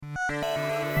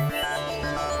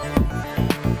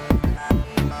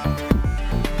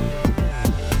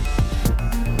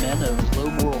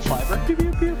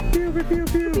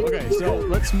So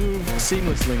let's move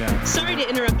seamlessly now. Sorry to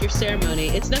interrupt your ceremony.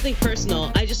 It's nothing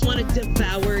personal. I just want to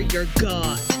devour your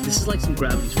god. This is like some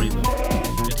Gravity's Rainbow.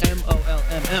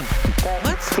 MOLMM.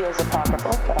 What? Feels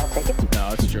apocryphal, but I'll take it.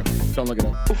 No, it's true. Don't look it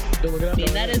up. Don't look it up. I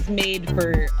mean, that is made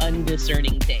for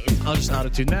undiscerning taste. I'll just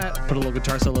auto-tune that. Put a little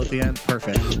guitar solo at the end.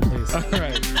 Perfect. All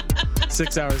right.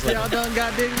 6 hours later. Y'all done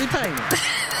got digitally painted.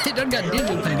 It done got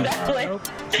digitally painted.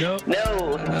 Nope.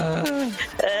 No.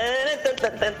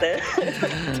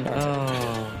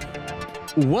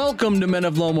 Welcome to Men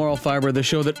of Low Moral Fiber, the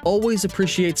show that always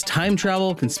appreciates time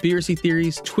travel, conspiracy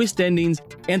theories, twist endings,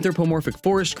 anthropomorphic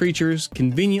forest creatures,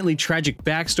 conveniently tragic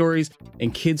backstories,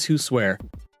 and kids who swear.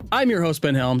 I'm your host,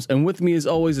 Ben Helms, and with me as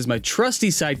always is my trusty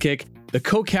sidekick, the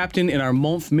co-captain in our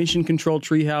Month Mission Control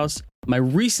treehouse, my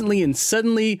recently and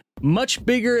suddenly much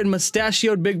bigger and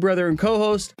mustachioed big brother and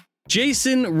co-host,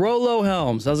 Jason Rollo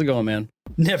Helms. How's it going, man?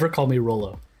 Never call me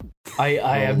Rollo.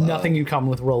 I have nothing in common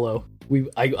with Rollo.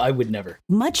 I would never.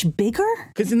 Much bigger?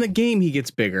 Because in the game he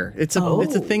gets bigger. It's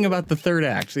a thing about the third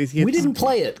act. We didn't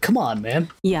play it. Come on, man.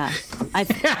 Yeah.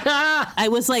 I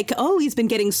was like, oh, he's been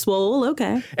getting swole.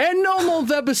 Okay. And no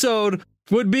month episode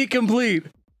would be complete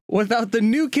without the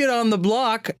new kid on the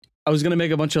block. I was gonna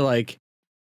make a bunch of like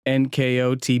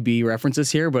NKOTB references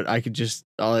here, but I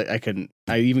couldn't.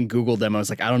 I even Googled them. I was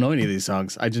like, I don't know any of these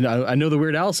songs. I know the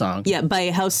Weird Al song. Yeah, by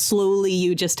how slowly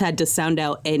you just had to sound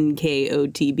out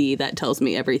NKOTB, that tells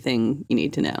me everything you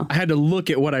need to know. I had to look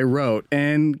at what I wrote.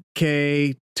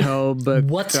 NK Tobacco.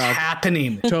 What's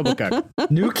happening? Tobacco.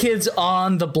 New Kids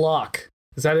on the Block.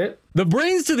 Is that it? The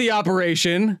brains to the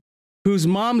operation, whose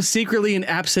mom secretly and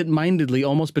absent-mindedly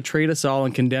almost betrayed us all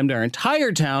and condemned our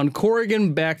entire town,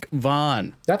 Corrigan Beck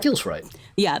Vaughn. That feels right.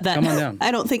 Yeah, Come on down. I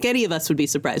don't think any of us would be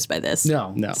surprised by this.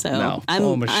 No. So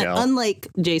Michelle. unlike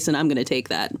Jason, I'm going to take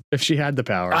that. If she had the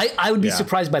power. I would be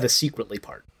surprised by the secretly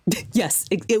part. Yes,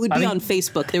 it would be on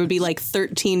Facebook. There would be like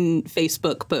 13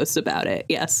 Facebook posts about it.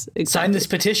 Yes, exactly. Sign this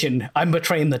petition. I'm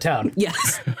betraying the town.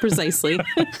 Yes, precisely.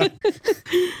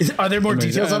 Are there more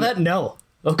details on that? No.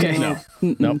 Okay.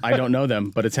 No, I don't know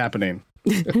them, but it's happening.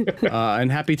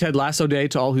 And happy Ted Lasso Day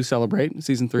to all who celebrate.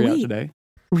 Season 3 out today.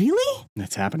 Really?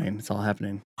 It's happening. It's all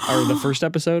happening. Or the first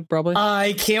episode, probably.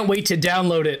 I can't wait to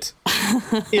download it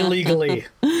illegally.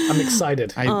 I'm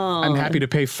excited. I'm happy to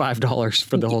pay $5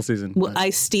 for the whole season. Well, I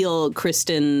steal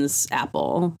Kristen's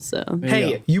apple, so.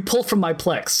 Hey, you pull from my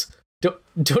Plex.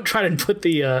 Don't try to put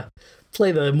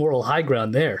play the moral high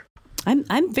ground there.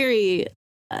 I'm very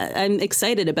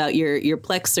excited about your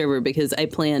Plex server because I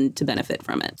plan to benefit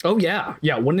from it. Oh yeah,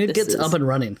 when it gets up and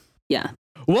running. Yeah.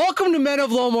 Welcome to Men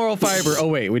of Low Moral Fiber. Oh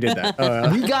wait, we did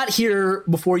that. We got here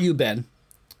before you, Ben,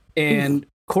 and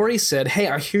Corey said, "Hey,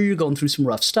 I hear you're going through some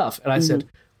rough stuff," and I said,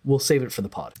 "We'll save it for the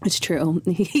pod." It's true.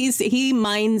 He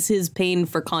mines his pain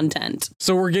for content.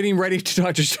 So we're getting ready to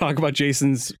not just talk about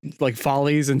Jason's like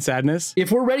follies and sadness.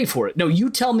 If we're ready for it. No, you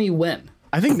tell me when.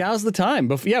 I think now's the time.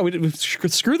 But yeah, we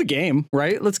screw the game,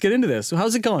 right? Let's get into this. So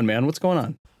how's it going, man? What's going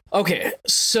on? Okay,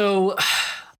 so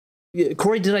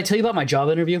Corey, did I tell you about my job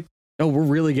interview? Oh, we're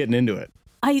really getting into it.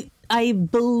 I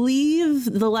believe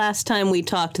the last time we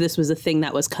talked, this was a thing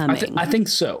that was coming. I think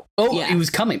so. Oh, yeah. It was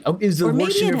coming. Oh, it was the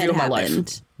worst interview of my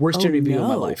life. Worst interview of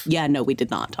my life. Yeah, no, we did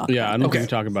not talk about it. Yeah, I don't think we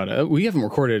talk about it. We haven't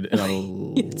recorded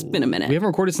in It's been a minute. We haven't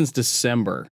recorded since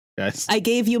December, guys. I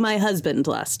gave you my husband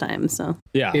last time, so.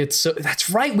 Yeah.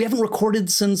 That's right. We haven't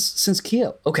recorded since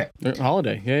Keo. Okay.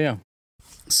 Holiday. Yeah.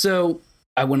 So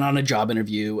I went on a job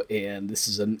interview, and this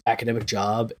is an academic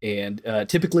job. And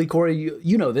typically, Corey,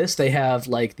 you know this, they have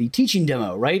like the teaching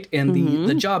demo, right? And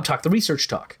the job talk, the research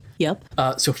talk. Yep.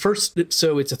 So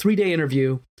it's a 3-day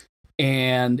interview,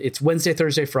 and it's Wednesday,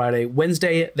 Thursday, Friday.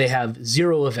 Wednesday, they have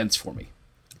 0 events for me.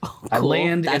 Oh, cool. I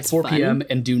land at 4 p.m.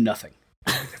 and do nothing.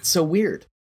 It's so weird.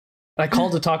 I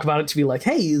called to talk about it to be like,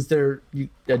 hey, is there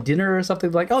a dinner or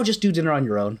something? Like, oh, just do dinner on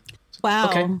your own.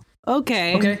 Wow.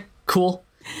 Okay. Cool.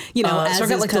 You know, as so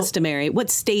is customary.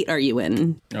 What state are you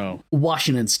in? Oh,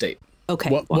 Washington State. Okay.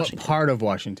 What part of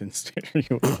Washington State are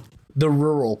you in? The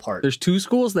rural part. There's 2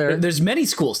 schools there. There's many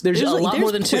schools. There's a lot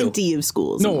more than 2. There's plenty of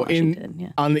schools. No, in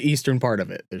Washington. on the eastern part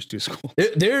of it, there's 2 schools.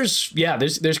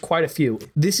 There's quite a few.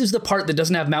 This is the part that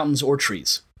doesn't have mountains or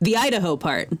trees. The Idaho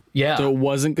part. Yeah. So it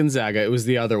wasn't Gonzaga. It was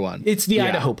the other one. It's the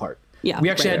Idaho part. Yeah.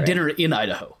 We actually had dinner in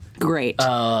Idaho. Great.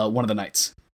 One of the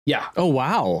nights. Yeah. Oh,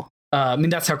 wow. I mean,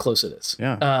 that's how close it is.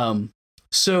 Yeah.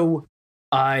 So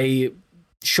I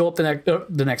show up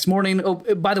the next morning. Oh,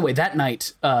 by the way, that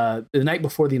night, the night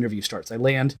before the interview starts, I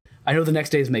land. I know the next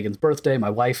day is Megan's birthday, my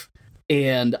wife,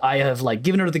 And I have like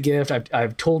given her the gift.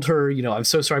 I've told her, you know, I'm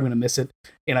so sorry I'm going to miss it.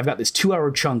 And I've got this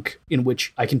 2-hour chunk in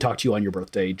which I can talk to you on your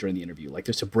birthday during the interview. Like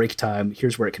there's a break time.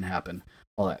 Here's where it can happen.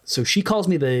 All that. So she calls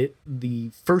me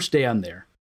the first day I'm there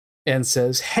and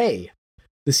says, hey,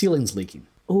 the ceiling's leaking.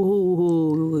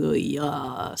 Oh,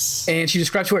 yes. And she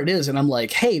describes where it is. And I'm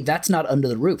like, hey, that's not under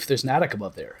the roof. There's an attic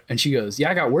above there. And she goes,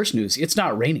 yeah, I got worse news. It's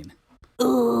not raining.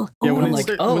 Yeah, when, I'm like,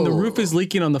 when the roof is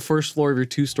leaking on the first floor of your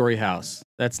 2-story house,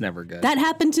 that's never good. That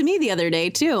happened to me the other day,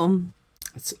 too.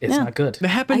 It's not good. That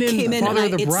happened I came in Father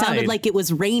and of the it Bride. sounded like it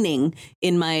was raining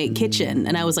in my kitchen.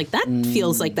 And I was like, that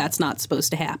feels like that's not supposed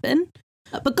to happen.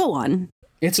 But go on.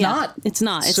 It's not. It's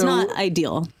not. It's So- not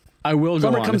ideal. I will go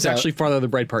Plumber on. comes It's actually Father of the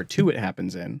Bride Part 2 it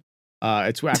happens in.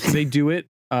 It's after they do it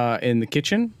in the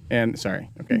kitchen. And sorry.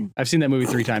 Okay. I've seen that movie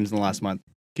 3 times in the last month.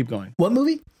 Keep going. What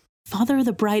movie? Father of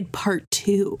the Bride Part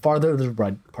 2. Father of the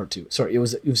Bride Part 2. Sorry, it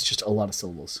was just a lot of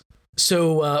syllables.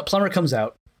 So plumber comes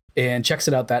out and checks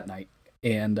it out that night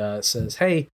and says,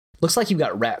 hey, looks like you've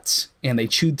got rats. And they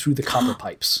chewed through the copper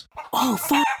pipes. Oh,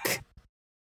 fuck.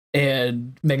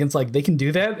 And Megan's like, they can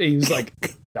do that? And he was like,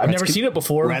 I've never seen it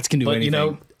before. Rats can do but, anything. You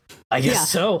know, I guess Yeah.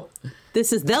 so.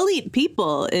 They'll eat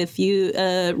people. If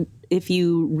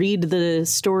you read the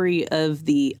story of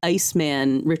the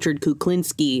Iceman, Richard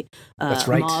Kuklinski, That's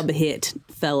right. mob hit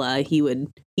fella, he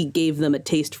gave them a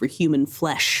taste for human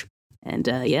flesh. And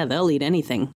they'll eat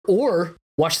anything. Or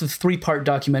watch the 3-part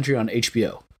documentary on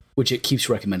HBO, which it keeps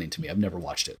recommending to me. I've never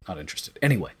watched it. Not interested.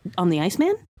 Anyway. On the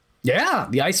Iceman? Yeah,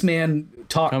 the Iceman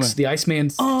talks. Coming. The Iceman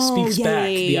speaks back.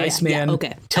 The Iceman okay.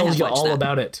 I tells have you watched all that.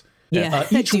 about it. Yeah.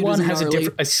 that Each dude one was has gnarly.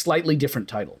 a slightly different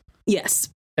title. Yes.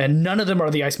 And none of them are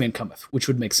The Iceman Cometh, which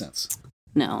would make sense.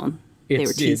 No. They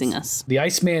were teasing us. The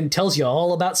Iceman tells you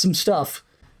all about some stuff.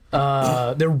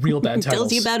 They're real bad titles.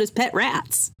 Tells you about his pet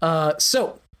rats.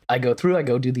 So I go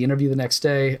do the interview the next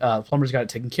day. Plumber's got it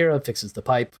taken care of, fixes the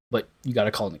pipe, but you got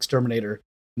to call an exterminator.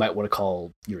 You might want to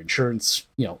call your insurance,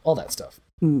 you know, all that stuff.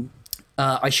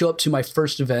 I show up to my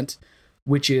first event,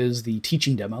 which is the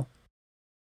teaching demo.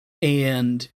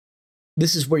 And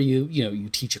this is where you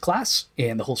teach a class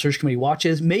and the whole search committee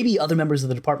watches, maybe other members of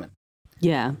the department.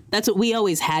 Yeah. That's what we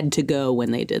always had to go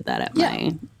when they did that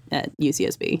at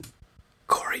UCSB.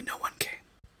 Corey, no one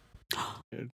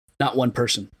came. Not one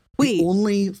person. Wait. The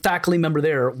only faculty member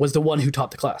there was the one who taught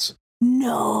the class.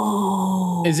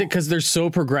 No. Is it because they're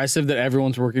so progressive that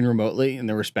everyone's working remotely and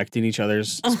they're respecting each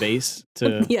other's space?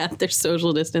 Yeah, they're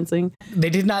social distancing.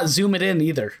 They did not zoom it in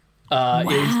either.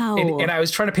 Wow. And I was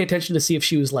trying to pay attention to see if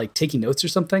she was like taking notes or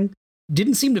something.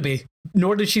 Didn't seem to be,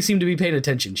 nor did she seem to be paying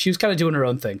attention. She was kind of doing her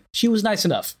own thing. She was nice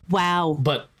enough, Wow.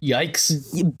 but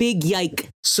yikes. Big yike.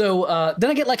 So then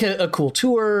I get like a cool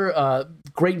tour,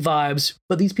 great vibes,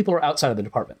 but these people are outside of the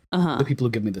department. The people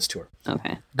who give me this tour.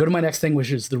 Okay. Go to my next thing,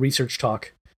 which is the research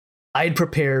talk. I had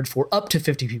prepared for up to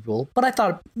 50 people, but I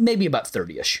thought maybe about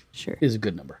 30-ish Sure. is a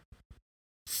good number.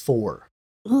 4.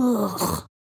 Ugh.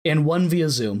 And 1 via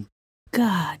Zoom.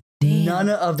 God damn. None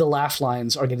of the laugh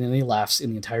lines are getting any laughs in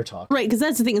the entire talk. Right, because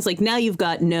that's the thing. It's like now you've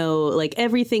got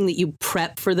everything that you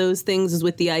prep for those things is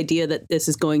with the idea that this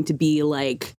is going to be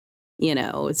like,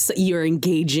 you're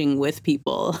engaging with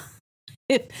people.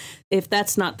 If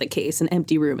that's not the case, an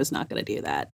empty room is not going to do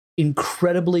that.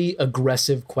 Incredibly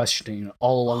aggressive questioning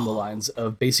all along the lines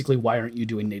of basically, why aren't you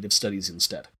doing native studies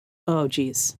instead? Oh,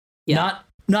 geez. Yeah.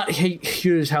 Not hey,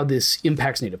 here's how this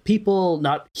impacts native people.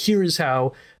 Not here's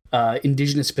how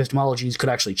indigenous epistemologies could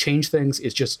actually change things.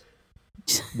 It's just,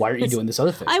 why aren't you doing this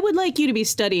other thing? I would like you to be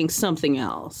studying something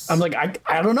else. I'm like,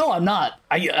 I don't know. I'm not.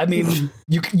 I mean,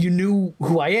 you knew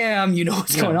who I am. You know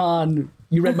what's going on.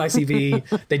 You read my CV.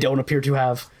 They don't appear to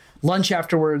have. Lunch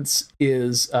afterwards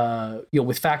is,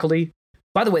 with faculty.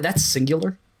 By the way, that's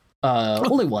singular.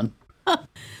 Only one.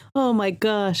 Oh my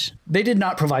gosh. They did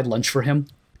not provide lunch for him.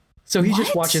 So he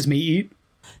just What? watches me eat.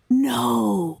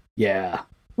 No. Yeah.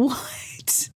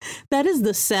 What? That is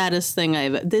the saddest thing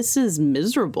this is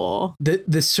miserable.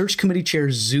 The search committee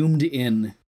chair zoomed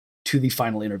in to the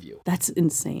final interview. That's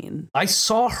insane. I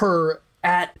saw her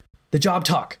at the job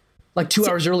talk like 2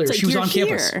 hours earlier. It's like, She was you're on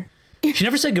campus. here. She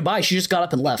never said goodbye. She just got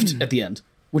up and left at the end,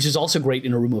 which is also great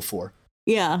in a room of 4.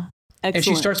 Yeah. Excellent. And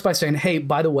she starts by saying, hey,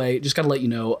 by the way, just got to let you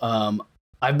know,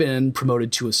 I've been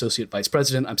promoted to associate vice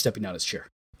president. I'm stepping down as chair,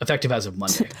 effective as of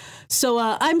Monday. So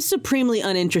I'm supremely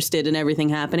uninterested in everything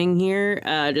happening here.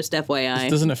 Just FYI.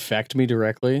 This doesn't affect me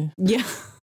directly. Yeah.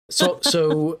 So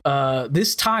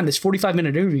this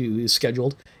 45-minute interview is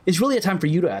scheduled, is really a time for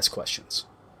you to ask questions.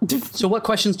 So what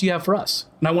questions do you have for us?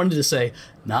 And I wanted to say,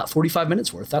 not 45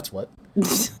 minutes worth. That's what.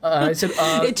 I said,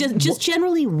 It just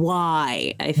generally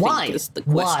why, I think, why? is the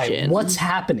Why? question. What's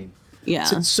happening? Yeah.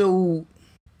 So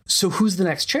who's the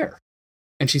next chair?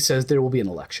 And she says, there will be an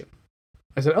election.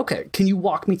 I said, okay, can you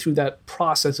walk me through that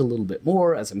process a little bit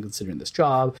more as I'm considering this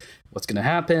job? What's going to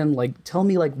happen? Like, tell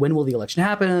me, like, when will the election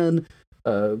happen?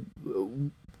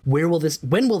 When will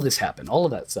this happen? All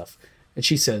of that stuff. And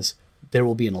she says, there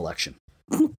will be an election.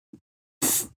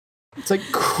 It's like,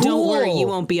 cool. Don't worry, you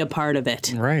won't be a part of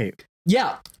it. Right.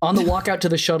 Yeah. On the walk out to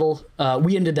the shuttle,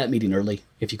 we ended that meeting early,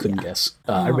 if you couldn't guess.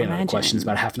 I ran out of questions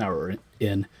about half an hour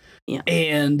in. Yeah.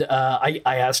 And I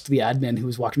asked the admin who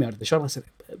was walking me out to the shuttle, I said,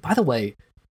 by the way,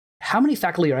 how many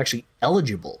faculty are actually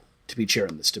eligible to be chair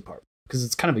in this department? Because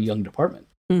it's kind of a young department.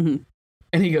 Mm-hmm.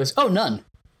 And he goes, oh, none.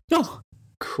 Oh,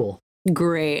 Cool.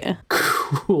 great.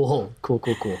 Cool.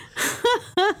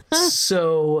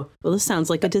 So Well, this sounds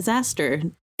like a disaster.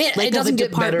 it doesn't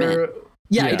get better.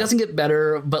 Yeah, Yeah. it doesn't get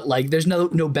better, but like there's no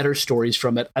better stories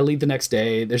from it. I leave the next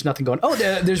day. There's nothing going, oh,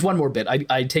 there's one more bit.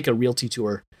 I take a realty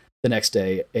tour the next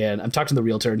day, and I'm talking to the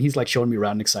realtor, and he's like showing me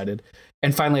around and excited.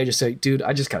 And finally I just say, dude,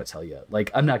 I just got to tell you,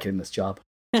 like, I'm not getting this job.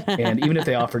 And even if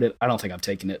they offered it, I don't think I'm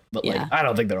taking it. But Yeah. like, I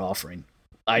don't think they're offering.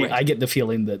 Right. I get the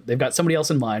feeling that they've got somebody else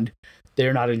in mind.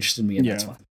 They're not interested in me, and that's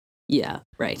fine. Yeah,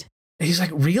 right. And he's like,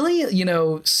 really? You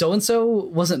know, so-and-so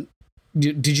wasn't,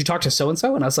 did you talk to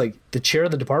so-and-so? And I was like, the chair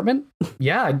of the department?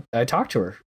 Yeah, I talked to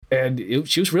her. And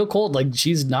she was real cold. Like,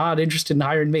 she's not interested in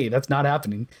hiring me. That's not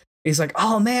happening. He's like,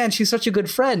 oh man, she's such a good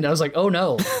friend. And I was like, oh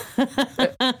no.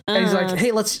 And he's like,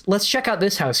 hey, let's check out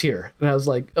this house here. And I was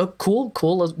like, oh, cool.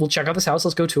 We'll check out this house.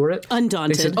 Let's go tour it.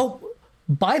 Undaunted. They said, oh,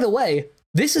 by the way,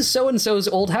 this is so-and-so's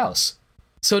old house.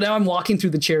 So now I'm walking through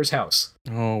the chair's house,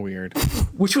 Oh, weird.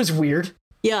 which was weird.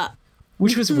 Yeah.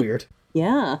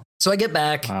 Yeah. So I get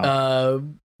back,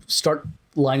 start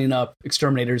lining up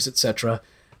exterminators, etc.,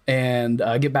 and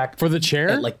I get back For the chair?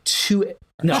 at like 2.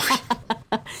 No,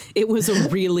 It was a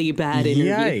really bad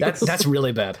interview. Yikes. that's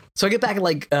really bad. So I get back at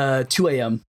like 2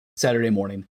 a.m. Saturday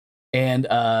morning, and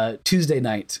Tuesday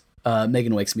night,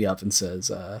 Megan wakes me up and says,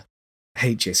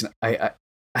 "Hey, Jason, I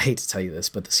hate to tell you this,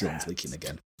 but the ceiling's leaking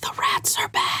again." The rats are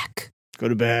back. Go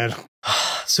to bed.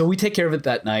 So we take care of it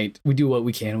that night. We do what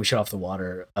we can. We shut off the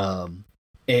water,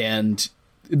 and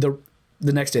the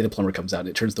next day the plumber comes out, and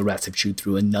it turns the rats have chewed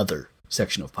through another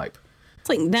section of pipe. It's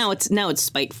like now it's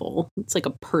spiteful. It's like a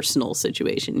personal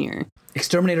situation here.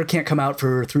 Exterminator can't come out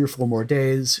for 3 or 4 more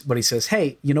days, but he says,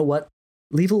 hey, you know what?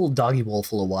 Leave a little doggy bowl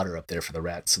full of water up there for the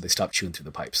rats so they stop chewing through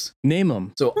the pipes. Name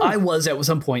them. So I was at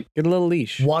some point Get a little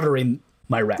leash. watering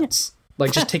my rats,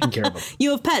 like just taking care of them.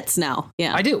 You have pets now.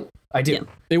 Yeah. I do. Yeah.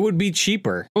 It would be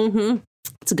cheaper. Mm-hmm.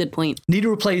 That's a good point. Need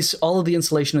to replace all of the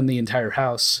insulation in the entire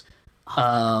house.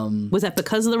 Was that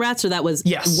because of the rats, or that was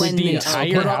Yes. when The they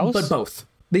entire house? But both.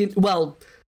 Well,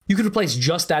 you could replace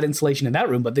just that insulation in that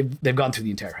room, but they've gone through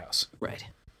the entire house. Right.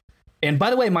 And by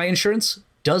the way, my insurance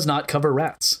does not cover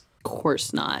rats. Of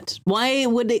course not. Why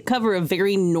would it cover a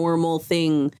very normal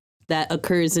thing that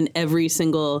occurs in every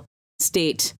single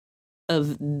state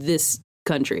of this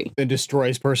country? It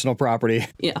destroys personal property.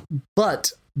 Yeah.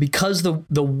 But because the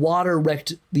water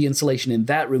wrecked the insulation in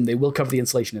that room, they will cover the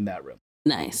insulation in that room.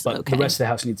 Nice. But Okay. the rest of the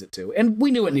house needs it too. And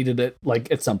we knew it needed it, like,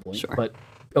 at some point. Sure. But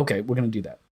okay, we're going to do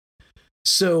that.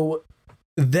 So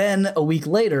then a week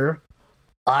later,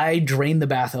 I drained the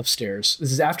bath upstairs.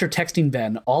 This is after texting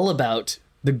Ben all about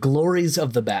the glories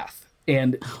of the bath.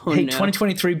 And Oh, hey, no.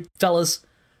 2023, fellas,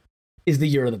 is the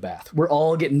year of the bath. We're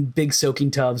all getting big soaking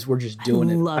tubs. We're just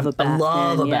doing it. love a I bath,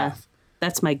 love man, a yeah. bath.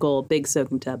 That's my goal. Big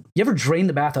soaking tub. You ever drain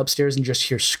the bath upstairs and just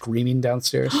hear screaming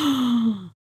downstairs?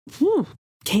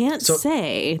 Can't So-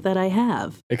 say that I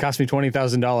have. It cost me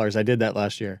 $20,000. I did that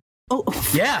last year. Oh,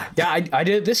 Yeah, I did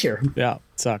it this year. Yeah, it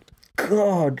sucked.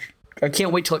 God, I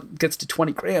can't wait till it gets to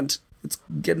 20 grand. It's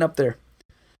getting up there.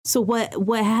 so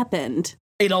what happened?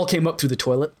 It all came up through the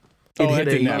toilet. It Oh, that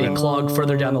hit didn't a happen. clog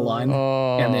further down the line,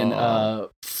 Oh. and then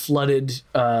flooded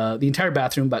the entire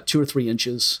bathroom about 2 or 3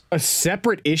 inches. A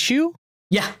separate issue?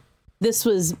 Yeah, This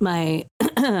was my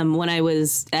when I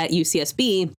was at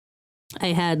UCSB. I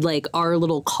had like our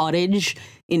little cottage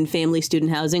in family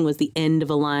student housing was the end of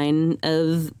a line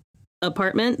of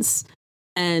apartments,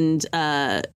 and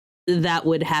that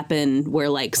would happen where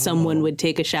like someone would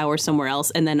take a shower somewhere else,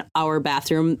 and then our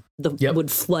bathroom Yep. would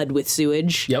flood with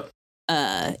sewage. yep.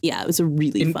 Yeah, it was a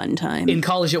really fun time. In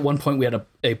college, at one point, we had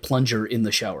a plunger in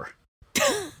the shower.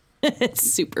 It's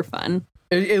super fun.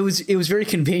 It was very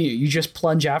convenient. You just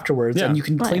plunge afterwards, Yeah. and you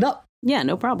can clean up. Yeah,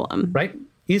 no problem. Right,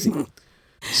 easy.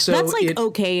 So That's like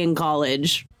okay in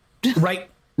college. right.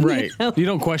 Right. You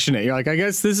don't question it. You're like, I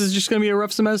guess this is just going to be a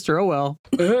rough semester. Oh, well.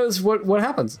 That's what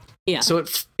happens. Yeah. So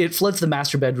it floods the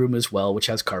master bedroom as well, which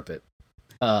has carpet.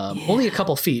 Only a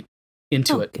couple feet,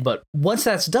 into it. Okay. But once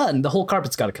that's done, the whole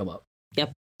carpet's got to come up.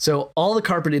 Yep. So all the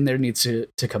carpet in there needs to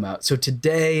come out. So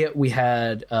today we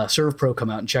had Serve Pro come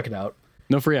out and check it out.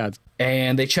 No free ads.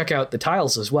 And they check out the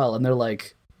tiles as well. And they're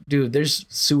like, dude, there's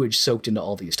sewage soaked into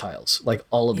all these tiles. Like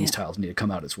all of these tiles need to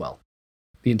come out as well.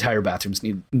 The entire bathrooms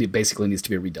basically needs to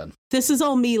be redone. This is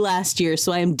all me last year,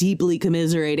 so I am deeply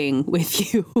commiserating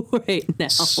with you right now.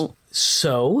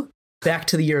 So back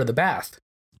to the year of the bath.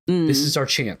 This is our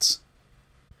chance.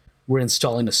 We're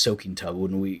installing a soaking tub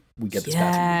when we get this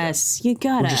bathroom redone. Yes, you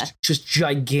gotta. We're just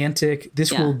gigantic.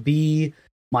 This will be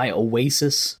my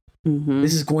oasis.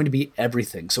 This is going to be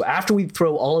everything. So after we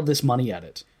throw all of this money at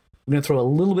it, we're going to throw a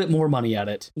little bit more money at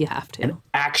it. You have to. And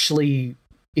actually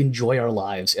enjoy our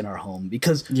lives in our home.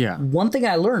 Because one thing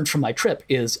I learned from my trip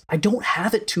is I don't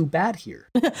have it too bad here.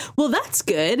 Well, that's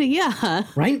good. Yeah.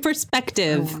 Right?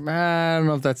 Perspective. I don't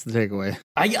know if that's the takeaway.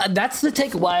 That's the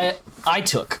takeaway I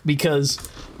took, because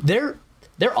their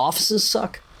offices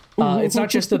suck. It's not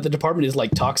just that the department is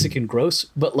like toxic and gross,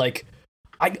 but like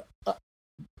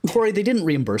Corey, they didn't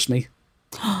reimburse me.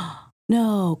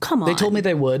 No, come on. They told me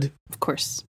they would. Of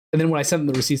course. And then when I sent them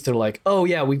the receipts, they're like, "Oh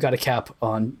yeah, we've got a cap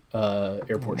on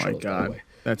airport." Oh my shows, God. by the way.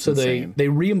 That's so insane. they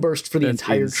reimbursed for the That's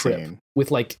entire insane. trip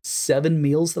with like 7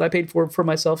 meals that I paid for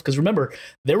myself. Because remember,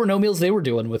 there were no meals they were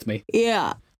doing with me.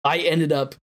 Yeah. I ended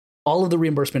up, all of the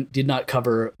reimbursement did not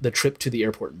cover the trip to the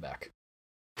airport and back.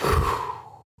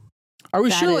 Are we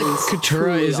That sure like is Katura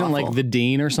truly isn't awful. like the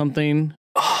dean or something?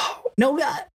 No,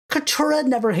 Katura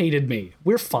never hated me.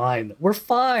 We're fine. We're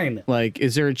fine. Like,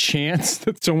 is there a chance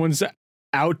that someone's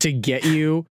out to get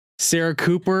you? Sarah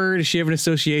Cooper, does she have an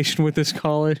association with this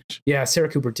college? Yeah, Sarah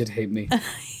Cooper did hate me.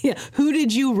 Yeah. Who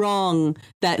did you wrong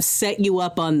that set you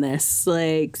up on this?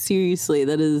 Like, seriously,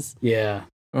 that is, Yeah.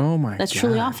 Oh my that's God.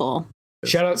 truly awful.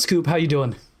 Shout out Scoop. How you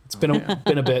doing? It's been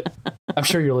a bit. I'm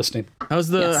sure you're listening. How's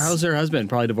her husband?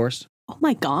 Probably divorced. Oh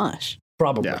my gosh.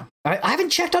 Probably. Yeah. I haven't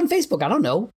checked on Facebook. I don't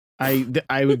know.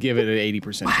 I would give it an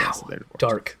 80% chance that they're divorced.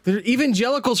 Dark. There are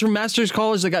evangelicals from Master's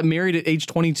College that got married at age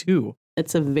 22.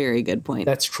 It's a very good point.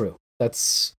 That's true. That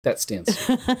stands.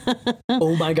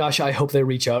 Oh my gosh, I hope they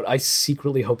reach out. I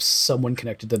secretly hope someone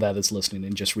connected to that is listening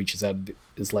and just reaches out and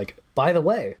is like, by the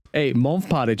way. Hey,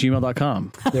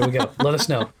 monfpod@gmail.com. There we go. Let us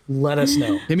know. Let us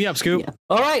know. Hit me up, Scoop. Yeah.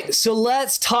 All right, so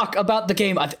let's talk about the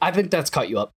game. I think that's caught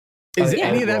you up. Is I think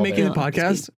any of we're that all making there. the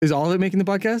podcast? Is all of it making the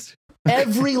podcast?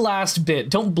 Every last bit.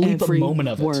 Don't bleep Every a moment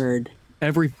of it. word.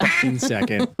 Every fucking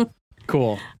second.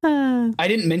 Cool. I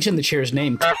didn't mention the chair's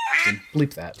name.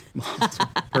 Bleep that.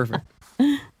 Perfect.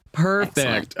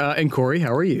 Perfect. And Corey,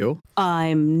 how are you?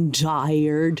 I'm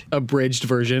tired. Abridged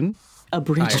version.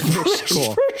 Abridged version.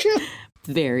 Cool.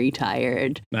 Very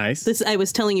tired. Nice. This I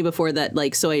was telling you before that,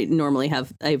 like, so I normally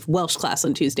have Welsh class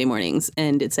on Tuesday mornings,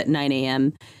 and it's at 9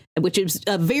 a.m., which is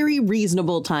a very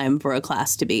reasonable time for a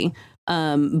class to be.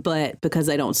 But because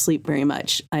I don't sleep very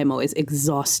much, I'm always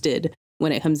exhausted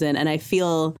when it comes in, and I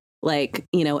feel like,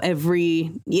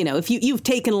 if you've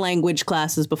taken language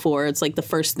classes before, it's like the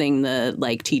first thing the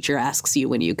like teacher asks you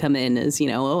when you come in is,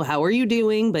 oh, how are you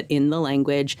doing? But in the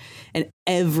language. And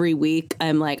every week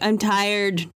I'm like, I'm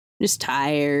tired, just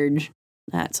tired.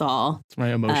 That's all. It's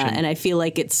my emotion. And I feel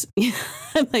like it's,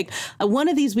 I'm like, one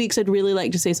of these weeks I'd really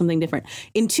like to say something different.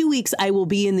 In 2 weeks, I will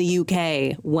be in the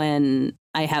UK when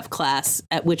I have class,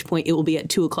 at which point it will be at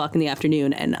 2:00 in the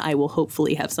afternoon, and I will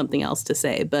hopefully have something else to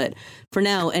say. But for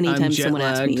now, anytime someone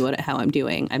asks me how I'm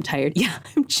doing, I'm tired. Yeah,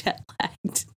 I'm jet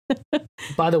lagged.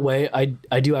 By the way,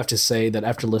 I do have to say that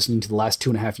after listening to the last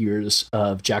 2.5 years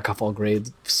of Jack Off All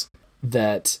Grades,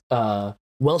 that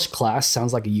Welsh class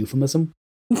sounds like a euphemism.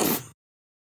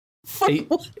 He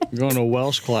You're going to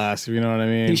Welsh class, if you know what I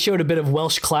mean. showed a bit of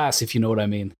Welsh class, if you know what I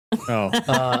mean.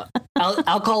 Oh.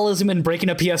 Alcoholism and breaking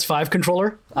a PS5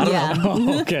 controller. I don't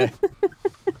know. Oh, okay.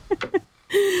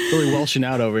 Really Welshing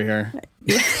out over here.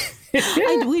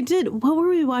 We did. What were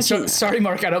we watching? Sorry,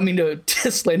 Mark. I don't mean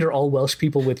to slander all Welsh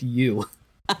people with you.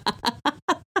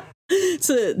 It's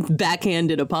a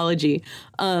backhanded apology.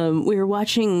 We were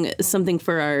watching something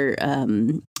for our.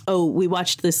 We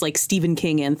watched this like Stephen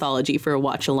King anthology for a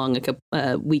watch along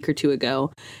a week or two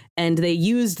ago, and they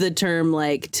used the term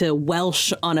like to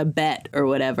Welsh on a bet or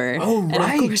whatever. Oh, right. And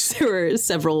of course, there were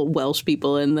several Welsh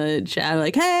people in the chat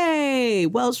like, "Hey,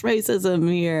 Welsh racism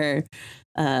here."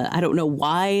 I don't know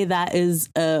why that is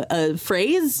a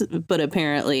phrase, but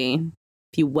apparently,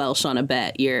 if you Welsh on a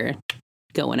bet, you're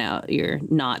going out. You're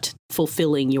not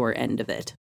fulfilling your end of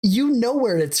it. you know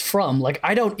where it's from. Like,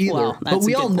 I don't either, Well, but that's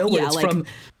we a all good know point. where Yeah, it's like- from.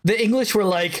 The English were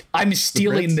like, I'm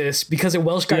stealing Brits? this because a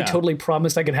Welsh guy Yeah. totally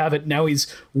promised I could have it. Now he's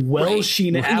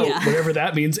Welshing out, Yeah. whatever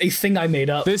that means. A thing I made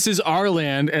up. This is our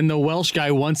land, and the Welsh guy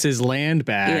wants his land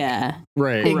back. Yeah.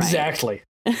 Right. Exactly.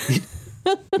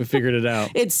 We figured it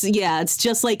out. It's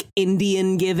just like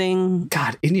Indian giving.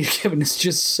 God, Indian giving is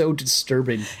just so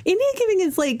disturbing. Indian giving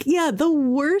is like, the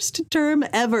worst term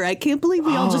ever. I can't believe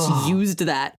we all just used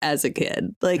that as a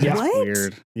kid. Like, Yeah. what?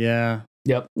 Weird. Yeah.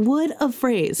 Yep. What a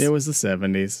phrase. It was the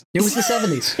 70s. It was the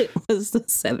 70s. It was the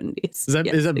 70s. Is that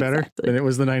Yes, better exactly. than it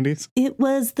was the 90s? It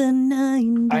was the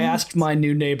 90s. I asked my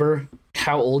new neighbor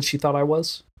how old she thought I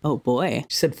was. Oh, boy.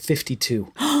 She said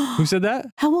 52. Who said that?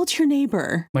 How old's your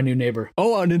neighbor? My new neighbor.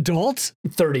 Oh, an adult?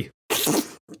 30.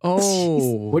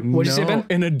 Oh, What'd you say, Ben?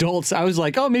 An adult. I was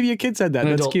like, oh, maybe a kid said that.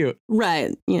 An That's adult. cute.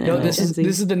 Right. No, this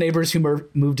is the neighbors who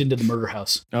moved into the murder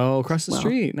house. Oh, across the Well.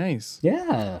 street. Nice.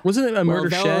 Yeah. Wasn't it a murder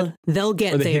shed? They'll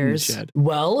get Or the hidden theirs. shed?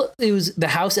 Well, it was the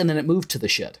house and then it moved to the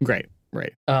shed. Great.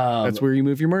 Right. Um, That's where you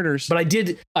move your murders. But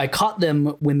I caught them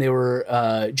when they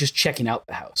were just checking out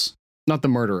the house. Not the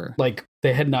murderer. Like,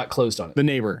 they had not closed on it. The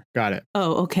neighbor. Got it.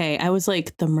 Oh, okay. I was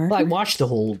like, the murder? Well, I watched the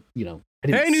whole, I didn't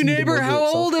Hey, new see the neighbor, murder how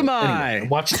itself, old but am anyway,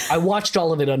 I? I watched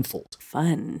all of it unfold.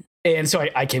 Fun. And so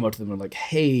I came up to them and I'm like,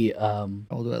 hey, How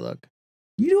old do I look?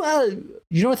 you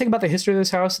know anything about the history of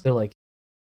this house? They're like,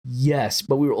 yes,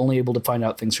 but we were only able to find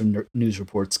out things from news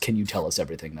reports. Can you tell us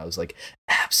everything? And I was like,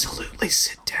 absolutely,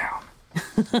 sit down.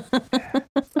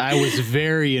 I was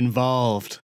very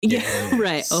involved. Yeah,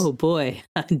 right. Oh, boy.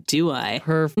 Do I?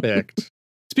 Perfect.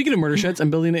 Speaking of murder sheds,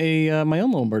 I'm building my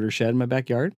own little murder shed in my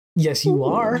backyard. Yes, you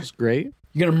are. Which is great.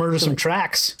 You're gonna murder some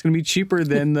tracks. It's gonna be cheaper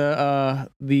than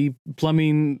the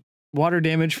plumbing water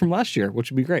damage from last year,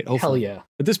 which would be great. Hell Hopefully. yeah.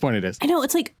 At this point, it is. I know.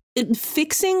 It's like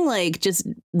fixing like just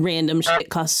random shit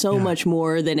costs so much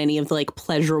more than any of the like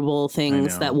pleasurable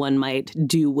things know. that one might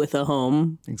do with a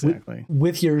home. Exactly.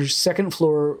 With your second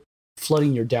floor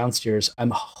flooding your downstairs,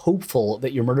 I'm hopeful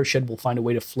that your murder shed will find a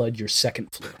way to flood your second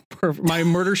floor. Perfect. My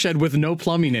murder shed with no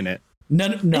plumbing in it.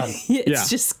 None.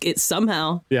 It's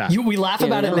somehow. Yeah. We laugh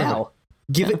about it now.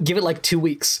 Give it like 2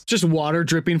 weeks. Just water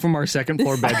dripping from our second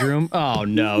floor bedroom. Oh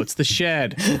no, it's the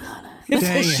shed. It's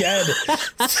Dang the it. shed.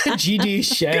 It's the GD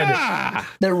shed. Ah,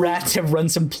 The rats have run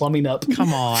some plumbing up.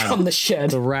 come on. From the shed.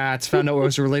 The rats found out it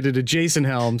was related to Jason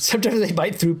Helms. Sometimes they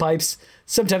bite through pipes.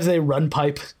 Sometimes they run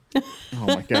pipe. Oh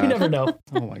my god. You never know.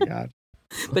 Oh my god.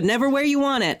 But never where you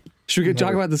want it. Should we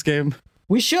talk about this game?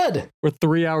 We should. We're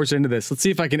 3 hours into this. Let's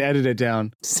see if I can edit it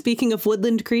down. Speaking of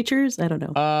woodland creatures, I don't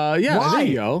know. Yeah, Why? there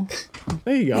you go.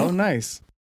 There you go. Nice.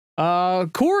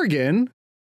 Corrigan,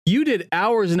 you did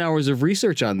hours and hours of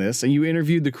research on this, and you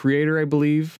interviewed the creator, I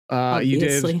believe. You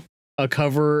Obviously. did a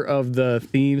cover of the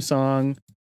theme song.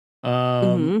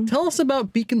 Tell us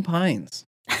about Beacon Pines.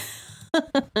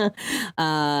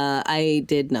 I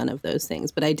did none of those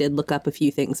things, but I did look up a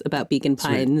few things about Beacon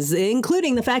Pines,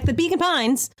 including the fact that Beacon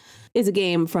Pines is a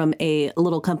game from a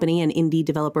little company, an indie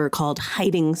developer called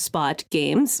Hiding Spot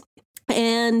Games.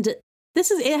 And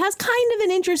it has kind of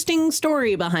an interesting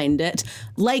story behind it.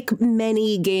 Like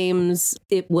many games,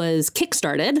 it was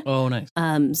kickstarted. Oh, nice.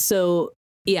 So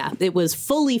yeah, it was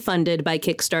fully funded by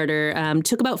Kickstarter.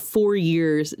 Took about 4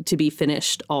 years to be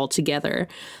finished altogether.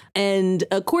 And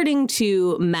according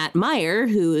to Matt Meyer,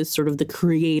 who is sort of the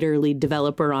creator lead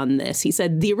developer on this, he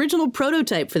said the original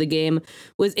prototype for the game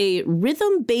was a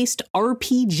rhythm-based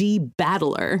RPG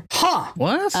battler. Huh.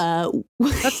 What?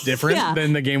 That's different Yeah.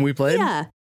 than the game we played. Yeah.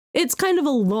 It's kind of a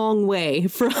long way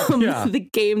from Yeah. the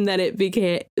game that it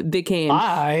became.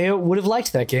 I would have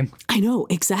liked that game. I know,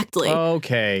 exactly.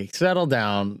 Okay, settle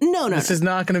down. No. This is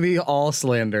not going to be all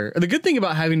slander. The good thing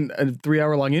about having a 3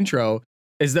 hour long intro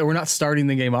is that we're not starting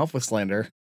the game off with slander.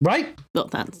 Right? Well,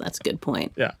 that's a good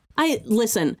point. Yeah.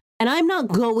 Listen, and I'm not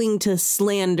going to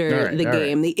slander the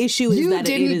game. All The issue is You that it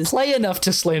didn't is. play enough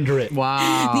to slander it.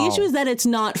 Wow. The issue is that it's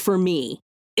not for me.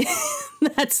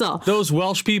 That's all. Those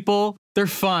Welsh people, they're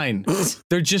fine.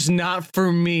 They're just not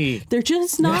for me. They're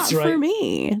just not That's for right.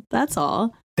 me. That's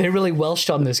all. They really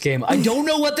Welshed on this game. I don't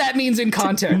know what that means in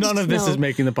context. None of this No. is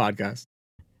making the podcast.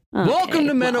 Okay, Welcome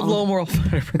to Men of well. Low Moral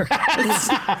Fiber.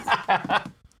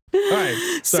 All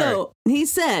right. Sorry. So he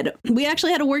said, we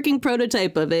actually had a working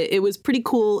prototype of it. It was pretty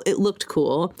cool. It looked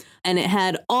cool. And it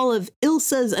had all of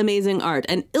Ilsa's amazing art.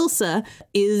 And Ilsa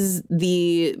is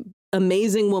the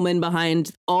amazing woman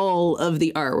behind all of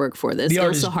the artwork for this. The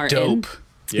art Ilsa is Harton. dope.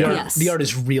 Yeah. Yes. The art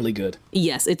is really good.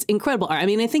 Yes, it's incredible art. I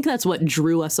mean, I think that's what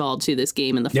drew us all to this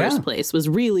game in the first Yeah. place, was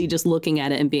really just looking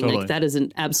at it and being Totally. like, that is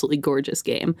an absolutely gorgeous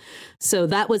game. So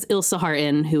that was Ilsa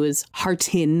Harton, who is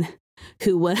Hartin.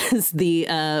 who was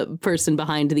the person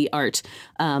behind the art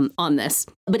on this.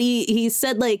 But he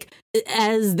said, like,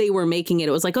 as they were making it,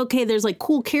 it was like, okay, there's like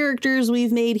cool characters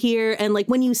we've made here. And like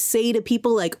when you say to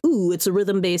people like, ooh, it's a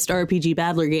rhythm-based RPG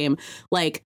battler game,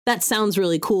 like that sounds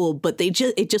really cool, but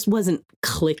it just wasn't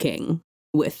clicking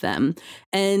with them.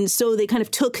 And so they kind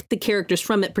of took the characters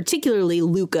from it, particularly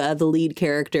Luca, the lead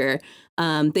character.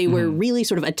 They were really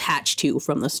sort of attached to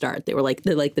from the start. They liked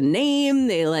the name,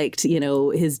 they liked,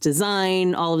 his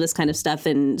design, all of this kind of stuff,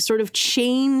 and sort of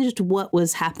changed what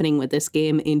was happening with this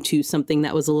game into something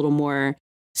that was a little more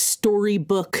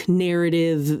storybook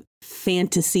narrative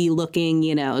fantasy looking,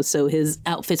 so his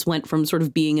outfits went from sort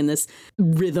of being in this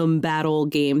rhythm battle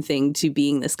game thing to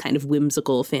being this kind of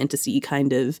whimsical fantasy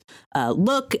kind of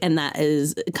look. And that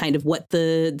is kind of what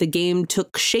the game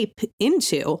took shape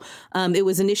into. It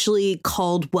was initially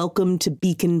called Welcome to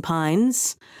Beacon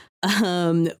Pines,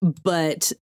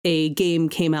 but a game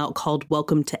came out called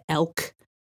Welcome to Elk.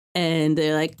 And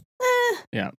they're like,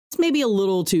 it's maybe a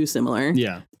little too similar.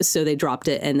 Yeah. So they dropped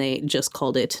it and they just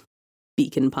called it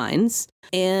Beacon Pines.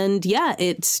 And yeah,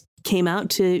 it came out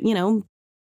to,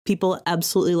 people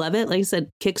absolutely love it. Like I said,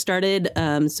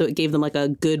 Kickstarted. So it gave them like a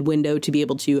good window to be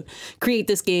able to create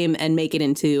this game and make it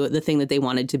into the thing that they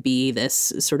wanted to be,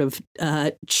 this sort of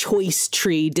choice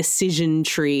tree, decision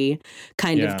tree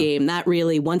kind of game. That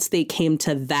really, once they came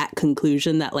to that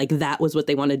conclusion that like that was what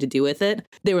they wanted to do with it,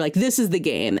 they were like, this is the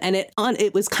game. And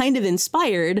it was kind of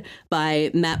inspired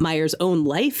by Matt Meyer's own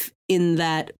life in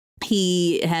that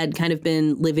he had kind of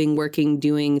been living, working,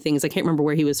 doing things. I can't remember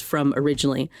where he was from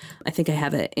originally. I think I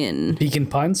have it in Beacon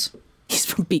Pines. He's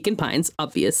from Beacon Pines,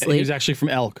 obviously. He was actually from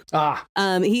Elk.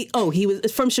 He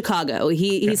was from Chicago.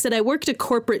 He said, I worked a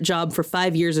corporate job for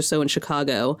 5 years or so in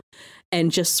Chicago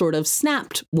and just sort of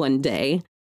snapped one day.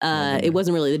 It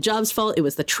wasn't really the job's fault. It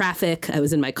was the traffic. I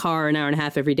was in my car an hour and a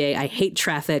half every day. I hate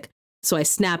traffic. So I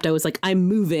snapped. I was like, I'm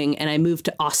moving. And I moved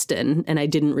to Austin and I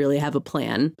didn't really have a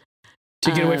plan. To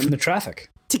get away from the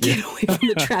traffic. To get away from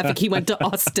the traffic, he went to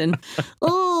Austin.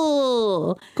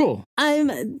 Oh, cool.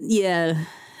 It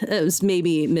was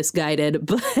maybe misguided,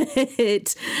 but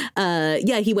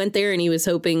he went there and he was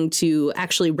hoping to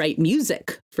actually write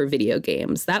music for video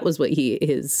games. That was what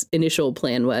his initial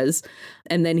plan was.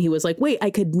 And then he was like, wait,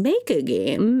 I could make a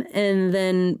game and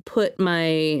then put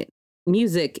my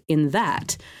music in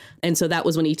that. And so that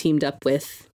was when he teamed up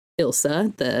with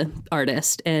Ilsa, the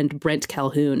artist, and Brent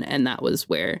Calhoun, and that was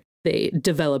where they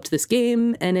developed this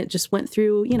game, and it just went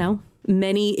through,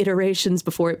 many iterations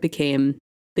before it became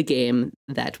the game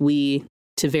that we,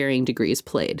 to varying degrees,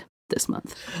 played this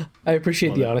month. I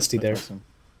appreciate the honesty there. Awesome.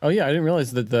 Oh yeah, I didn't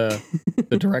realize that the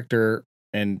director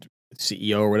and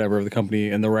CEO or whatever of the company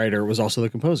and the writer was also the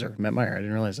composer, Matt Meyer. I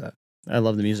didn't realize that. I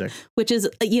love the music. Which is,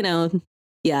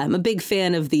 I'm a big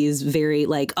fan of these very,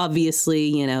 like,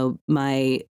 obviously,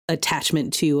 my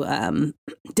attachment to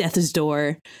Death's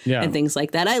Door and things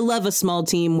like that. I love a small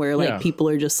team where like people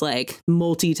are just like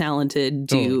multi-talented,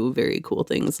 do very cool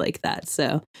things like that.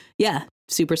 So yeah,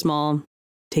 super small,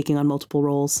 taking on multiple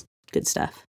roles. Good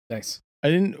stuff. Nice.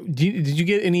 Did you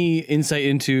get any insight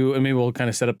into, and maybe we'll kind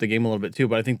of set up the game a little bit too,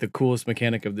 but I think the coolest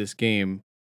mechanic of this game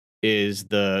is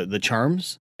the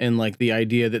charms. And like the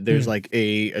idea that there's like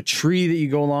a tree that you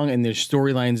go along and there's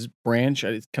storylines branch.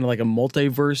 It's kind of like a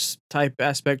multiverse type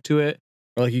aspect to it.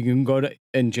 Or like you can go to,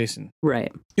 and Jason.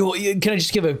 Right. Well, can I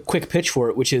just give a quick pitch for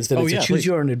it, which is that it's a choose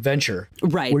your own adventure.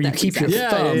 Right. Where you keep your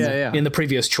thumb in the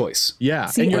previous choice. Yeah.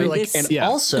 See, and you're like,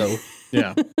 also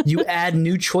you add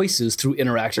new choices through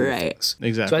interaction with things.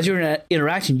 Exactly. So as you're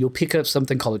interacting, you'll pick up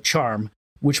something called a charm,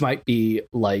 which might be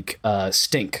like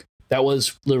stink. That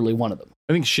was literally one of them.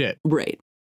 I think shit. Right.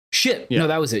 Shit. Yeah. No,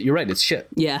 that was it. You're right. It's shit.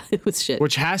 Yeah, it was shit.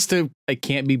 Which it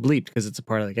can't be bleeped because it's a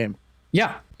part of the game.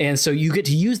 Yeah. And so you get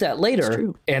to use that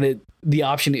later. And the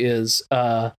option is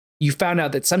you found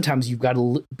out that sometimes you've got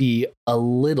to be a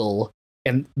little.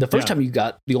 And the first time you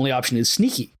got, the only option is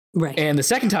sneaky. Right. And the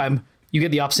second time you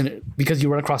get the option because you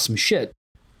run across some shit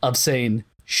of saying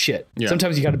shit. Yeah.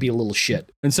 Sometimes you got to be a little shit.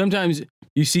 And sometimes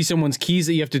you see someone's keys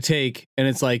that you have to take and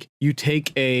it's like you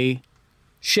take a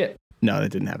shit. No, that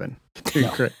didn't happen.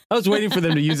 No. I was waiting for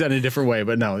them to use that in a different way,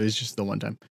 but no, it's just the one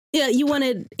time. Yeah, you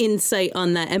wanted insight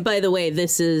on that. And by the way,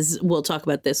 we'll talk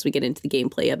about this when we get into the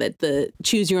gameplay of it. The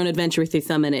choose your own adventure with your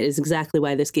thumb in it is exactly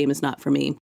why this game is not for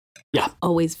me. Yeah. I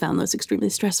always found those extremely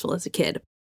stressful as a kid.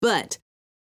 But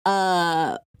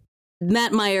Matt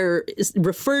Meyer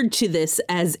referred to this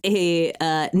as a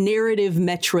narrative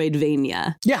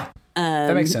Metroidvania. Yeah.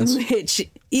 That makes sense. Which,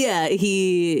 yeah,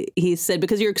 he said,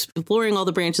 because you're exploring all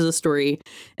the branches of the story,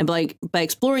 and by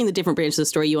exploring the different branches of the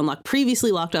story, you unlock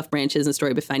previously locked off branches in the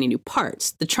story by finding new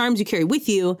parts. The charms you carry with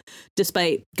you,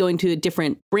 despite going to a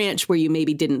different branch where you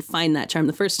maybe didn't find that charm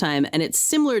the first time. And it's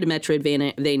similar to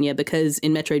Metroidvania because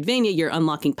in Metroidvania, you're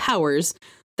unlocking powers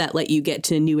that let you get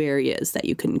to new areas that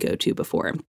you couldn't go to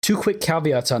before. 2 quick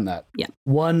caveats on that. Yeah.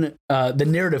 One, the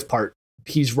narrative part,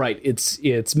 he's right. It's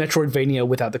Metroidvania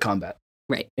without the combat.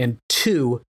 Right. And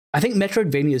 2, I think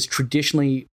Metroidvanias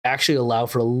traditionally actually allow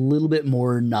for a little bit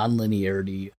more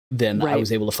non-linearity than I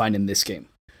was able to find in this game.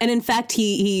 And in fact,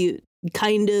 he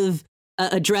kind of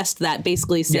addressed that,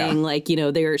 basically saying, like, you know,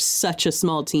 they're such a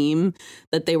small team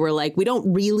that they were like, we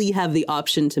don't really have the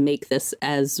option to make this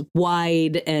as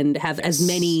wide and have as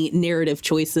many narrative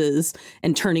choices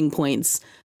and turning points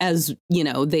as, you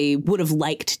know, they would have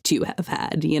liked to have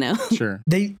had, you know? Sure.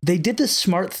 They did this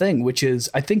smart thing, which is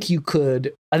I think they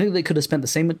could have spent the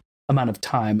same amount of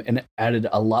time and added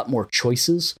a lot more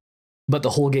choices, but the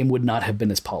whole game would not have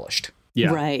been as polished. Yeah.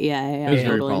 Right. Yeah. It was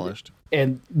very polished.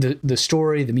 And the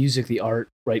story, the music, the art,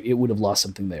 right, it would have lost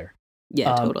something there.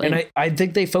 Yeah, totally. And I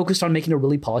think they focused on making a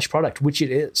really polished product, which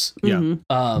it is. Yeah.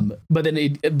 But then they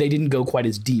didn't go quite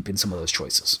as deep in some of those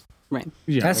choices. Right.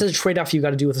 Yeah. That's a trade-off you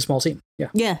got to do with a small team. Yeah.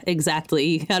 Yeah, exactly.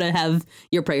 You got to have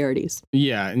your priorities.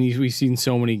 Yeah, and we've seen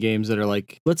so many games that are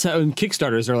like, and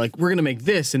Kickstarters are like, we're going to make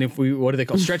this, and if what do they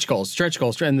call stretch goals,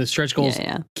 and the stretch goals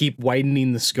keep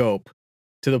widening the scope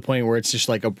to the point where it's just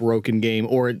like a broken game,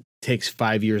 or it takes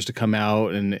 5 years to come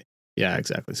out, and yeah,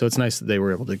 exactly. So it's nice that they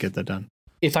were able to get that done.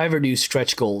 If I ever do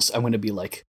stretch goals, I'm going to be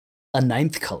like a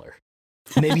 9th color.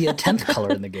 Maybe a 10th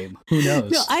color in the game. Who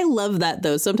knows? No, I love that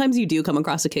though. Sometimes you do come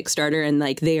across a Kickstarter and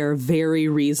like they are very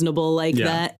reasonable like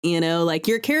that, you know, like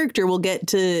your character will get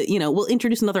to, you know, we'll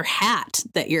introduce another hat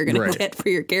that you're going to get for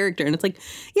your character. And it's like,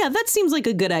 yeah, that seems like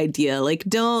a good idea. Like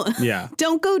don't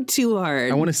go too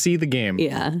hard. I want to see the game.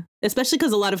 Yeah. Especially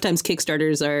because a lot of times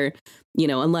Kickstarters are, you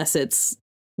know, unless it's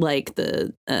like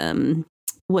the,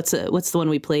 what's the one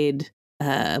we played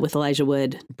with Elijah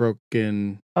Wood?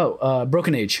 Broken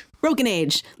Age. Broken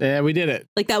Age. Yeah, we did it.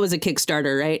 Like that was a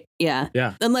Kickstarter, right? Yeah.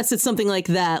 Yeah. Unless it's something like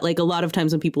that. Like a lot of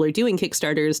times when people are doing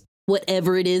Kickstarters,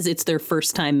 whatever it is, it's their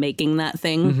first time making that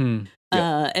thing. Mm-hmm.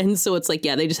 And so it's like,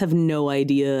 yeah, they just have no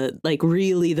idea, like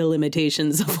really the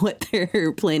limitations of what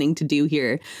they're planning to do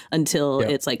here until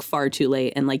it's like far too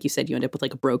late. And like you said, you end up with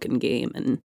like a broken game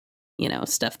and, you know,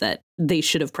 stuff that they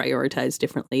should have prioritized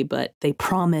differently, but they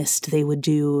promised they would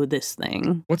do this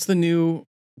thing. What's the new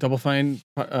Double Fine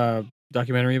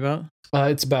documentary about?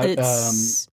 It's about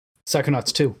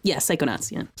Psychonauts 2. Yeah,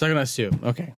 Psychonauts, yeah. Psychonauts 2,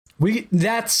 okay.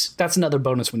 That's another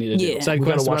bonus we need to do. Side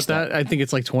quest about that? I think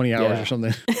it's like 20 hours or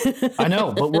something. I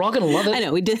know, but we're all going to love it. I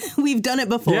know, we've done it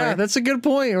before. Yeah, that's a good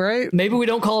point, right? Maybe we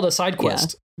don't call it a side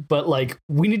quest, but like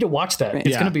we need to watch that. Right.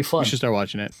 It's going to be fun. We should start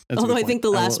watching it. That's although I think the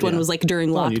last one was like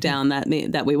during lockdown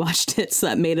that we watched it, so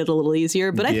that made it a little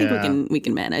easier. But I think we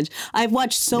can manage. I've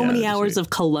watched so many hours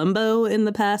of Columbo in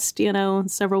the past, you know,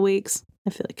 several weeks. I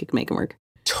feel like I could make it work.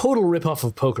 Total ripoff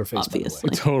of Poker Face,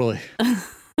 obviously. By the way. Totally.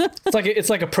 It's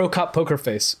like a pro cop Poker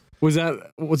Face. Was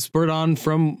spurred on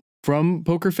from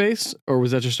Poker Face, or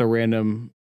was that just a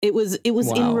random? It was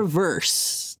in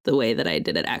reverse the way that I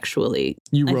did it. Actually,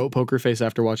 you wrote Poker Face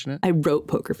after watching it. I wrote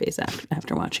Poker Face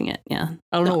after watching it. Yeah,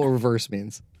 I don't know what reverse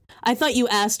means. I thought you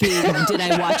asked me, did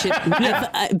I watch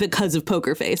it because of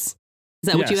Poker Face?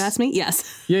 Is that what you asked me?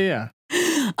 Yes. Yeah.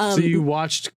 So you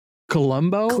watched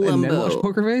Columbo and then watch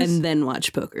Poker Face? And then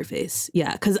watch Poker Face.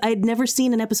 Yeah, because I'd never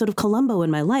seen an episode of Columbo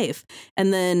in my life.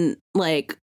 And then,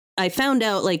 like, I found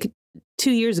out, like,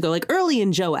 2 years ago, like, early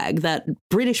in JOAG, that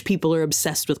British people are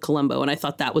obsessed with Columbo, and I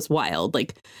thought that was wild.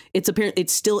 Like, it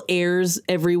still airs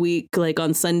every week. Like,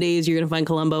 on Sundays, you're going to find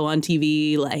Columbo on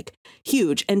TV, like,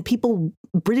 huge. And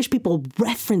British people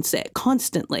reference it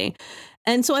constantly.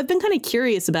 And so I've been kind of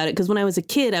curious about it, because when I was a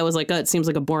kid, I was like, oh, it seems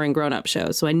like a boring grown-up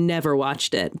show, so I never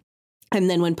watched it. And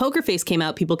then when Poker Face came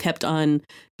out, people kept on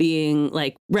being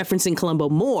like referencing Columbo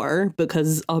more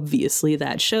because obviously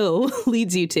that show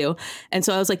leads you to. And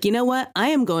so I was like, you know what? I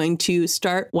am going to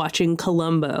start watching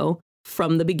Columbo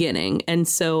from the beginning. And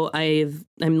so I'm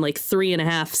like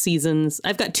 3.5 seasons.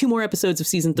 I've got 2 more episodes of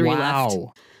season 3 left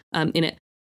in it.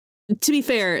 To be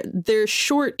fair, they're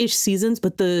short-ish seasons,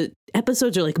 but the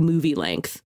episodes are like movie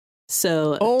length.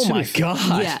 So oh my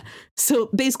God. Yeah. So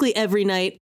basically every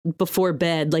night before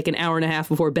bed, like an hour and a half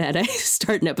before bed, I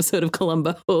start an episode of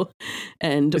Columbo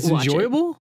and it's watch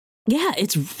enjoyable. Yeah,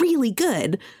 it's really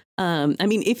good. I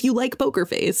mean, if you like Poker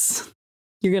Face,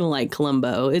 you're gonna like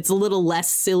Columbo. It's a little less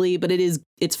silly, but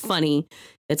it's funny.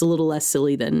 It's a little less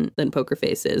silly than Poker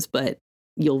Face is, but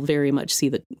you'll very much see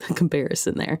the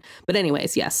comparison there. But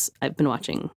anyways, yes, I've been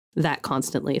watching that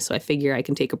constantly, so I figure I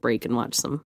can take a break and watch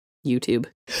some YouTube.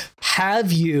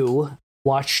 Have you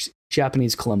watched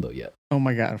Japanese Columbo yet? Oh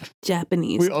my God.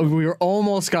 Japanese. We were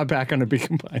almost got back on the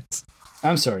Beacon Pines.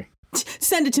 I'm sorry.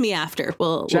 Send it to me after.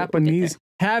 We'll Japanese.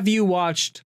 Have you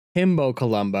watched Himbo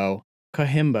Columbo?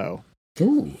 Kahimbo.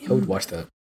 Ooh, I would watch that.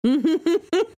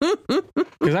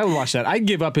 Because I would watch that. I'd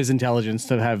give up his intelligence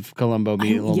to have Columbo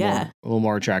be a little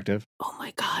more attractive. Oh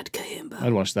my God, Kahimbo.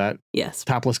 I'd watch that. Yes.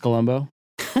 Topless Columbo.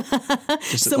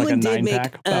 Someone did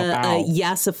make a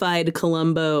yassified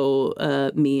Columbo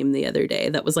meme the other day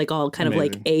that was like all kind Amazing.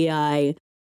 of like AI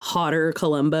hotter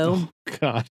Columbo. Oh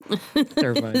God.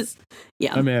 Terrifying.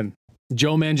 Yeah. I'm in.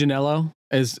 Joe Manganiello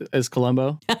as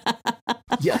Columbo.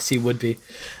 Yes, he would be.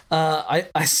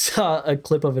 I saw a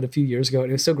clip of it a few years ago, and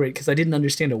it was so great because I didn't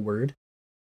understand a word,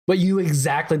 but you knew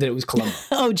exactly that it was Columbo.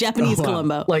 Oh, Japanese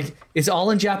Columbo. Like, it's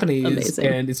all in Japanese. Amazing.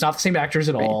 And it's not the same actors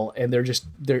at all, and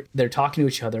they're talking to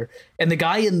each other. And the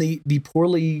guy in the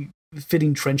poorly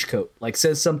fitting trench coat like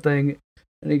says something,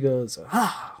 and he goes,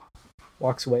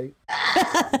 walks away,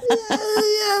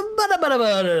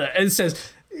 and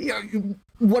says,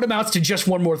 what amounts to just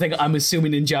one more thing, I'm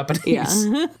assuming in Japanese. Yeah.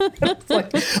 It's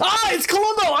like, it's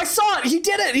Columbo! I saw it! He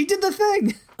did it! He did the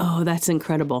thing! Oh, that's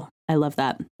incredible. I love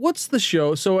that. What's the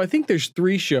show? So I think there's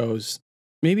 3 shows,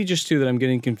 maybe just 2 that I'm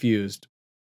getting confused.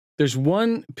 There's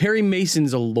one, Perry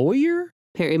Mason's a lawyer?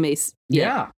 Perry Mason.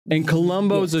 Yeah. And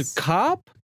Columbo's Yes. a cop?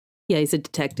 Yeah, he's a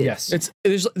detective. Yes.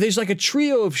 There's like a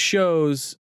trio of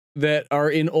shows that are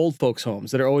in old folks'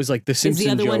 homes that are always like the Is Simpson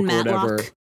the other joke one or whatever.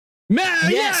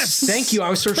 Matlock? Yes! Thank you. I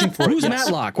was searching for it. Who's Yes.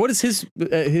 Matlock? What is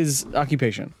his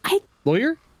occupation? I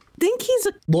Lawyer? think he's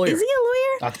a Lawyer. Is he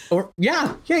a lawyer?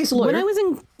 Yeah, he's a lawyer.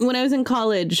 When I was in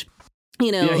college,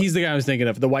 you know. Yeah, he's the guy I was thinking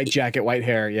of. The white jacket, white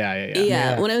hair. Yeah.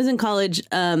 Yeah, when I was in college,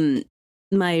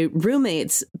 my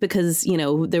roommates, because, you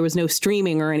know, there was no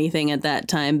streaming or anything at that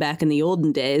time back in the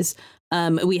olden days,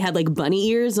 we had like bunny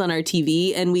ears on our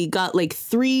TV, and we got like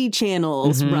 3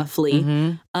 channels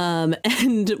roughly.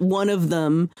 And one of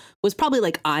them was probably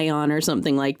like Ion or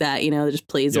something like that, you know, that just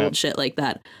plays old shit like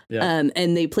that. Yeah.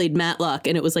 And they played Matlock,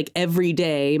 and it was like every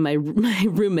day my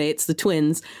roommates, the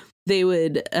twins, they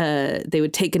would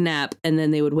take a nap, and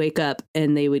then they would wake up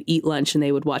and they would eat lunch and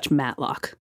they would watch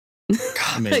Matlock.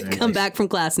 Amazing. Like, come back from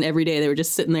class, and every day they were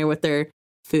just sitting there with their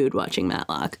food watching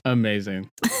Matlock. Amazing.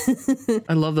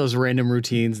 I love those random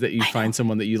routines that you find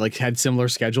someone that you like had similar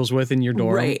schedules with in your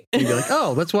dorm. Right. And you'd be like,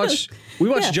 oh, let's watch. We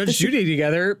watched Judge Judy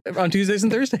together on Tuesdays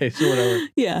and Thursdays or whatever.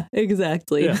 Yeah,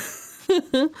 exactly.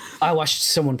 Yeah. I watched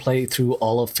someone play through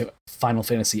all of Final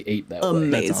Fantasy VIII that way.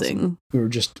 Amazing. awesome. We were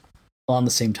just on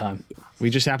the same time. We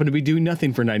just happened to be doing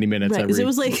nothing for 90 minutes Right, 'cause every it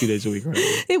was like 2 days a week.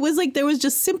 Right? It was like there was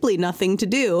just simply nothing to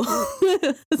do.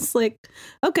 It's like,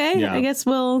 okay, Yeah. I guess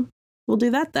we'll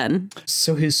do that then.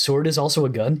 So his sword is also a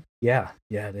gun? Yeah,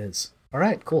 it is. All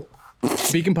right, cool.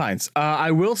 Beacon Pines.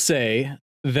 I will say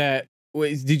that,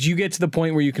 did you get to the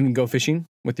point where you can go fishing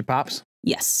with your pops?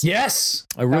 Yes. Yes!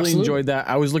 I really Absolutely. enjoyed that.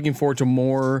 I was looking forward to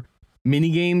more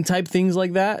minigame type things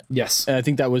like that. Yes. And I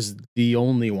think that was the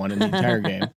only one in the entire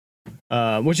game.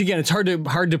 Which again, it's hard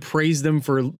to praise them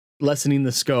for lessening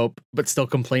the scope, but still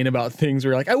complain about things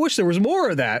where you're like, I wish there was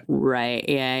more of that. Right.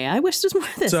 Yeah. I wish there's more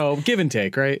of this. So give and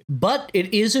take, right? But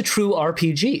it is a true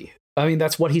RPG. I mean,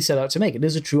 that's what he set out to make. It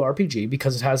is a true RPG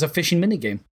because it has a fishing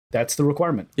minigame. That's the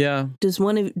requirement. Yeah. Does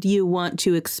one of you want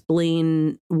to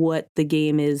explain what the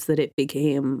game is that it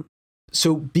became?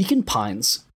 So Beacon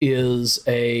Pines is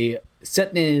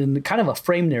set in kind of a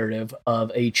frame narrative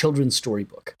of a children's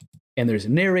storybook. And there's a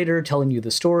narrator telling you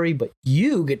the story, but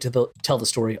you get to tell the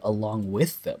story along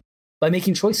with them by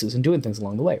making choices and doing things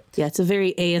along the way. Yeah, it's a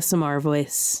very ASMR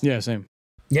voice. Yeah, same.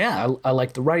 Yeah, I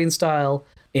like the writing style.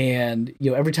 And,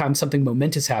 you know, every time something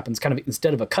momentous happens, kind of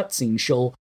instead of a cutscene,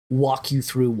 she'll walk you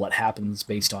through what happens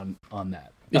based on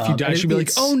that. If you die, and she'll be like,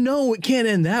 it's- oh no, it can't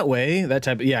end that way. That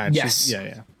type of, yeah. It's Yes.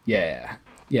 just- yeah.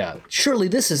 Yeah. Surely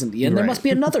this isn't the end. There Right. must be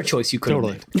another choice you could have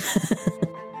Totally. made.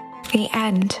 The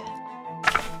end.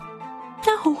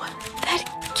 No,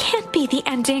 that can't be the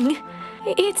ending.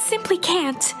 It simply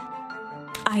can't.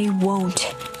 I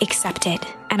won't accept it,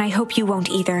 and I hope you won't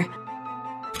either.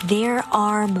 There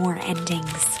are more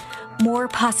endings, more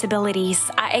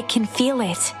possibilities. I can feel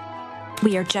it.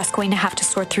 We are just going to have to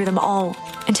sort through them all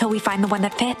until we find the one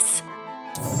that fits.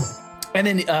 And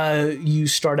then you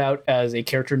start out as a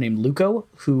character named Luco,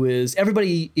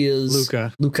 everybody is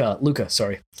Luca,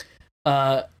 sorry.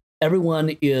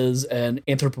 Everyone is an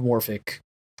anthropomorphic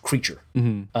creature.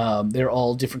 Mm-hmm. They're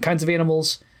all different kinds of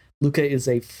animals. Luca is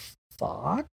a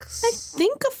fox? I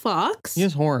think a fox. He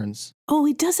has horns. Oh,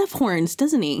 he does have horns,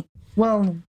 doesn't he?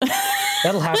 Well,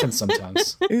 that'll happen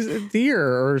sometimes. He's a deer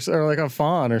or like a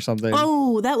fawn or something.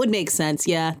 Oh, that would make sense.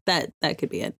 Yeah, that could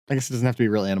be it. I guess it doesn't have to be a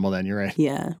real animal then. You're right.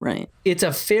 Yeah, right. It's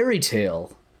a fairy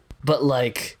tale, but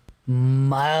like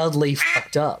mildly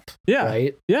fucked up. Yeah.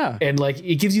 Right? Yeah. And like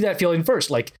it gives you that feeling first,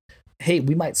 like, hey,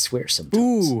 we might swear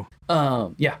sometimes. Ooh.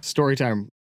 Yeah. Story time.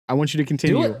 I want you to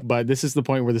continue, but this is the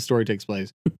point where the story takes place,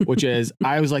 which is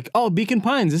I was like, oh, Beacon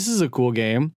Pines, this is a cool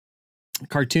game.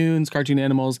 Cartoons, cartoon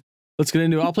animals. Let's get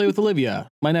into it. I'll play with Olivia,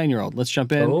 my 9-year-old. Let's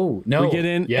jump in. Oh, no. We get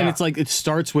in, Yeah. and it's like, it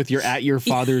starts with you're at your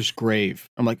father's grave.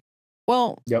 I'm like,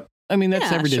 well, Yep. I mean, that's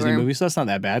Yeah, every Disney sure. movie, so that's not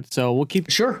that bad. So we'll keep,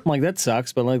 Sure. I'm like, that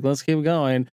sucks, but like, let's keep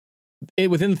going.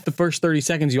 Within the first 30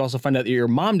 seconds, you also find out that your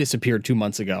mom disappeared 2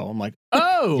 months ago. I'm like,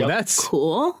 oh, Yep. that's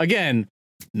Cool. again,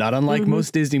 not unlike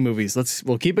most Disney movies.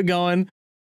 We'll keep it going.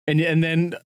 And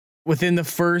then within the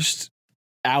first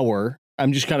hour,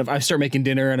 I'm just I start making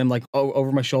dinner and I'm like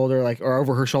over my shoulder, like, or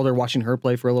over her shoulder, watching her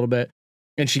play for a little bit.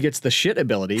 And she gets the shit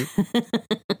ability.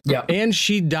 Yeah. And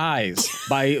she dies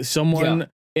by someone Yeah.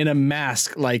 in a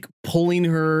mask, like pulling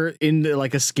her into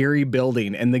like a scary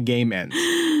building, and the game ends.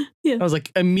 Yeah. I was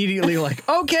like immediately like,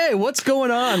 okay, what's going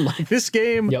on? Like this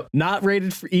game, Yep. not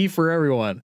rated for E for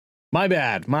everyone. My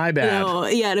bad. No,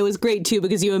 yeah, and it was great too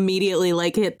because you immediately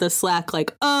like hit the Slack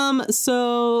like,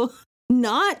 so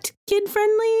not kid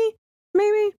friendly,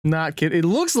 maybe? Not kidding. It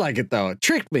looks like it though. It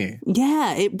tricked me.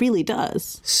 Yeah, it really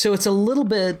does. So it's a little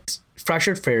bit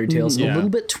Fractured Fairy Tales, Yeah. a little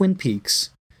bit Twin Peaks,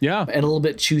 Yeah. and a little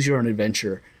bit Choose Your Own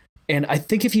Adventure. And I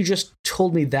think if you just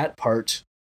told me that part,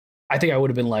 I think I would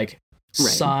have been like, Right.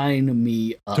 sign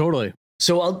me up. Totally.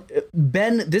 So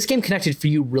Ben, this game connected for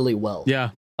you really well. Yeah.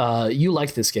 You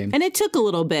liked this game. And it took a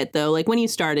little bit though. Like when you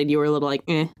started, you were a little like,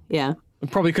 yeah.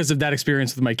 Probably because of that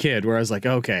experience with my kid where I was like,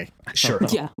 okay, Sure.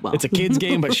 Yeah. Well, it's a kid's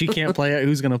game, but she can't play it.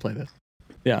 Who's going to play this?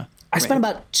 Yeah. I spent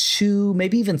about 2,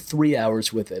 maybe even 3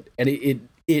 hours with it, and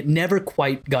it never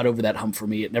quite got over that hump for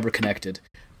me. It never connected.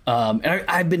 And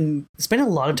I've been spending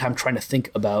a lot of time trying to think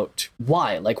about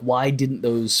why. Like, why didn't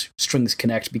those strings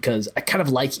connect? Because I kind of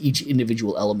like each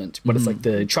individual element, but it's like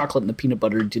the chocolate and the peanut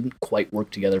butter didn't quite work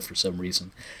together for some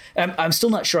reason. And I'm still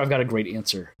not sure I've got a great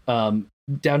answer.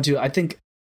 Down to, I think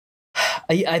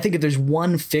if there's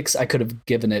one fix I could have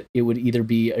given it, it would either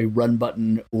be a run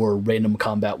button or random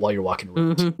combat while you're walking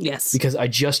around. yes. Because I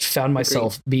just found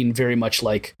myself being very much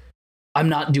like, I'm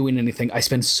not doing anything. I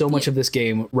spend so much of this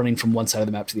game running from one side of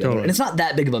the map to the other. Totally. And it's not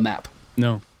that big of a map,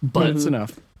 No, but it's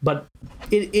enough. But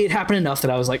it happened enough that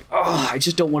I was like, oh, I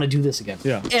just don't want to do this again.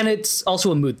 Yeah. And it's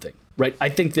also a mood thing, right? I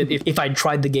think that if I'd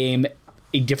tried the game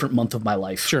a different month of my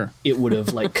life, Sure. it would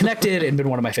have like connected and been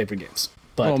one of my favorite games.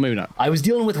 But Well, maybe not. I was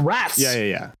dealing with rats.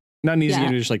 Yeah. Not an easy Yeah.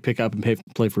 game to just like pick up and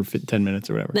play for 10 minutes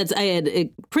or whatever. I had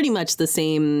pretty much the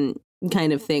same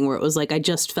kind of thing where it was like I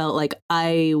just felt like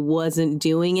I wasn't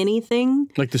doing anything.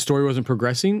 Like the story wasn't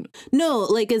progressing. No,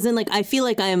 like as in like I feel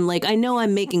like I'm like I know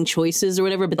I'm making choices or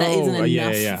whatever, but that isn't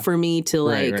enough yeah. for me to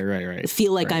like Right.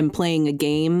 feel like I'm playing a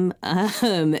game.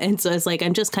 And so it's like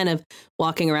I'm just kind of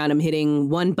walking around. I'm hitting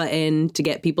one button to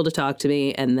get people to talk to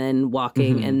me, and then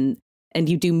walking and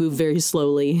you do move very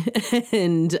slowly.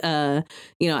 And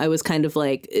I was kind of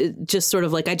like just sort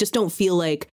of like I just don't feel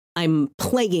like I'm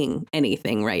playing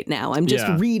anything right now. I'm just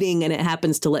reading, and it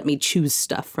happens to let me choose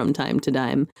stuff from time to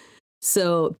time.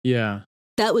 So Yeah.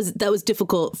 that was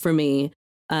difficult for me.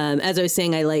 As I was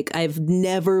saying, I've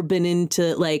never been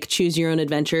into like choose your own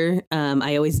adventure.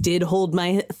 I always did hold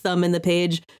my thumb in the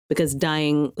page because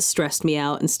dying stressed me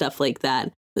out and stuff like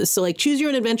that. So like choose your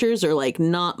own adventures are like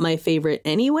not my favorite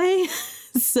anyway.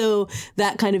 So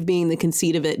that kind of being the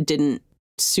conceit of it didn't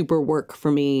super work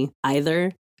for me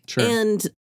either. Sure. And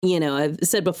I've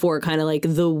said before, kind of like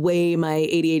the way my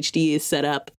ADHD is set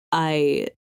up, I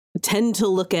tend to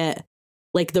look at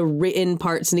like the written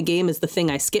parts in a game as the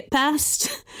thing I skip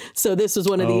past. So this was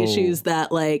one of the issues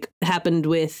that like happened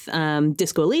with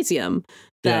Disco Elysium,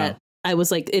 that I was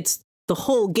like, it's the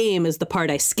whole game is the part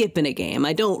I skip in a game.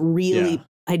 I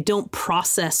don't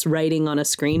process writing on a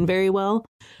screen very well.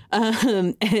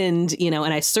 And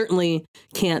I certainly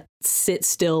can't sit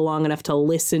still long enough to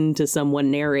listen to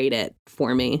someone narrate it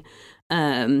for me.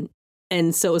 And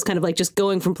so it was kind of like just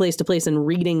going from place to place and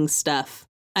reading stuff.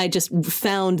 I just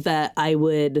found that I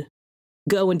would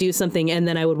go and do something, and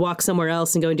then I would walk somewhere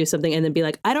else and go and do something, and then be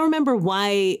like, I don't remember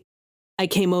why I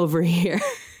came over here.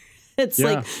 It's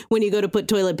like when you go to put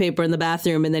toilet paper in the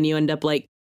bathroom and then you end up like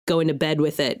going to bed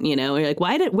with it, you're like,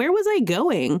 where was I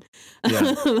going?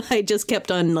 Yeah. I just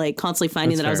kept on like constantly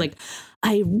finding That's that. I was fair. like,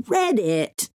 I read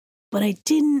it, but I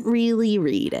didn't really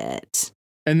read it.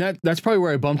 And that's probably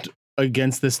where I bumped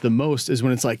against this the most is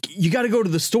when it's like, you got to go to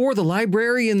the store, the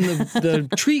library, and the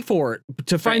tree fort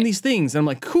to find these things. And I'm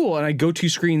like, cool. And I go 2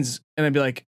 screens and I'd be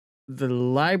like, the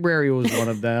library was one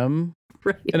of them.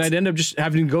 Right. And I'd end up just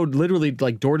having to go literally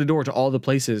like door to door to all the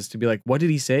places to be like, what did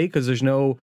he say? Because there's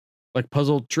no like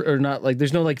puzzle or not like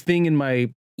there's no like thing in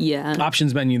my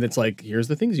options menu that's like, here's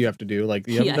the things you have to do. Like,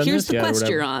 you haven't done here's this the quest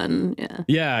you're on.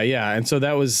 Yeah. And so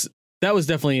that was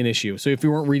definitely an issue. So if you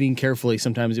weren't reading carefully,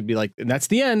 sometimes it'd be like, and that's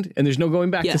the end, and there's no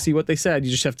going back to see what they said. You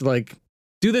just have to like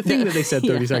do the thing that they said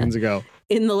 30 seconds ago.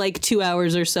 In the like 2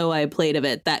 hours or so I played of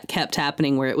it, that kept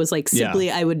happening where it was like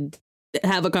simply I would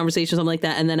have a conversation or something like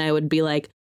that, and then I would be like,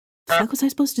 what was I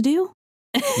supposed to do?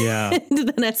 Yeah. And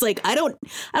then it's like, I don't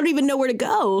even know where to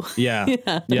go. Yeah,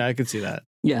 I could see that.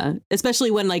 Yeah, especially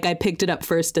when like I picked it up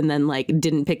first and then like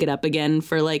didn't pick it up again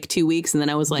for like 2 weeks, and then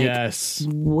I was like,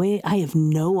 wait, I have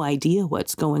no idea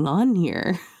what's going on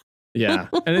here. Yeah,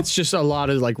 and it's just a lot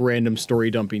of like random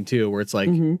story dumping too, where it's like,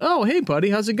 oh, hey buddy,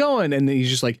 how's it going? And then he's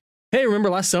just like, hey, remember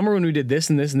last summer when we did this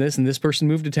and this and this and this person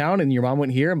moved to town and your mom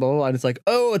went here and blah blah blah. And it's like,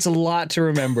 oh, it's a lot to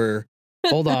remember.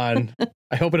 Hold on.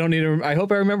 I hope I don't need to. I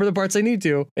hope I remember the parts I need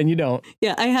to, and you don't.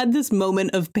 Yeah, I had this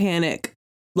moment of panic,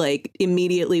 like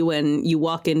immediately when you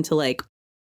walk into like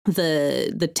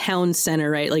the town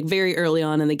center, right? Like very early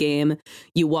on in the game,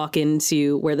 you walk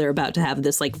into where they're about to have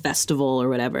this like festival or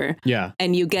whatever. Yeah,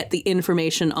 and you get the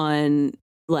information on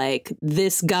like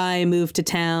this guy moved to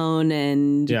town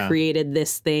and created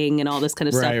this thing and all this kind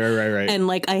of stuff. Right. And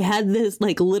like I had this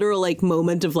like literal like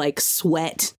moment of like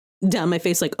sweat down my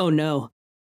face, like, oh no,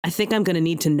 I think I'm gonna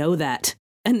need to know that.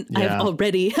 And and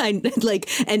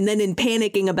then in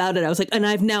panicking about it, I was like, and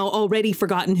I've now already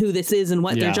forgotten who this is and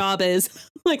what their job is.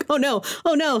 Like, oh no.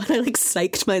 And I like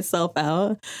psyched myself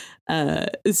out.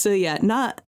 So yeah,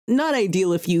 not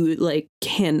ideal if you like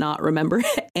cannot remember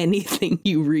anything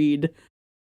you read.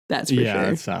 That's for sure. Yeah,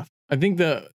 that's tough. I think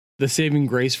the saving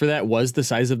grace for that was the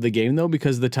size of the game though,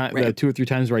 because the 2 or 3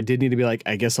 times where I did need to be like,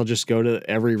 I guess I'll just go to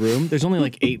every room. There's only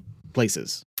like 8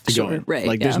 places to go in. Right.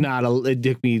 Like there's not it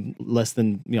took me less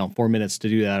than 4 minutes to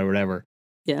do that or whatever.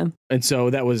 Yeah. And so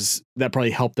that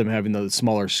probably helped them having the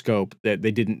smaller scope that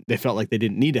they felt like they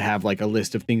didn't need to have like a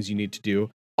list of things you need to do.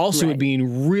 Also it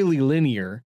being really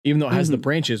linear, even though it has the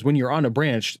branches, when you're on a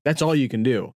branch, that's all you can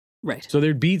do. Right. So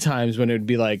there'd be times when it'd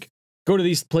be like, go to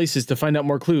these places to find out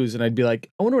more clues. And I'd be like,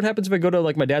 I wonder what happens if I go to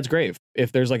like my dad's grave,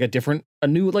 if there's like a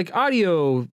new like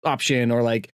audio option, or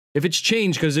like if it's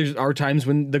changed, because there are times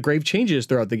when the grave changes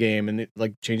throughout the game and it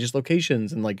like changes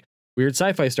locations and like weird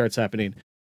sci-fi starts happening,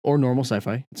 or normal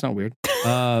sci-fi. It's not weird.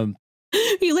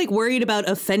 You like worried about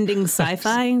offending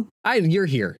sci-fi? You're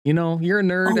here, you're a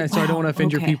nerd, so I don't want to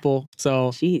offend your people. So,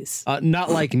 jeez,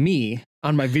 not like me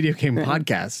on my video game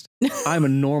podcast. I'm a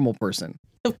normal person.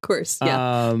 Of course,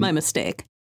 yeah. My mistake.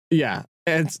 Yeah.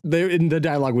 And the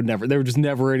dialogue there were just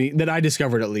never any that I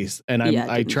discovered, at least. And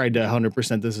I tried to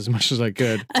 100% this as much as I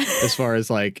could, as far as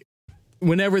like,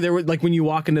 whenever there were like, when you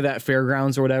walk into that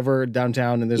fairgrounds or whatever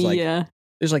downtown, and there's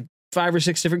like 5 or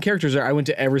 6 different characters there. I went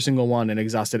to every single one and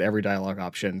exhausted every dialogue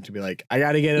option to be like, I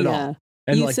got to get it all.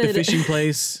 And you like the fishing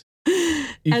place.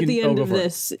 At the end of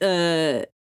this,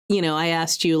 I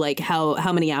asked you like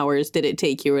how many hours did it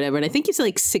take you or whatever, and I think you said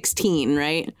like 16,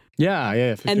 right?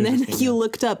 Yeah. And then you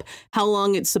looked up how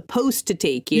long it's supposed to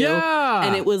take you. Yeah.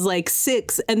 And it was like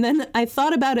 6. And then I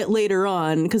thought about it later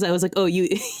on, because I was like, oh, you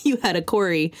had a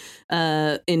Corey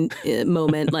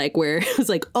moment like where it was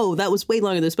like, oh, that was way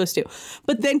longer than it was supposed to.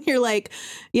 But then you're like,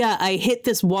 yeah, I hit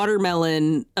this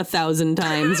watermelon 1,000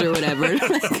 times or whatever.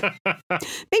 Like,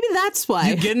 maybe that's why.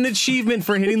 You get an achievement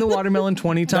for hitting the watermelon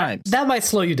 20 times. That might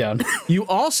slow you down. You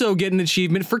also get an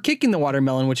achievement for kicking the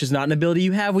watermelon, which is not an ability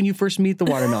you have when you first meet the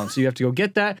watermelon. So you have to go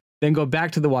get that, then go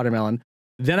back to the watermelon.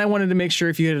 Then I wanted to make sure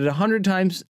if you hit it 100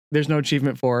 times, there's no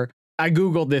achievement for. I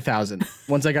Googled the 1,000.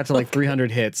 Once I got to like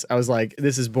 300 hits, I was like,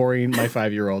 this is boring my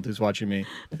 5-year-old who's watching me.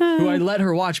 Who I let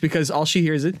her watch because all she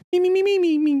hears is me, me, me, me,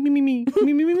 me, me, me, me, me,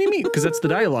 me, me, me, me, because that's the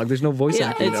dialogue. There's no voice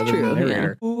acting other than the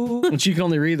narrator. Yeah. And she can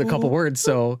only read a couple words,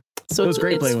 so it was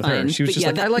great playing with her. She was just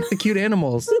like, I like the cute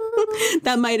animals.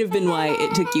 That might have been why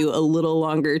it took you a little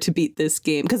longer to beat this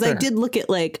game. Because I did look at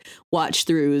like watch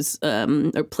throughs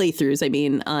or playthroughs, I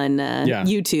mean, on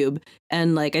YouTube.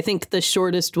 And like, I think the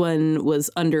shortest one was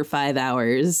under 5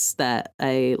 hours that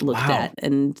I looked at.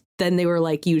 And then they were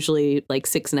like usually like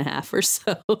 6.5 or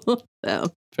so.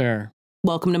 So fair.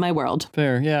 Welcome to my world.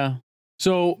 Fair. Yeah.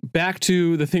 So back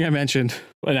to the thing I mentioned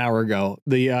an hour ago,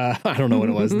 the I don't know what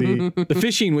it was, the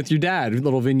fishing with your dad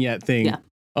little vignette thing. Yeah.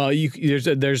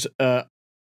 There's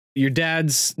your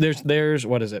dad's there's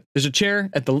what is it? There's a chair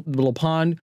at the little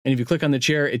pond. And if you click on the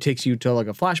chair, it takes you to like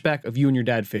a flashback of you and your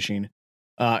dad fishing.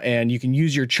 And you can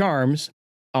use your charms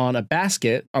on a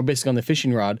basket, or basically on the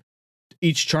fishing rod.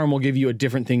 Each charm will give you a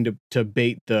different thing to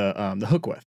bait the hook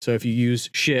with. So if you use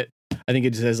shit, I think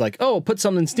it says like, oh, put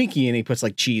something stinky, and he puts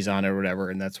like cheese on it or whatever,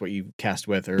 and that's what you cast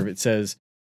with. Or if it says,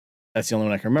 that's the only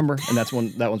one I can remember, and that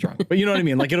one's wrong. But you know what I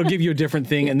mean? Like it'll give you a different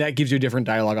thing, and that gives you a different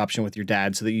dialogue option with your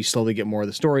dad, so that you slowly get more of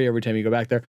the story every time you go back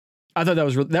there. I thought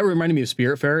that reminded me of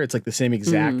Spiritfarer. It's like the same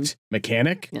exact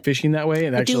mechanic, fishing that way,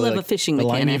 and I actually do love like, a fishing the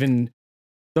mechanic.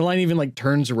 The line even like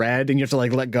turns red, and you have to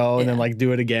like let go and then like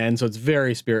do it again. So it's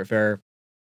very Spiritfarer.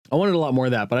 I wanted a lot more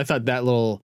of that, but I thought that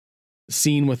little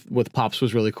scene with Pops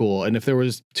was really cool. And if there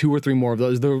was 2 or 3 more of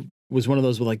those, there was one of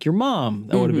those with like your mom,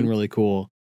 that would have been really cool.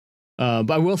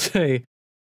 But I will say,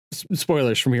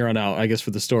 spoilers from here on out, I guess,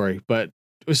 for the story. But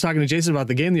I was talking to Jason about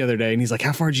the game the other day, and he's like,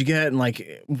 "How far did you get?" And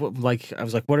like I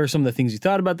was like, "What are some of the things you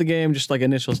thought about the game?" Just like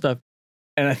initial stuff.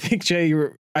 And I think Jay,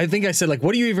 I think I said like,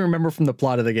 "What do you even remember from the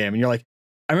plot of the game?" And you're like,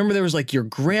 "I remember there was like your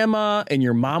grandma and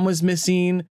your mom was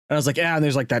missing." And I was like, "Yeah," and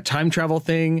there's like that time travel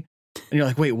thing. And you're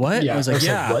like, "Wait, what?" Yeah, I was like,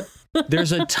 "Yeah, what?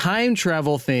 There's a time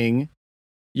travel thing.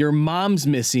 Your mom's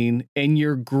missing, and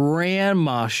your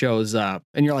grandma shows up."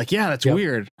 And you're like, "Yeah, that's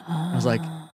weird." I was like,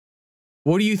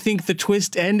 "What do you think the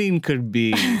twist ending could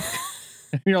be?"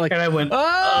 And you're like, And I went, "Oh."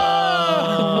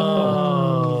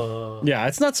 Yeah,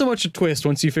 it's not so much a twist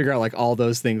once you figure out like all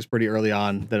those things pretty early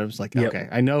on, that I was like, okay,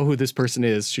 I know who this person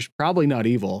is. She's probably not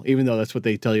evil, even though that's what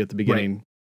they tell you at the beginning. Right.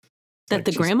 That like,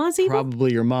 the grandma's evil?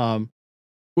 Probably your mom.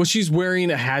 Well, she's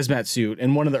wearing a hazmat suit,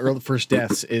 and one of the first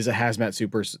deaths is a hazmat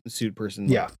suit person.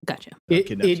 Yeah. Gotcha.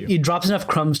 It drops enough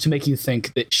crumbs to make you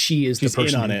think that she's the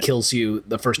person who kills you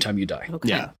the first time you die. Okay.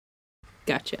 Yeah.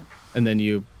 Gotcha. And then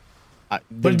you...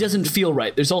 but it doesn't feel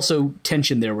right. There's also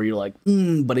tension there where you're like,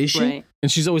 but is she? Right. And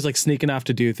she's always like sneaking off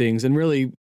to do things. And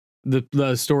really,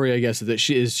 the story, I guess, is that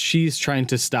she's trying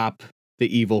to stop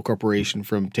the evil corporation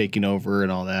from taking over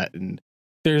and all that. And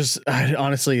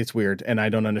honestly, it's weird, and I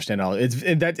don't understand all.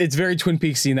 It's very Twin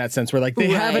Peaksy in that sense, where like they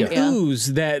have an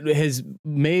ooze that has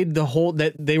made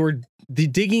that they were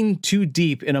digging too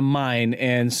deep in a mine,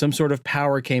 and some sort of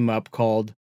power came up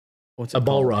called what's it a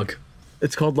called? Balrog.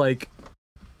 It's called like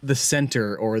the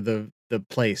center or the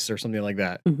place or something like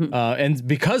that. And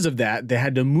because of that, they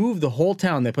had to move the whole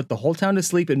town. They put the whole town to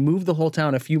sleep and move the whole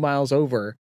town a few miles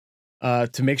over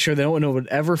to make sure no one would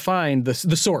ever find the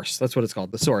source. That's what it's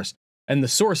called, the source. And the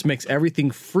source makes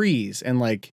everything freeze and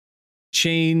like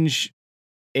change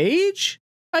age,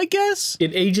 I guess.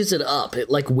 It ages it up. It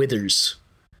like withers.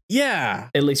 Yeah.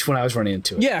 At least when I was running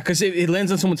into it. Yeah, because it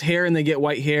lands on someone's hair and they get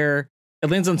white hair. It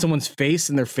lands on someone's face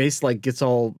and their face like gets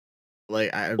all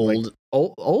like old. Like,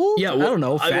 old? Yeah, I don't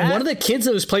know. One of the kids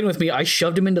that was playing with me, I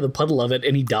shoved him into the puddle of it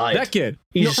and he died. That kid.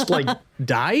 He just like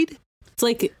died? It's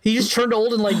like he just turned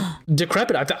old and like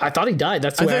decrepit. I thought he died.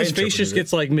 That's the way his face just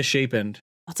gets like misshapen.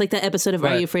 It's like that episode of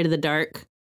Are You Afraid of the Dark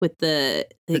with the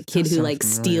kid who like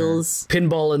steals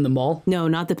pinball in the mall. No,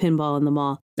 not the pinball in the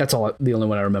mall. That's the only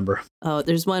one I remember. Oh,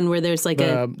 there's one where there's like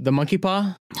the monkey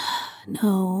paw.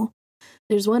 No,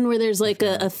 there's one where there's like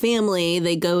a family.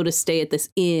 They go to stay at this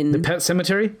inn. The Pet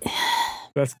Cemetery.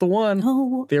 That's the one.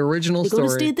 No, the original story. They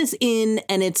go to stay at Oh, this inn,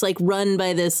 and it's like run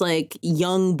by this like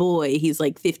young boy. He's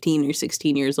like 15 or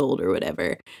 16 years old or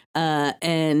whatever.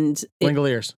 And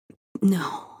Langoliers.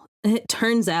 No. It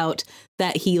turns out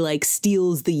that he like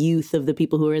steals the youth of the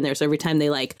people who are in there. So every time they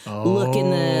like look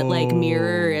in the like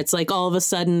mirror, it's like all of a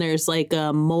sudden there's like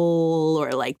a mole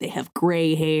or like they have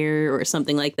gray hair or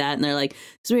something like that. And they're like,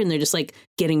 it's weird. And they're just like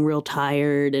getting real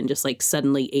tired and just like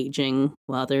suddenly aging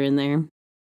while they're in there.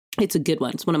 It's a good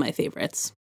one. It's one of my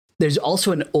favorites. There's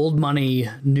also an old money,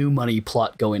 new money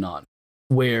plot going on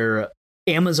where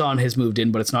Amazon has moved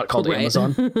in, but it's not called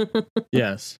Amazon.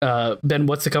 Yes. Ben,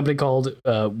 what's the company called?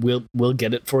 We'll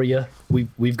get it for you.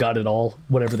 We've got it all.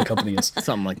 Whatever the company is,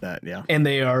 something like that. Yeah. And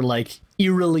they are like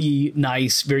eerily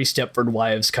nice, very Stepford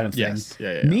Wives kind of thing. Yes.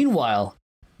 Yeah. Meanwhile,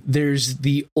 there's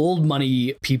the old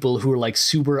money people who are like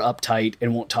super uptight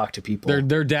and won't talk to people.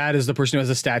 Their dad is the person who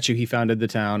has a statue. He founded the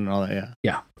town and all that. Yeah.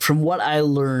 Yeah. From what I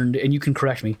learned, and you can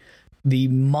correct me, the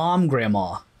mom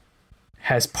grandma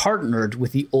has partnered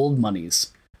with the old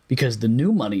monies because the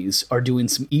new monies are doing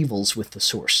some evils with the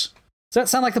source. Does that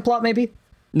sound like the plot, maybe?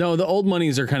 No, the old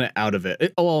monies are kind of out of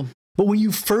it. But when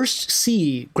you first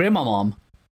see Grandma Mom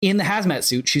in the hazmat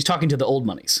suit, she's talking to the old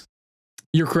monies.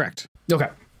 You're correct. Okay.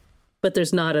 But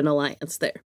there's not an alliance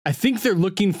there. I think they're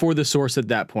looking for the source at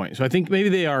that point. So I think maybe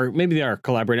they are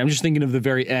collaborating. I'm just thinking of the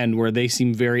very end where they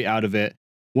seem very out of it.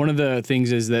 One of the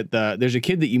things is that there's a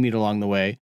kid that you meet along the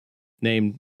way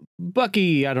named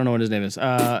Bucky. I don't know what his name is.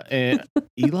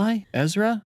 Eli?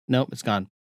 Ezra? Nope, it's gone.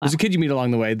 There's a kid you meet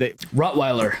along the way.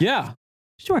 Rottweiler. Yeah.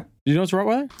 Sure. You know it's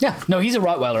Rottweiler? Yeah. No, he's a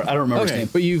Rottweiler. I don't remember his name.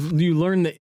 But you learn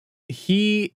that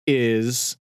he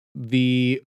is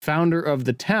the founder of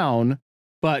the town,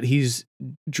 but he's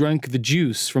drunk the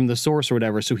juice from the source or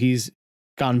whatever, so he's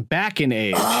gone back in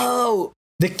age. Oh,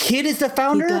 the kid is the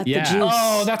founder? He got the Yeah. juice.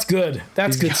 Oh, that's good.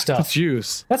 That's He's good got stuff. the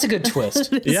juice. That's a good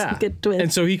twist. It's Yeah. a good twist.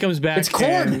 And so he comes back. It's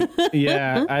corn.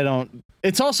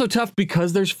 It's also tough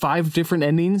because there's 5 different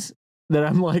endings that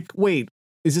I'm like, wait,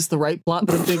 is this the right plot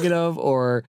that I'm thinking of?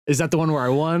 Or is that the one where I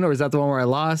won? Or is that the one where I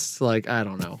lost? Like, I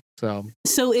don't know.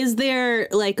 So is there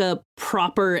like a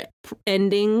proper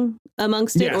ending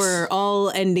amongst it, Yes. or are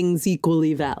all endings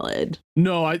equally valid?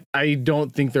 No, I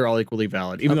don't think they're all equally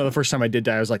valid. Even though the first time I did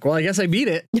die, I was like, well, I guess I beat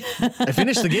it. I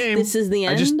finished the game. This is the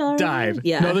end. I just already? died.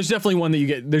 Yeah. No, there's definitely one that you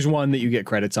get. There's one that you get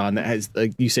credits on that has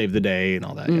like you save the day and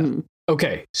all that. Yeah.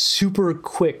 Okay, super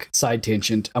quick side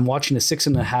tangent. I'm watching a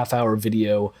 6.5 hour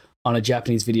video on a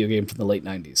Japanese video game from the late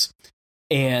 90s.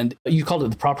 And you called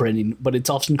it the proper ending, but it's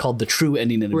often called the true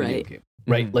ending in a video game,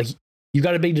 right? Mhm. Like you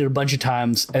got to beat it a bunch of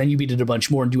times, and then you beat it a bunch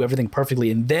more and do everything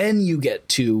perfectly, and then you get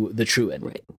to the true ending.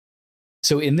 Right.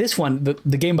 So in this one,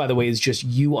 the game, by the way, is just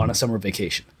you on a summer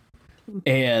vacation.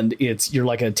 And you're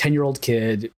like a 10-year-old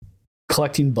kid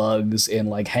collecting bugs and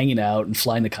like hanging out and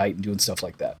flying a kite and doing stuff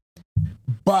like that.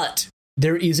 But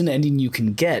there is an ending you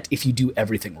can get if you do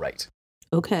everything right.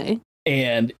 Okay.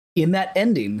 And in that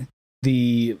ending,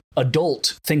 the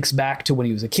adult thinks back to when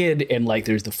he was a kid, and like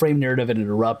there's the frame narrative and it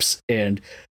erupts, and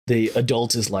the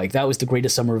adult is like, that was the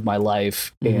greatest summer of my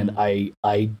life, and I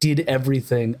did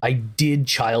everything. I did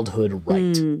childhood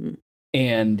right.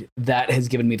 And that has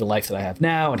given me the life that I have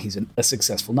now. And he's a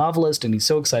successful novelist, and he's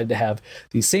so excited to have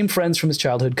these same friends from his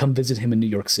childhood come visit him in New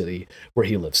York City, where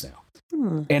he lives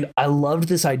now. And I loved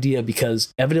this idea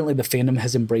because evidently the fandom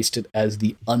has embraced it as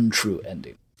the untrue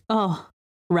ending. Oh,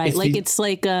 right. It's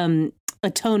like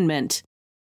Atonement,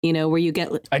 you know, where you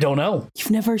get. I don't know.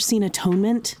 You've never seen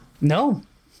Atonement? No.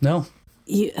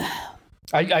 You,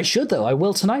 I should, though. I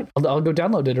will tonight. I'll go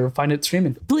download it or find it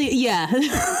streaming. please, yeah.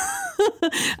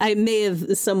 I may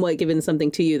have somewhat given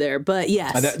something to you there, but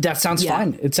yes. That sounds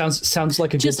fine. It sounds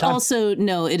like a Just good time. also,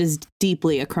 no, it is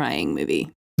deeply a crying movie.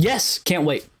 Yes, can't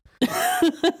wait.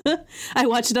 I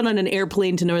watched it on an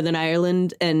airplane to Northern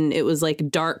Ireland, and it was like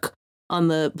dark on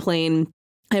the plane.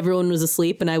 Everyone was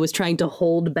asleep, and I was trying to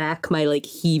hold back my like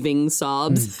heaving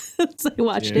sobs as I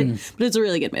watched it. But it's a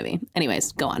really good movie.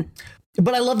 Anyways, go on.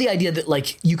 But I love the idea that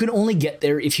like you can only get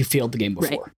there if you failed the game before.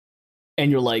 Right. And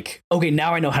you're like, okay,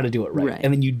 now I know how to do it right.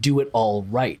 And then you do it all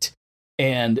right.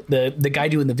 And the guy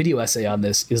doing the video essay on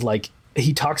this is like,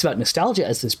 he talks about nostalgia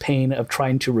as this pain of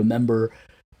trying to remember,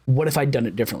 what if I'd done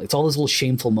it differently? It's all those little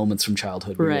shameful moments from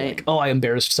childhood where you're like, oh, I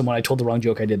embarrassed someone, I told the wrong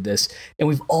joke, I did this. And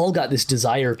we've all got this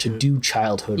desire to do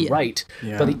childhood right.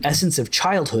 Yeah. But the essence of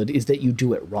childhood is that you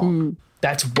do it wrong.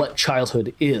 That's what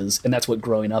childhood is, and that's what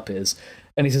growing up is.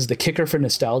 And he says the kicker for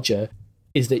nostalgia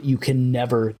is that you can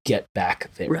never get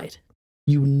back there. Right.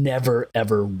 You never,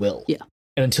 ever will. Yeah.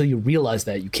 And until you realize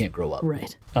that, you can't grow up. Right.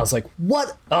 And I was like,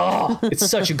 what? Oh, it's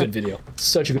such a good video.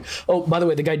 Such a good. Oh, by the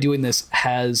way, the guy doing this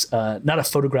has not a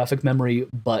photographic memory,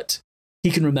 but he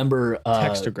can remember.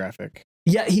 Textographic.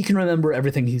 Yeah, he can remember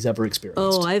everything he's ever experienced.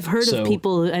 Oh, I've heard of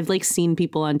people. I've like seen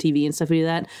people on TV and stuff do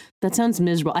that. That sounds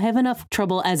miserable. I have enough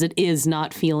trouble as it is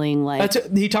not feeling like.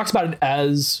 He talks about it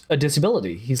as a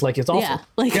disability. He's like, it's awful. Yeah,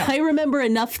 like I remember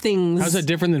enough things. How's that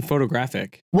different than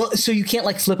photographic? Well, so you can't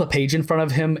like flip a page in front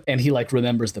of him and he like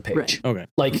remembers the page. Right. Okay.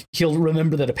 Like he'll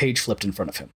remember that a page flipped in front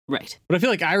of him. Right. But I feel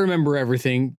like I remember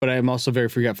everything, but I'm also very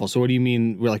forgetful. So what do you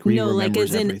mean? We're like, No, like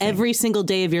as in everything? every single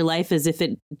day of your life, as if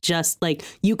it just like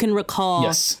you can recall.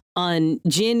 Yes. On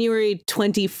January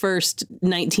 21st,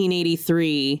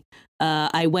 1983,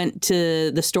 I went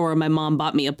to the store and my mom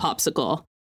bought me a popsicle.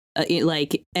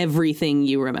 Like everything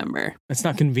you remember. That's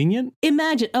not convenient.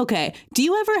 Imagine, okay, do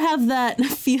you ever have that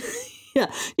feel?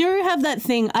 Yeah, you ever have that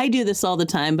thing? I do this all the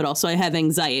time, but also I have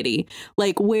anxiety.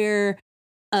 Like where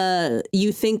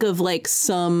you think of like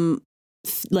some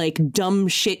like dumb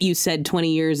shit you said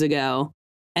 20 years ago.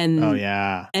 And oh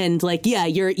yeah, and like yeah,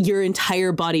 your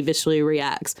entire body viscerally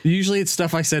reacts. Usually it's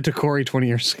stuff I said to Corey 20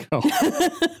 years ago.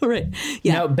 Right.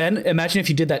 Yeah. Now, Ben, imagine if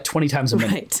you did that 20 times a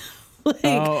minute. Right.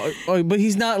 Like, Oh, but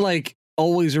he's not like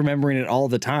always remembering it all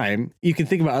the time. You can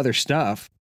think about other stuff.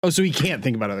 Oh, so he can't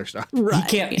think about other stuff. Right.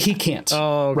 He can't.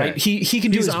 Oh, okay. Right. He can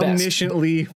do He's his best.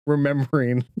 omnisciently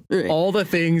remembering Right. all the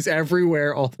things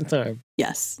everywhere all the time.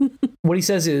 Yes. What he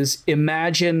says is,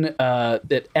 imagine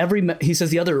that he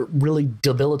says the other really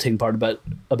debilitating part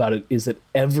about it is that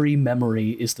every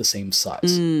memory is the same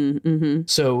size.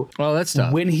 So Well, that's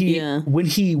tough. when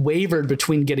he wavered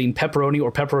between getting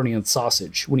pepperoni and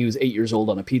sausage when he was 8 years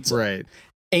old on a pizza, Right.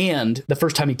 and the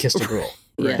first time he kissed a girl,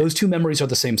 Yeah. those two memories are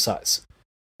the same size.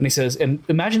 And he says, and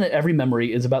imagine that every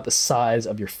memory is about the size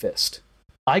of your fist.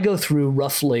 I just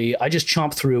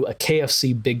chomp through a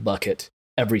KFC Big Bucket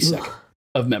every second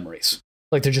of memories.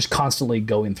 Like they're just constantly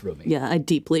going through me. Yeah, I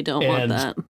deeply don't want And-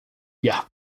 that. Yeah.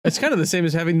 It's kind of the same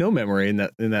as having no memory in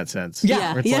that sense.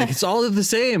 Yeah. Where it's like it's all the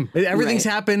same. Everything's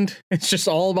Right. happened. It's just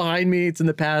all behind me. It's in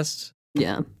the past.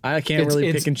 Yeah. I can't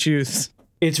really pick and choose.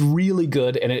 It's really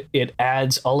good, and it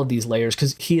adds all of these layers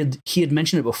because he had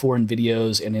mentioned it before in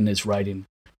videos and in his writing,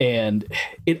 and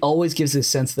it always gives this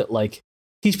sense that like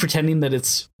he's pretending that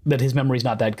his memory's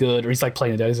not that good, or he's like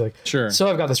playing it out. He's like, Sure. So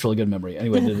I've got this really good memory.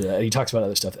 Anyway, and he talks about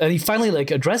other stuff, and he finally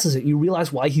like addresses it. And you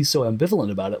realize why he's so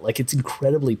ambivalent about it. Like it's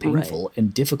incredibly painful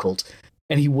and difficult,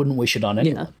 and he wouldn't wish it on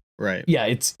anyone. Right. Yeah,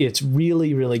 it's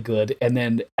really, really good. And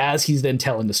then as he's then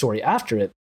telling the story after it,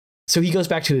 so he goes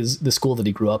back to the school that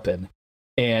he grew up in,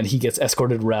 and he gets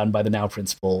escorted around by the now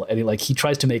principal, and he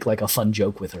tries to make like a fun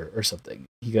joke with her or something.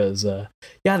 He goes,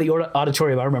 yeah, the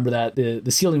auditorium, I remember that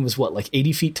the ceiling was what, like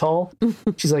 80 feet tall?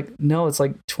 She's like, no, it's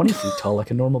like 20 feet tall,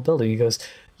 like a normal building. He goes,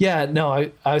 yeah, no,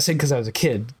 I was saying because I was a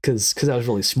kid, because I was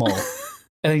really small.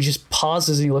 And then he just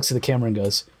pauses and he looks at the camera and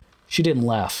goes, she didn't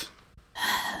laugh.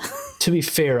 To be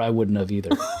fair, I wouldn't have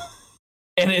either.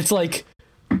 And it's like,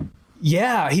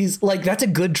 yeah, he's like, that's a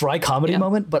good dry comedy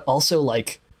moment, but also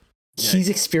like he's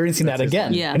experiencing that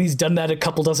again. Yeah. And he's done that a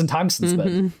couple dozen times since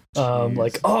then.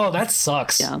 Like, oh, that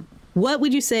sucks. Yeah. What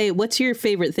would you say? What's your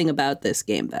favorite thing about this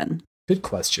game, Ben? Good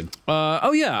question.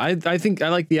 I think I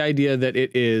like the idea that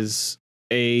it is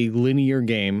a linear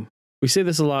game. We say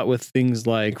this a lot with things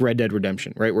like Red Dead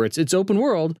Redemption, right? Where it's open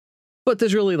world, but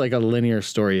there's really like a linear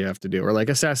story you have to do, or like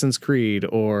Assassin's Creed,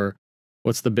 or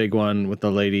what's the big one with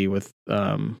the lady with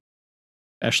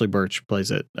Ashley Birch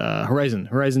plays it,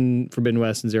 Horizon Forbidden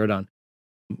West and Zero Dawn,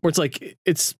 where it's like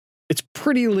it's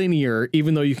pretty linear,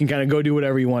 even though you can kind of go do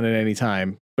whatever you want at any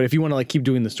time. But if you want to like keep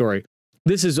doing the story,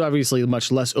 this is obviously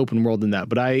much less open world than that.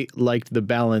 But I liked the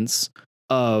balance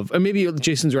of, and maybe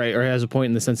Jason's right or has a point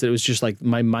in the sense that it was just like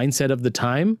my mindset of the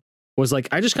time was like,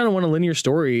 I just kind of want a linear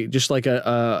story, just like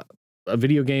a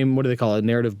video game. What do they call it?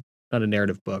 Narrative, not a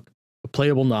narrative book, a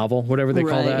playable novel, whatever they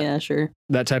call that. Yeah, sure.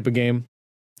 That type of game.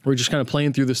 We're just kind of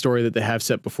playing through the story that they have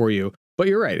set before you. But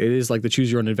you're right. It is like the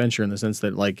choose your own adventure in the sense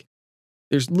that like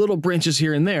there's little branches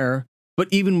here and there, but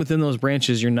even within those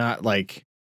branches, you're not like,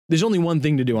 there's only one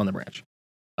thing to do on the branch.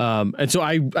 And so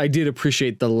I did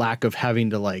appreciate the lack of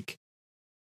having to like,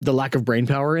 the lack of brain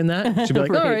power in that. To be like,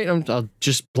 all right, I'll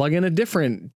just plug in a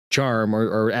different charm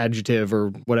or adjective or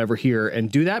whatever here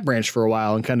and do that branch for a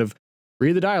while and kind of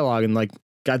read the dialogue and like,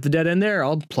 got the dead end there.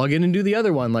 I'll plug in and do the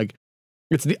other one. Like,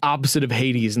 it's the opposite of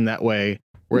Hades in that way,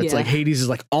 where it's like Hades is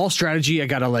like all strategy. I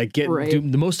gotta like do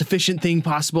the most efficient thing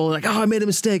possible. Like, oh, I made a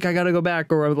mistake. I gotta go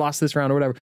back, or I lost this round, or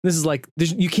whatever. This is like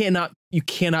you cannot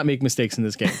make mistakes in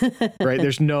this game, right?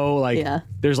 There's no like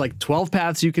there's like 12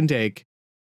 paths you can take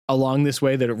along this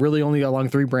way that are really only along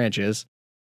 3 branches,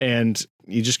 and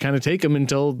you just kind of take them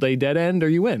until they dead end or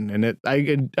you win. And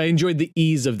I enjoyed the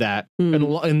ease of that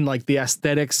and like the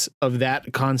aesthetics of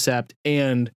that concept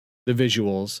and the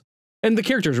visuals. And the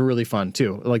characters are really fun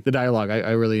too. Like the dialogue,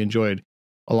 I really enjoyed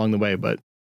along the way. But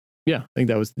yeah, I think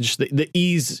that was just the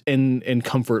ease and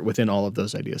comfort within all of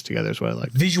those ideas together is what I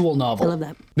like. Visual novel. I love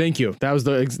that. Thank you. That's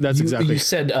exactly. You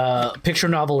said picture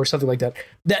novel or something like that.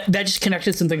 That just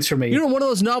connected some things for me. You know, one of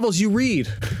those novels you read.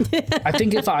 I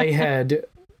think if I had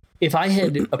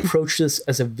approached this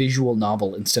as a visual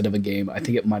novel instead of a game, I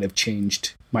think it might have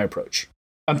changed my approach.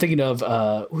 I'm thinking of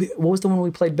what was the one we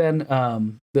played, Ben?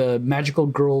 The Magical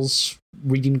Girls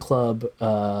Reading Club.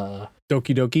 Doki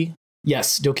Doki?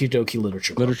 Yes, Doki Doki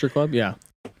Literature Club. Literature Club, yeah.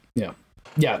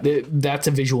 Yeah, that's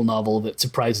a visual novel that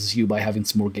surprises you by having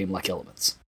some more game-like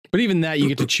elements. But even that, you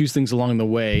get to choose things along the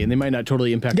way, and they might not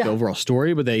totally impact the overall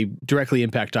story, but they directly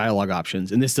impact dialogue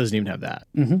options, and this doesn't even have that.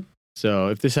 Mm-hmm. So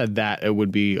if this had that, it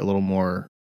would be a little more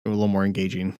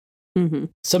engaging. Mm-hmm.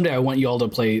 Someday I want you all to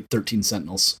play 13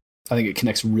 Sentinels. I think it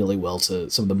connects really well to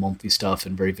some of the monthly stuff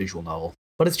and very visual novel.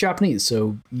 But it's Japanese,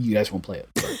 so you guys won't play it.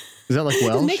 Is that like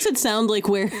Welsh? It makes it sound like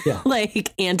we're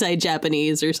like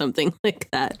anti-Japanese or something like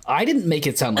that. I didn't make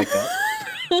it sound like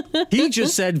that. He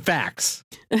just said facts.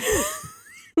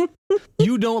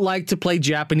 You don't like to play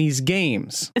Japanese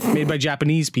games made by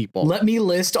Japanese people. Let me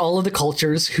list all of the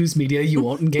cultures whose media you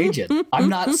won't engage in. I'm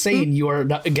not saying you are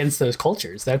not against those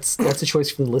cultures. That's a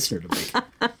choice for the listener to make.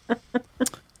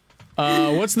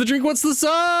 What's the drink? What's the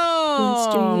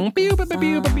song? This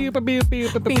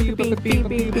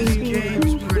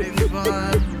game's pretty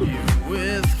fun.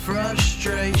 With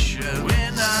frustration,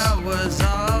 when I was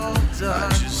all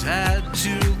done, I just had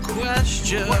to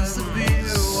question what's the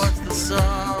beer, what's the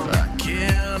song. I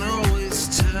can't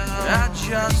always tell. I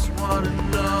just wanna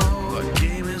know what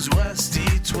game is Westy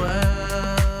 12.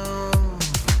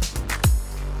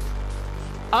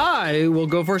 I will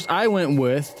go first. I went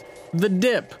with the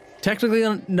dip.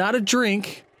 Technically not a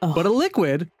drink, but a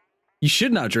liquid. You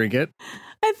should not drink it.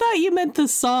 I thought you meant the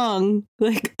song.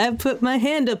 Like, I put my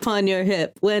hand upon your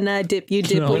hip. When I dip, you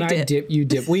dip, we When dip. I dip, you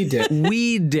dip, we dip.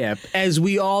 We dip, as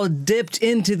we all dipped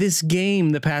into this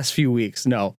game the past few weeks.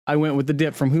 No, I went with the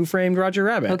dip from Who Framed Roger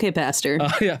Rabbit. Okay, Pastor.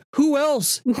 Yeah. Who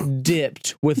else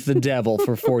dipped with the devil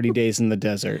for 40 days in the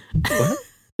desert? What?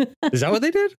 Is that what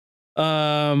they did?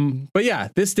 But yeah,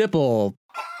 this dip will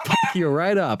fuck you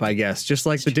right up, I guess, just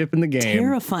like the dip in the game.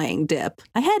 Terrifying dip.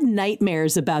 I had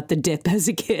nightmares about the dip as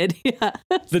a kid. Yeah.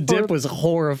 The dip was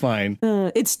horrifying.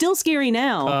 It's still scary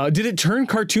now. Did it turn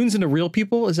cartoons into real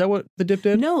people? Is that what the dip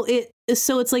did? No,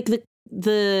 so it's like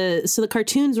the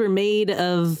cartoons were made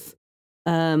of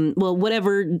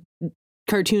whatever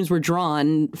cartoons were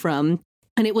drawn from,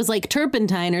 and it was like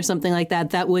turpentine or something like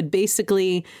that would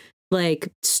basically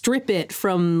like strip it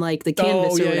from like the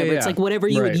canvas or whatever. It's like whatever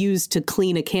you would use to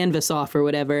clean a canvas off or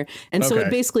whatever. And so it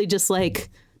basically just like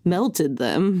melted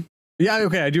them. Yeah,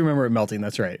 okay, I do remember it melting.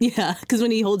 That's right. Yeah, because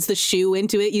when he holds the shoe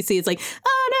into it, you see it's like,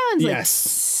 oh no. It's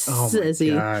yes. Like, oh my as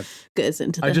he God. goes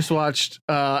into I just watched,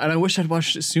 and I wish I'd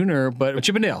watched it sooner, but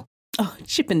Chip and Dale. Oh,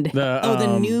 Chip and Dale.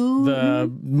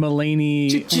 The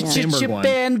Mulaney Hamburg one.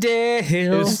 Chip and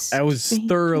Dale. That was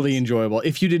thoroughly enjoyable.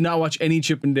 If you did not watch any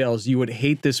Chip and Dales, you would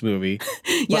hate this movie.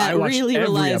 But Yeah, I it watched really every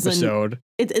relies episode.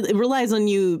 it relies on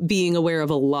you being aware of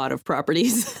a lot of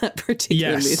properties. That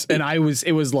particular movie. And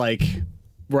it was like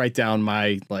right down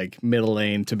my like middle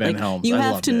lane to Ben Helms. You I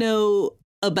have loved to it. know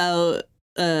about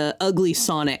Ugly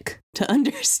Sonic to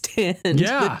understand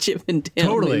the Chip and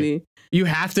Dale movie. You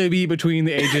have to be between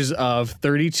the ages of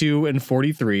 32 and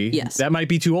 43. Yes. That might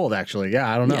be too old, actually.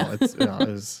 Yeah, I don't know. Yeah. It's,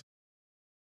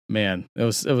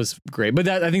 it was great. But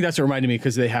I think that's what reminded me,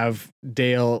 because they have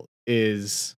Dale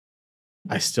is,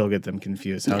 I still get them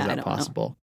confused. How is that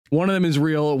possible? One of them is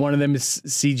real. One of them is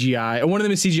CGI. One of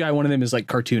them is CGI. One of them is like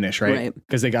cartoonish, right?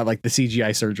 Because they got like the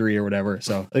CGI surgery or whatever.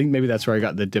 So I think maybe that's where I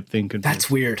got the dip thing confused. That's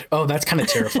weird. Oh, that's kind of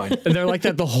terrifying. And they're like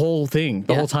that the whole thing,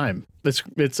 the whole time.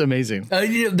 It's amazing.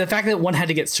 The fact that one had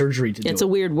to get surgery to do it. It's a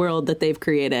weird world that they've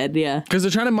created. Yeah. Because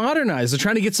they're trying to modernize. They're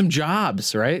trying to get some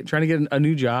jobs, right? Trying to get a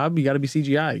new job. You got to be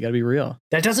CGI. You got to be real.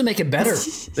 That doesn't make it better.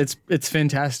 It's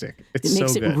fantastic. It's It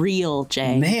makes so it good. real,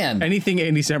 Jay. Man. Anything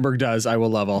Andy Samberg does, I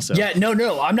will love also. Yeah,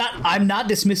 no. I'm not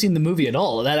dismissing the movie at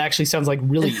all. That actually sounds like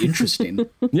really interesting.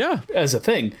 Yeah. As a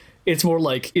thing. It's more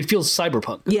like it feels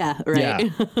cyberpunk. Yeah,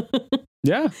 right.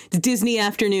 Yeah. Disney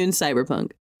afternoon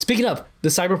cyberpunk. Speaking of the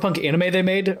cyberpunk anime they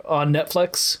made on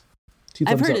Netflix,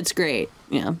 I've heard it's great.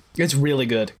 Yeah. It's really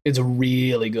good. It's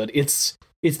really good. It's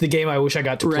the game I wish I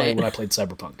got to play when I played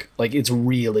Cyberpunk. Like, it's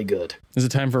really good. Is it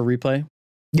time for a replay?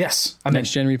 Yes.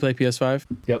 Next gen replay PS5?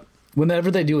 Yep. Whenever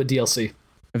they do a DLC.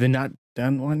 Have they not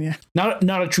done one yet? Not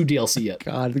a true DLC yet.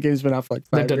 God, the game's been out for like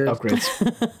 5 They've years. done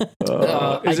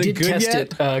upgrades. I did test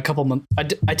it a couple months.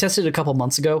 I tested it a couple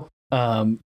months ago.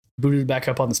 Booted it back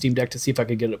up on the Steam Deck to see if I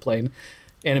could get it playing.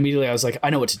 And immediately I was like, I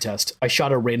know what to test. I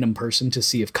shot a random person to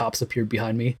see if cops appeared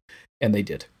behind me, and they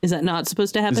did. Is that not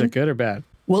supposed to happen? Is it good or bad?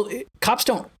 Well, cops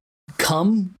don't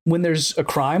come when there's a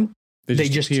crime. They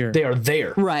just appear. They are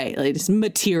there. Right. Like, just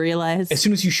materialize. As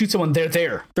soon as you shoot someone, they're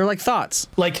there. They're like thoughts.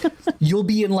 Like, you'll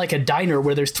be in like a diner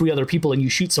where there's 3 other people and you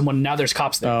shoot someone, and now there's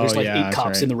cops there. There's like 8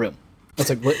 cops in the room.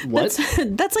 That's like, what?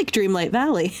 That's like Dreamlight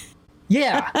Valley.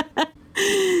 Yeah.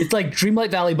 It's like Dreamlight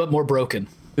Valley, but more broken.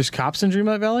 There's cops in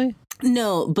Dreamlight Valley?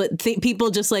 No, but people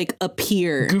just like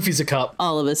appear. Goofy's a cop.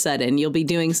 All of a sudden, you'll be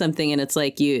doing something, and it's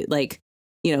like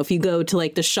if you go to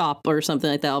like the shop or something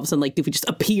like that, all of a sudden like Goofy just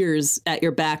appears at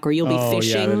your back, or you'll be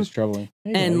fishing. Yeah, that is troubling.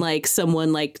 And like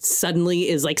someone like suddenly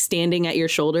is like standing at your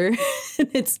shoulder.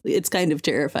 It's kind of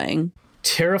terrifying.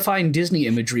 Terrifying Disney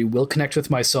imagery will connect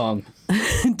with my song.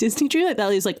 Disney Dreamlight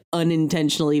Valley is like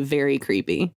unintentionally very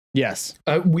creepy. Yes.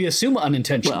 We assume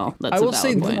unintentional. Well, that's I will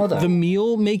say the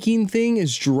meal making thing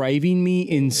is driving me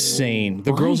insane.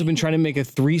 The girls have been trying to make a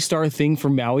 3-star thing for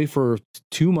Maui for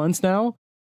 2 months now,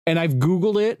 and I've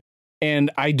Googled it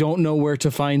and I don't know where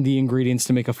to find the ingredients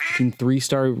to make a fucking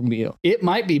 3-star meal. It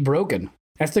might be broken.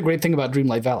 That's the great thing about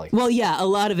Dreamlight Valley. Well, yeah, a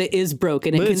lot of it is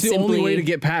broken. But it's the only way to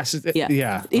get past it.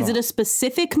 Yeah. Is it a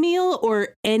specific meal or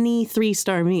any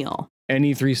 3-star meal?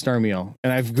 Any 3-star meal.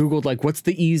 And I've Googled, like, what's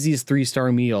the easiest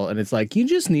 3-star meal? And it's like, you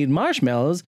just need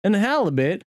marshmallows and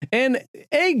halibut and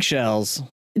eggshells.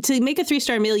 To make a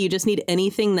 3-star meal, you just need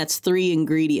anything that's 3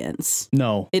 ingredients.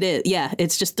 No. It is. Yeah,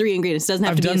 it's just 3 ingredients. It doesn't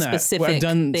have to be a specific I've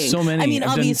done thing. so many. I mean,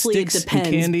 I've obviously done it sticks depends,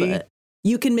 and candy. but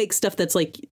you can make stuff that's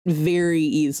like very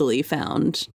easily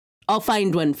found. I'll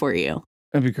find one for you.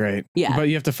 That'd be great. Yeah. But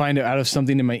you have to find it out of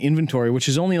something in my inventory, which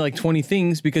is only like 20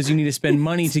 things because you need to spend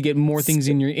money to get more things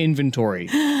in your inventory.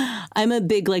 I'm a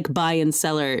big like buy and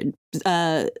seller.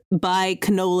 Buy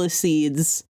canola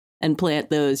seeds and plant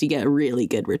those. You get a really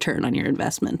good return on your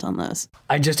investment on those.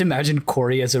 I just imagine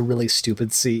Corey as a really stupid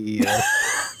CEO.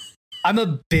 I'm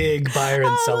a big buyer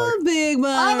and seller. I'm a big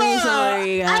buyer and seller,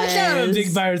 you guys. I'm a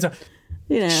big buyer and seller.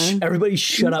 You know, Everybody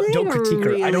shut up. Don't critique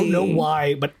her. I don't know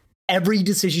why, but every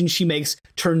decision she makes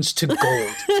turns to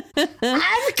gold.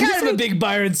 I'm kind of a big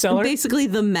buyer and seller. basically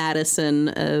the Madison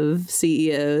of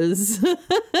CEOs.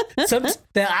 They'll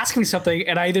ask me something,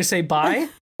 and I either say buy,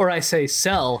 or I say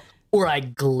sell, or I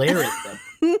glare at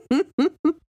them.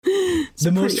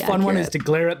 The most fun one is to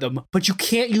glare at them, but you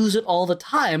can't use it all the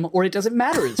time, or it doesn't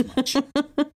matter as much.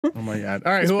 Oh my God.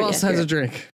 All right. Who else has a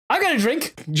drink? I got a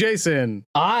drink. Jason.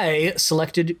 I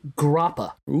selected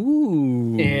grappa.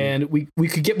 Ooh. And we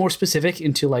could get more specific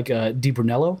into like a Di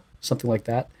Brunello, something like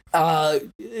that.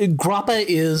 Grappa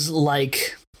is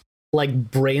like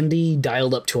brandy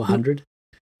dialed up to 100.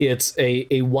 It's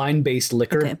a wine-based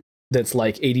liquor that's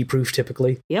like 80 proof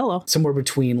typically. Yellow. Somewhere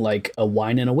between like a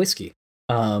wine and a whiskey.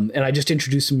 And I just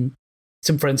introduced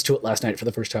some friends to it last night for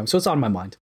the first time, so it's on my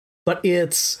mind. But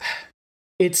it's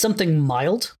something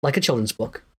mild, like a children's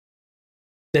book.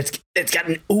 That's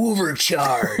gotten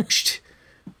overcharged,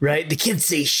 right? The kids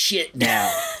say shit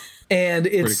now, and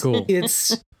it's pretty cool.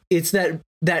 It's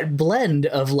that blend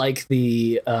of like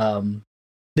the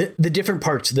different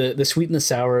parts, the sweet and the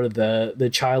sour, the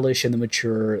childish and the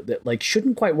mature that like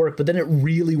shouldn't quite work, but then it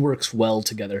really works well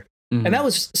together. Mm-hmm. And that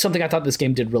was something I thought this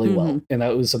game did really well, and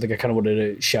that was something I kind of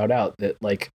wanted to shout out. That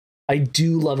like I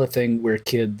do love a thing where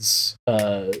kids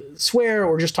swear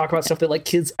or just talk about stuff that like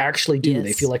kids actually do. Yes.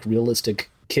 They feel like realistic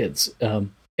kids.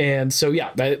 And so,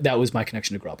 yeah, that was my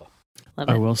connection to grappa.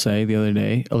 I will say the other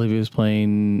day, Olivia was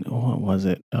playing, what was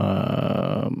it?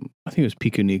 I think it was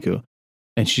Piku Niku.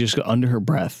 And she just got under her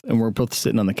breath, and we're both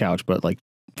sitting on the couch, but like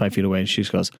 5 feet away. And she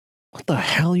just goes, "What the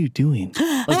hell are you doing?"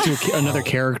 Like to another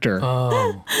character.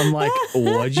 Oh. I'm like,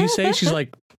 "What'd you say?" She's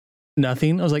like,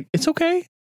 "Nothing." I was like, "It's okay.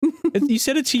 You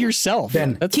said it to yourself.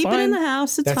 Ben, that's keep fine. it in the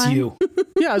house. It's that's fine." You.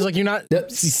 Yeah, I was like, you're not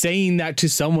saying that to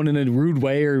someone in a rude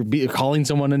way or calling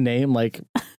someone a name. Like,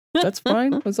 that's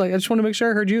fine. I was like, I just want to make sure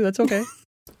I heard you. That's okay.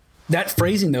 That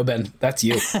phrasing, though, Ben, that's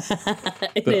you.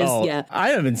 It is, yeah. I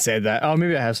haven't said that. Oh,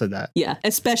 maybe I have said that. Yeah,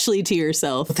 especially to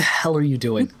yourself. What the hell are you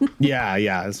doing? Yeah,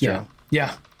 that's true.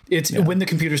 Yeah. It's when the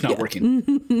computer's not working.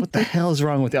 What the hell is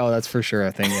wrong with you? Oh, that's for sure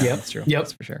a thing. Yeah, that's true. Yep.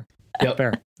 That's for sure. Yep.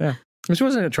 Fair. Yeah. She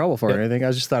wasn't in trouble for it or anything.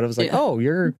 I just thought it was like, oh,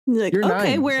 you're like, you're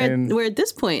okay, 9. we're at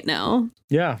this point now.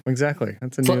 Yeah, exactly.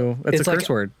 That's a curse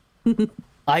word.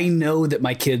 I know that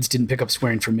my kids didn't pick up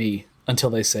swearing from me until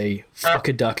they say "fuck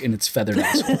a duck" in its feathered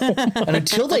asshole. And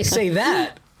until they say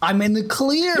that, I'm in the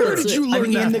clear. Where did you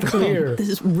learn I'm in that the clear. This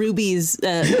is Ruby's,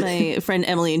 my friend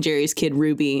Emily and Jerry's kid,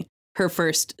 Ruby. Her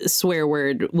first swear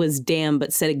word was "damn,"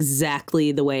 but said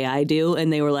exactly the way I do.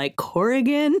 And they were like,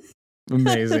 "Corrigan?"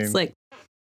 Amazing. It's like,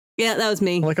 yeah, that was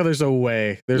me. I like how there's a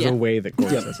way. There's a way that Corey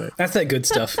says it. That's that good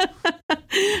stuff.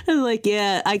 I was like,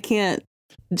 yeah, I can't.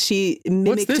 She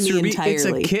mimicked What's this, me Ruby?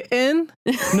 entirely. It's a kitten?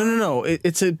 No.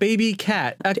 It's a baby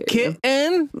cat. A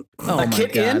kitten? Oh, a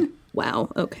kitten? Wow.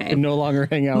 Okay. I'm no longer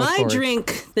hanging out with My Corey.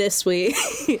 drink this week.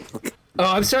 Oh,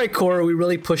 I'm sorry, Cora. Are we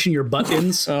really pushing your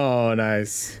buttons? Oh,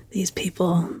 nice. These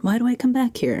people. Why do I come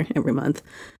back here every month?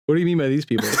 What do you mean by these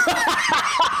people?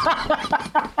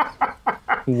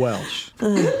 Welsh.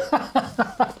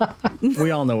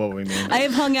 We all know what we mean. I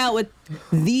have hung out with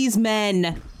these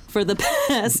men for the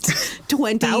past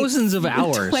 20 thousands of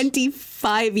hours.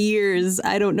 25 years.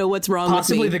 I don't know what's wrong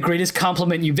Possibly with me. the greatest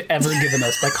compliment you've ever given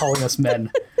us by calling us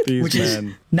men. These which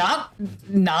men. is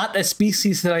not a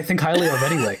species that I think highly of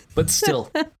anyway, but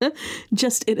still.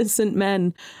 Just innocent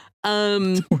men.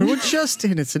 We're just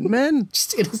innocent men.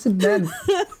 Just innocent men.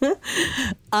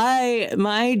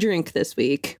 My drink this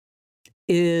week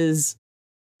is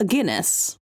a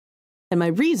Guinness. And my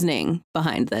reasoning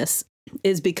behind this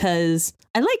is because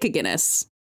I like a Guinness,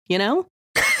 you know?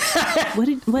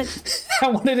 What? I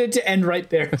wanted it to end right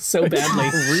there so badly.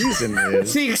 The reason It's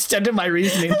is the extent of my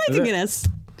reasoning. I like Guinness.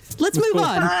 Let's move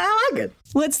on. I like it.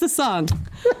 What's the song?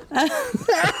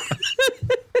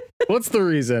 what's the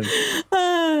reason?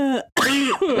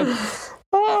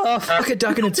 Oh, fuck a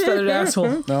duck in its feathered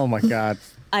asshole. Oh my god.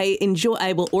 I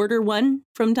will order one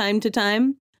from time to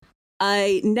time.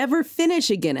 I never finish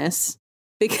a Guinness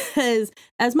because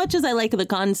as much as I like the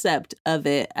concept of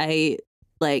it, I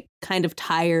like kind of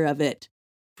tire of it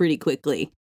pretty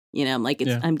quickly. You know, I'm like,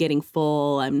 I'm getting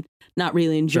full. I'm not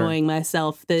really enjoying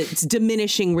myself. It's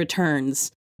diminishing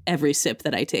returns every sip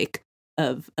that I take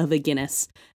of a Guinness.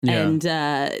 Yeah. And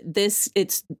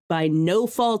it's by no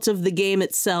fault of the game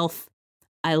itself.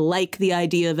 I like the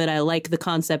idea of it. I like the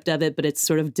concept of it, but it's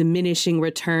sort of diminishing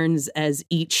returns as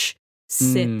each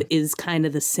sip is kind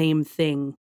of the same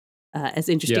thing. As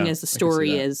interesting as the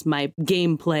story is, my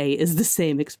gameplay is the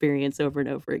same experience over and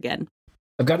over again.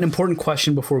 I've got an important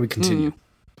question before we continue.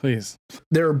 Please.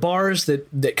 There are bars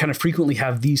that kind of frequently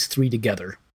have these three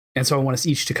together. And so I want us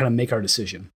each to kind of make our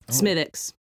decision.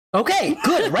 Smithwick's. Okay,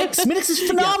 good, right? Smithwick's is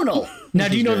phenomenal. Now,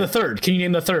 do you know the third? Can you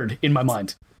name the third in my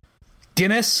mind?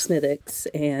 Guinness? Smithwick's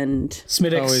and...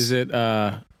 Smithwick's. Oh, is it,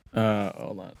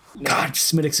 hold on. God,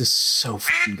 Smithwick's is so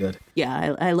fucking good.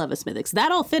 Yeah, I love a Smithwick's.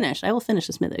 That I'll finish. I will finish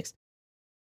a Smithwick's.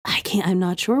 I'm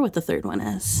not sure what the third one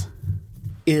is.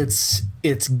 It's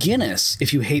Guinness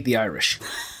if you hate the Irish.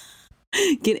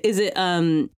 Is it,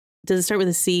 does it start with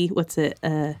a C? What's it?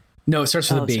 No, it starts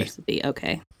with a B. It starts with a B.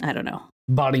 Okay. I don't know.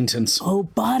 Boddington's. Oh,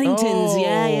 Boddington's.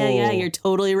 Yeah. You're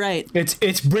totally right.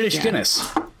 It's British Guinness.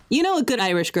 You know, a good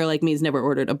Irish girl like me has never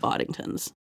ordered a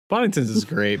Boddington's. Boddington's is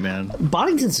great, man.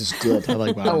 Boddington's is good. I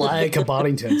like I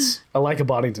Boddington's. like a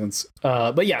Boddington's.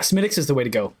 But yeah, Smithwick's is the way to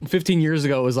go. 15 years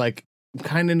ago, it was like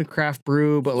kind of into craft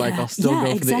brew, but like I'll still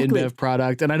go for the InBev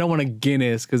product. And I don't want a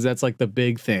Guinness because that's like the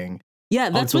big thing. Yeah,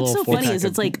 that's what's so funny is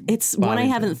it's one I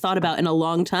haven't thought about in a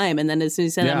long time. And then as soon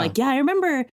as you said it, I'm like, I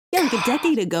remember, like a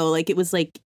decade ago, like it was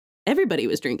like everybody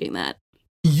was drinking that.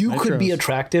 You could be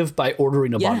attractive by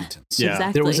ordering a Boddington's. Yeah,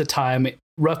 exactly. There was a time,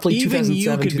 roughly even 2007,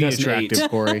 you could 2008. be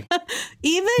attractive, Corey.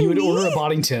 Even you would me? order a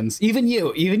Boddington's. Even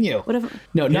you. Whatever.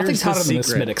 No, nothing's the hotter than a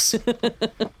secret.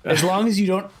 Smithwick's. As long as you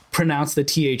don't pronounce the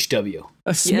THW.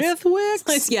 A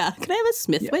Smithwick's? Yeah. Can I have a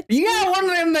Smithwick? You got one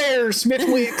of them there,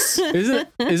 Smithwick's. Isn't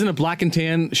it Black and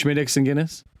Tan, Schmiddix, and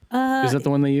Guinness? Is that the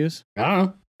one they use? I don't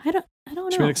know. I don't know.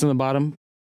 Schmiddix on the bottom?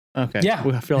 Okay. Yeah.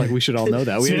 I feel like we should all know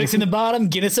that. Smithwick's in the bottom,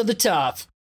 Guinness at the top.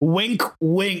 Wink,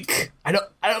 wink. I don't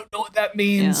know what that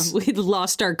means. Yeah, we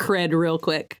lost our cred real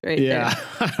quick, right? Yeah.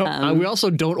 There. We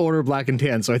also don't order Black and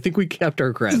Tan, so I think we kept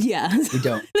our credit. Yeah. We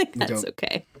don't. I think that's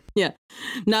okay. Yeah.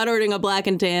 Not ordering a Black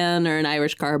and Tan or an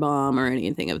Irish car bomb or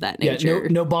anything of that nature. Yeah,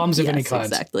 no bombs of any kind.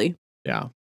 Exactly. Yeah.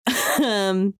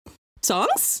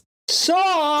 Songs?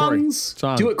 Songs.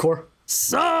 Song. Do it, Core.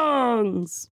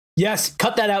 Songs. Yes,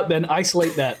 cut that out, Ben.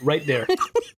 Isolate that right there.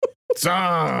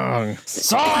 Song.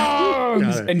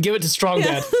 Songs! And give it to Strong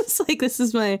Dad. It's like this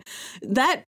is one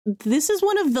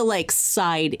of the like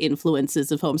side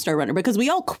influences of Homestar Runner because we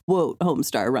all quote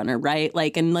Homestar Runner, right?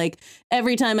 Like, and like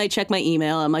every time I check my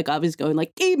email, I'm like always going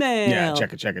like email. Yeah,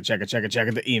 check it,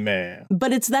 the email.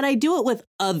 But it's that I do it with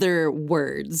other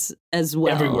words as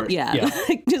well. Every word. Yeah.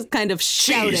 Like just kind of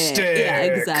shout it. Yeah,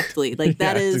 exactly. Like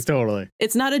that is totally.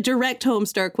 It's not a direct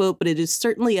Homestar quote, but it is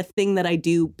certainly a thing that I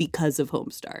do because of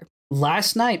Homestar.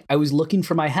 Last night, I was looking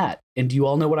for my hat, and do you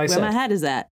all know what I said? Where my hat is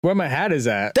at. Where my hat is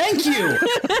at. Thank you!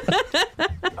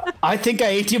 I think I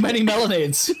ate too many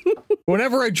melonades.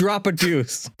 Whenever I drop a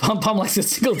deuce. Pom Pom likes a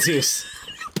single deuce.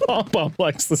 Pom Pom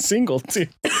likes the single deuce.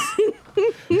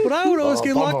 But I would always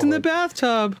get locked in the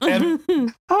bathtub. I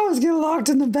was getting locked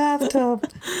in the bathtub.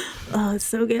 Oh, it's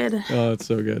so good. Oh, it's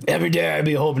so good. Every day I'd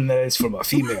be hoping that it's from a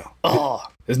female. Oh,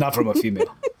 it's not from a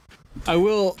female. I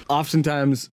will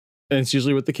oftentimes, and it's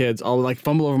usually with the kids, I'll like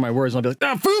fumble over my words and I'll be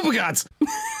like, Fubagots!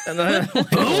 And then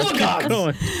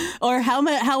Fubagots! Or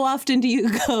how often do you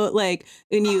go like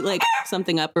when you like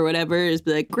something up or whatever is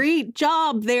be like, great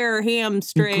job there,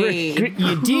 hamstring.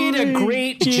 You did a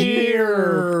great job.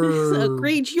 A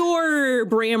great job,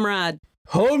 Bramrod.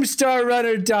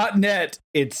 Homestarrunner.net.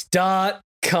 It's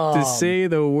 .com. to say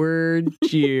the word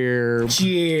cheer.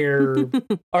 Cheer.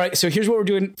 All right, so here's what we're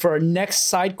doing for our next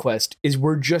side quest is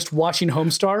we're just watching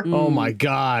Homestar. Oh my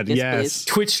God, Yes, yes. please.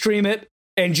 Twitch stream it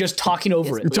and just talking over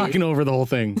Yes, it. please. Talking over the whole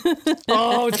thing.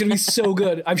 Oh, it's going to be so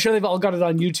good. I'm sure they've all got it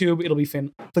on YouTube. It'll be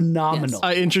phenomenal.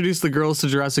 I introduced the girls to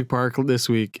Jurassic Park this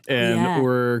week, and Yeah.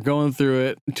 we're going through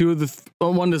it. Two of the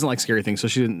one doesn't like scary things, so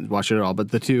she didn't watch it at all. But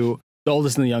the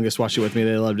oldest and the youngest, watched it with me.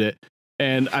 They loved it.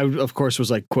 And I, of course,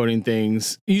 was like quoting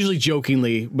things, usually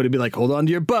jokingly, but it'd be like, hold on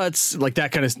to your butts, like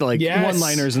that kind of like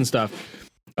one-liners and stuff.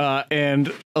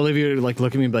 And Olivia would like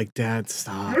look at me and be like, Dad,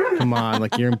 stop. Come on.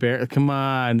 Like, you're embarrassed. Come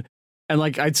on. And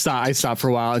like, I stopped for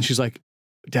a while and she's like,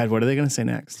 Dad, what are they going to say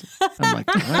next? I'm like,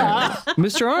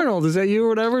 Mr. Arnold, is that you or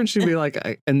whatever? And she'd be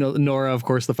like, and Nora, of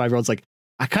course, the 5-year-old's like,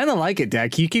 I kind of like it,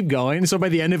 Dad. Can you keep going? So by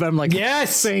the end of it, I'm like,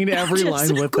 saying every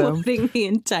line with them. The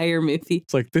entire movie.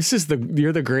 It's like,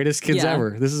 you're the greatest kids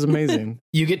ever. This is amazing.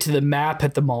 You get to the map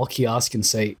at the mall kiosk and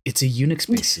say, it's a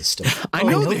Unix-based system. I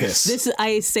know this.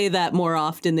 I say that more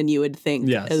often than you would think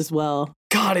as well.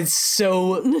 God, it's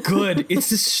so good. It's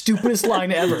the stupidest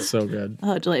line ever. It's so good.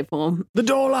 Oh, delightful. The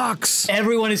door locks.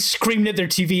 Everyone is screaming at their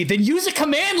TV. Then use a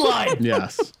command line.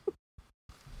 Yes.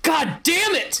 God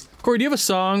damn it. Corey, do you have a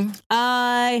song?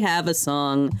 I have a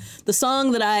song. The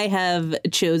song that I have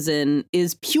chosen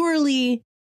is purely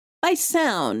by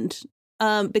sound,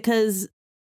 because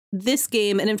this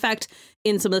game, and in fact,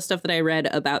 in some of the stuff that I read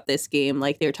about this game,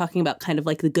 like they were talking about kind of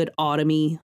like the good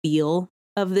autumny feel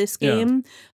of this game,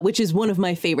 which is one of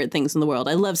my favorite things in the world.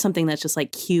 I love something that's just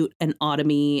like cute and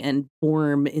autumny and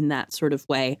warm in that sort of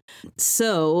way.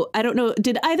 So I don't know,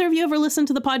 did either of you ever listen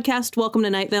to the podcast Welcome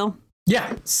to Night Vale?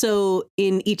 Yeah. So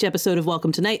in each episode of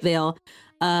Welcome to Night Vale,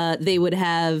 they would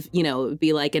have,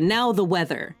 be like, and now the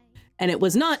weather. And it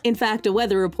was not, in fact, a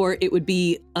weather report. It would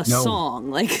be a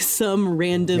song, like some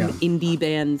random indie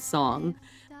band song.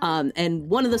 And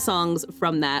one of the songs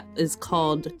from that is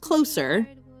called Closer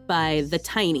by The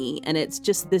Tiny. And it's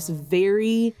just this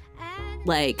very,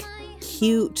 like,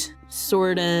 cute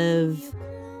sort of,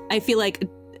 I feel like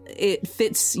it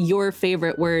fits your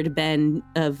favorite word, Ben,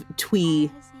 of twee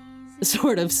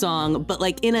sort of song, but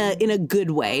like in a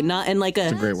good way, not in like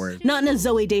That's a great word. Not in a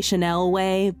Zooey Deschanel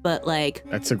way, but like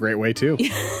that's a great way too.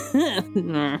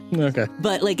 Okay,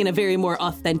 but like in a very more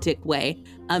authentic way,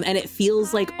 and it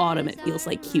feels like autumn. It feels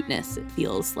like cuteness. It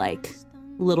feels like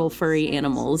little furry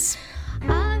animals.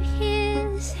 On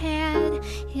his head,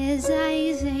 his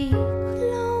eyes are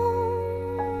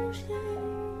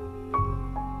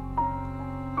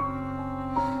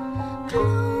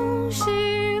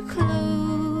closer, closer.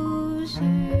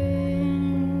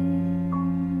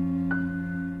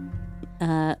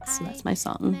 So that's my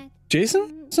song.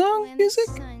 Jason, song, music?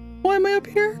 Why am I up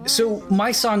here? So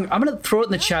my song, I'm going to throw it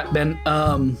in the chat, Ben.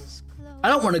 I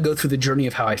don't want to go through the journey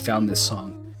of how I found this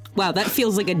song. Wow, that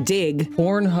feels like a dig.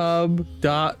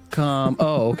 Pornhub.com.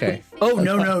 Oh, okay. Oh,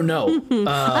 no.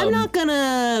 I'm not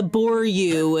gonna bore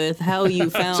you with how you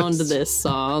found this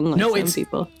song. Like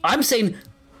people. I'm saying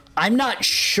I'm not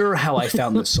sure how I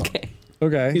found this song.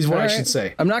 Okay. Is what I should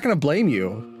say. I'm not going to blame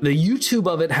you. The YouTube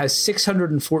of it has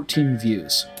 614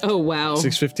 views. Oh, wow.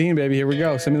 615, baby. Here we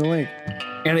go. Send me the link.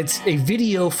 And it's a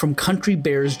video from Country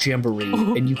Bears Jamboree,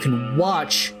 and you can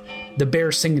watch the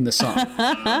bear singing the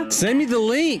song. Send me the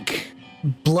link.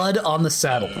 Blood on the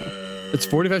Saddle. It's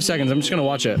 45 seconds. I'm just going to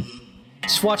watch it.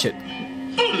 Just watch it.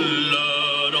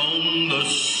 Blood on the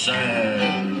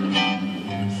saddle.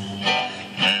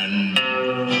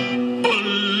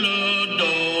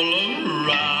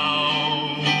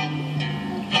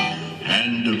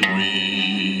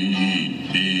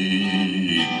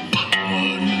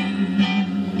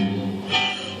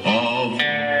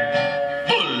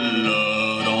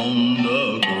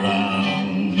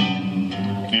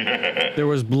 There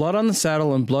was blood on the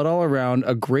saddle and blood all around,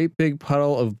 a great big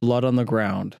puddle of blood on the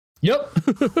ground. Yep.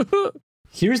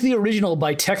 Here's the original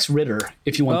by Tex Ritter,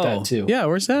 if you want that too. Yeah,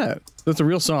 where's that? That's a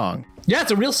real song. Yeah,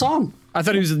 it's a real song. I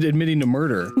thought he was admitting to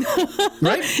murder.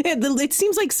 Right? It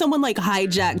seems like someone like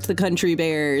hijacked the Country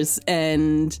Bears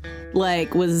and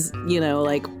like was,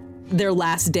 like their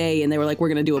last day and they were like, we're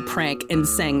going to do a prank and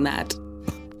sang that.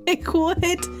 Like, what?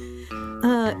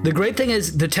 The great thing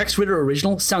is the Tex Ritter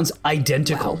original sounds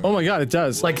identical. Oh my God, it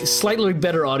does. Like slightly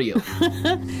better audio.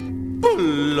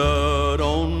 Blood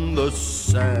on the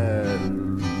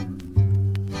sand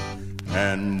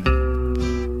and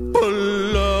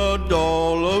blood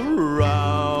all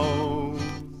around.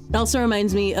 It also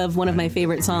reminds me of one of my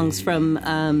favorite songs from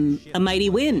A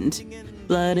Mighty Wind.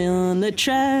 Blood on the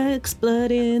tracks,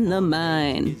 blood in the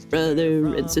mine.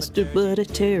 Brother and sister, what a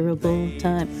terrible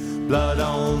time. Blood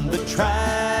on the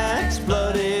tracks,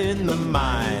 blood in the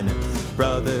mine.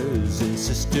 Brothers and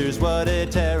sisters, what a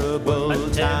terrible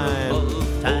time.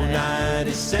 That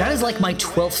is like my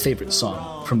 12th favorite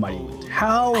song from Mighty Wind.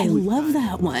 I love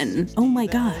that one. Oh my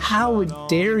gosh. How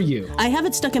dare you? I have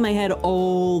it stuck in my head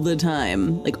all the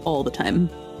time. Like all the time.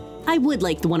 I would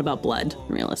like the one about blood,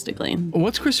 realistically.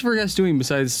 What's Christopher Guest doing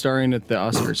besides starring at the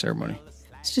Oscar ceremony?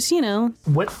 It's just, you know.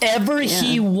 Whatever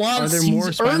he wants,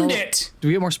 he's earned it. Do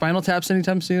we get more Spinal Taps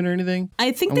anytime soon or anything?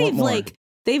 I think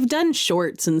they've done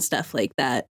shorts and stuff like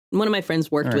that. One of my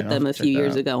friends worked with them a few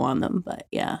years ago on them, but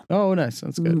yeah. Oh, nice.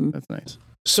 That's good. That's nice.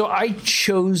 So I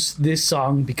chose this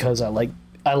song because I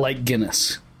like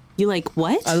Guinness. You like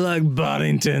what? I like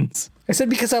Boddingtons. I said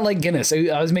because I like Guinness.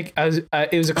 It was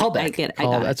a callback. I get it.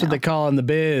 That's what they call in the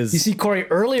biz. You see, Corey,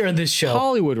 earlier in this show,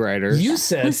 Hollywood writers. You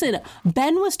said, listen,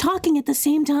 Ben was talking at the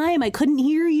same time. I couldn't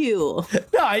hear you.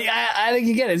 No, I think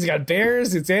you get it. It's got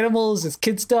bears, it's animals, it's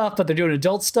kid stuff, but they're doing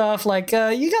adult stuff. Like,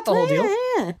 you got the whole deal.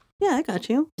 Yeah, I got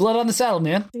you. Blood on the saddle,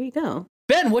 man. There you go.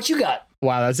 Ben, what you got?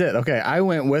 Wow, that's it. Okay, I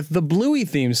went with the Bluey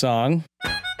theme song.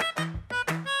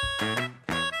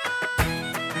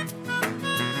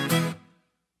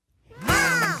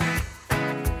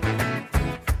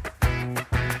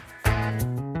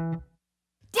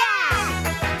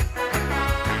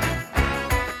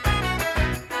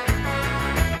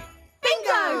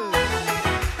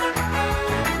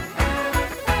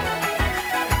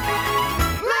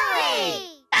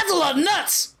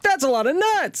 That's a lot of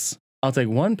nuts. I'll take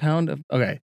 1 pound of.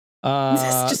 Okay.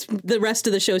 Just the rest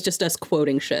of the show is just us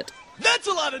quoting shit. That's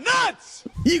a lot of nuts.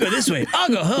 You go this way. I'll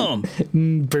go home.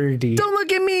 Birdie. Don't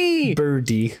look at me.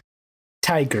 Birdie.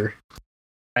 Tiger.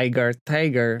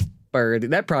 Bird.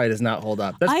 That probably does not hold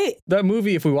up. That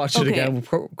movie, if we watched it again,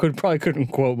 we couldn't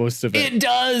quote most of it. It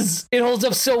does. It holds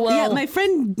up so well. Yeah,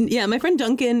 my friend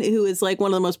Duncan, who is like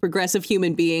one of the most progressive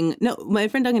human being. No, my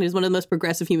friend Duncan is one of the most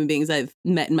progressive human beings I've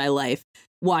met in my life.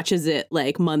 Watches it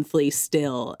like monthly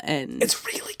still, and it's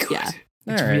really good. Yeah,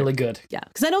 it's really good. Yeah,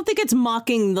 because I don't think it's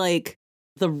mocking like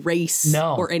the race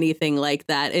or anything like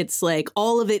that. It's like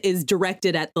all of it is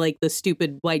directed at like the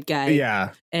stupid white guy.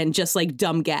 Yeah, and just like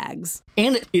dumb gags.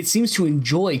 And it seems to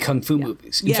enjoy kung fu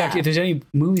movies. In fact, if there's any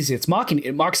movies it's mocking,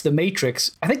 it mocks The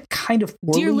Matrix. I think kind of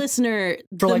poorly. Dear listener,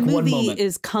 for the like movie 1 moment.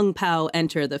 is Kung Pao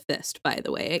Enter the Fist. By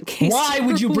the way, in case why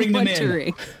would you bring them wondering.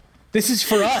 in? This is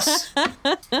for us.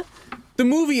 The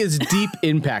movie is Deep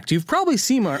Impact. You've probably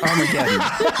seen Armageddon,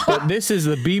 but this is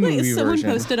the B-movie version. Someone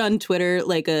posted on Twitter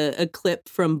like a clip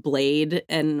from Blade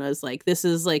and was like, this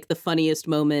is like the funniest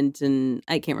moment, and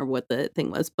I can't remember what the thing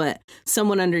was, but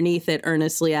someone underneath it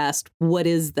earnestly asked, what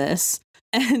is this?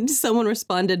 And someone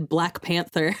responded, Black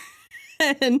Panther.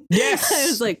 And yes, I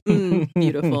was like,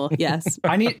 beautiful. Yes.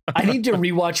 I need to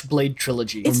rewatch Blade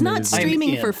Trilogy. It's not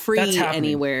streaming for free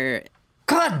anywhere.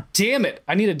 God damn it.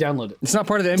 I need to download it. It's not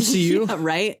part of the MCU. Yeah,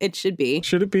 right? It should be.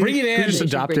 Should it be? Bring it in. Just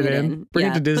adopt it in. Bring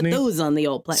it to Disney. Put those on the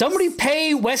old platform. Somebody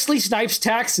pay Wesley Snipes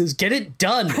taxes. Get it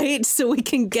done. Right, so we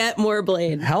can get more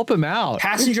Blade. Help him out.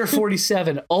 Passenger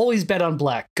 47. Always bet on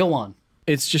black. Go on.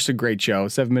 It's just a great show.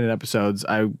 7-minute episodes.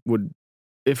 I would,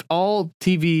 if all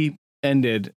TV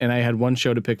ended and I had one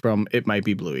show to pick from, it might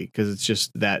be Bluey, because it's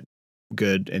just that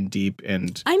good and deep,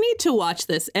 and I need to watch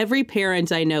this. Every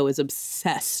parent I know is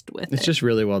obsessed with it. It's just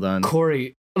really well done.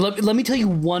 Corey, let me tell you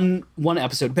one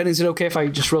episode. Ben, is it okay if I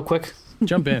just real quick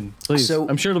jump in, please? So,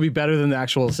 I'm sure it'll be better than the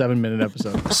actual 7-minute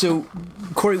episode. So,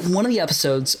 Corey, one of the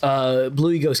episodes,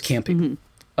 Bluey goes camping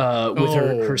with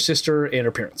her sister and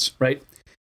her parents, right?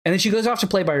 And then she goes off to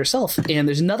play by herself, and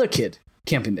there's another kid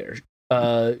camping there,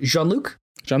 Jean-Luc.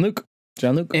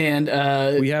 And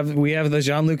we have the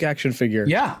Jean-Luc action figure.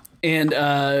 Yeah. And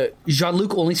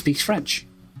Jean-Luc only speaks French.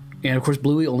 And of course,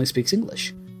 Bluey only speaks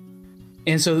English.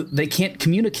 And so they can't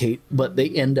communicate, but they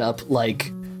end up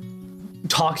like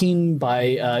talking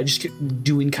by just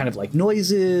doing kind of like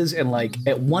noises. And like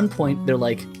at one point, they're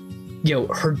like,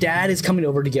 her dad is coming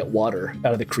over to get water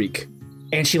out of the creek.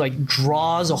 And she like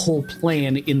draws a whole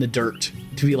plan in the dirt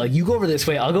to be like, you go over this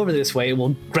way, I'll go over this way, and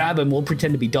we'll grab him, we'll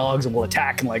pretend to be dogs, and we'll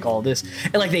attack, and like all this.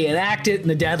 And like they enact it, and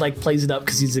the dad like plays it up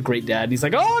because he's a great dad. And he's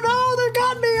like, oh no, they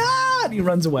got me, and he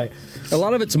runs away. A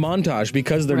lot of it's montage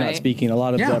because they're not speaking. A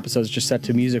lot of the episodes just set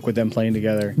to music with them playing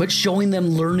together. But showing them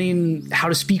learning how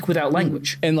to speak without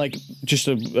language. And like, just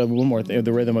one more thing,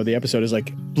 the rhythm of the episode is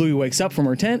like, Bluey wakes up from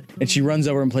her tent, and she runs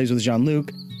over and plays with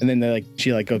Jean-Luc, and then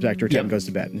she goes back to her tent and goes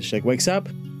to bed. And she like wakes up,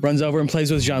 runs over and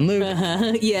plays with Jean-Luc.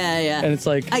 Yeah. And it's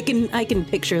like, I can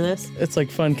picture this. It's like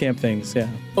fun camp things, yeah.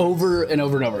 Over and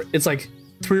over and over. It's like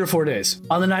 3 or 4 days.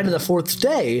 On the night of the 4th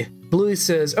day, Bluey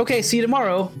says, okay, see you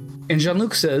tomorrow. And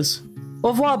Jean-Luc says, au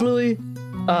revoir, Bluey.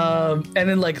 And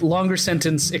then like longer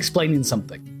sentence explaining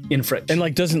something in French. And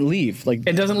like doesn't leave.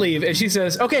 And doesn't leave. And she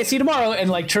says, okay, see you tomorrow.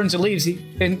 And like turns and leaves.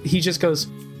 And he just goes,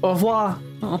 au revoir.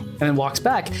 And then walks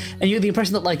back. And you get the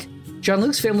impression that like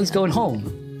Jean-Luc's family's going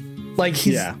home. Like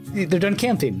they're done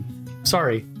camping.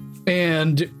 Sorry.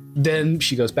 And then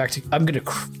she goes back to, I'm going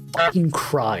to fucking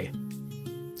cry.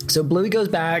 So Bluey goes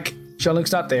back.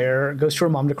 Jean-Luc's not there, goes to her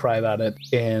mom to cry about it,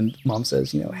 and mom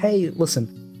says, hey,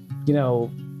 listen,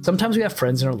 sometimes we have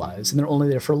friends in our lives and they're only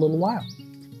there for a little while,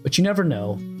 but you never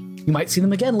know. You might see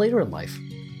them again later in life.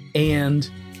 And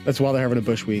that's why they're having a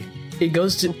bush week. It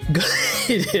goes to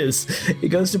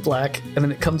it goes to black, and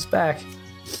then it comes back.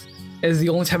 It's the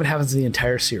only time it happens in the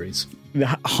entire series.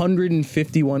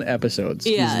 151 episodes.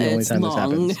 Yeah, is the only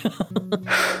time this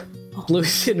happens.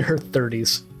 Bluey's in her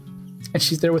 30s, and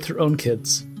she's there with her own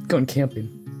kids, going camping.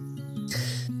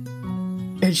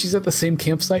 And she's at the same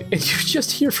campsite, and you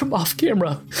just hear from off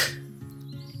camera,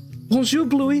 "Bonjour,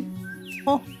 Bluey."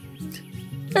 Oh.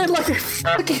 And like I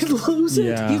fucking lose it.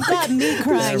 Yeah. You've got me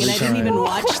crying, and I didn't even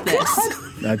watch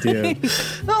this. I do.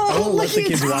 I won't let the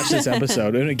kids watch this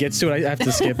episode. When it gets to it, I have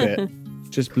to skip it.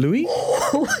 Just Bluey?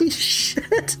 Holy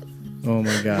shit. Oh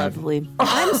my god. Lovely.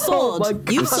 I'm sold. my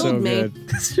God. You It's sold so me. good.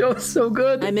 This show is so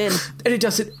good. I'm in. And it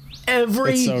does it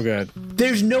every... It's so good.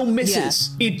 There's no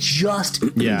misses. It just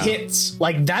hits.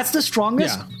 Like, that's the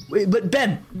strongest. Yeah. But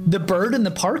Ben, the bird in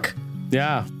the park?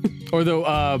 Yeah. Or the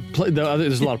other,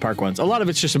 there's a lot of park ones. A lot of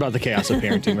it's just about the chaos of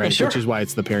parenting, right? Sure. Which is why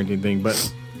it's the parenting thing.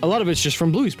 But a lot of it's just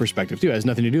from Bluey's perspective too. It has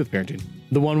nothing to do with parenting.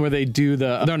 The one where they do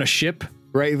they're on a ship,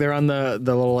 right? They're on the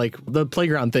little like the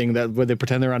playground thing where they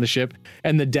pretend they're on a ship,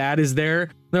 and the dad is there.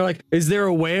 They're like, "Is there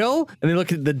a whale?" And they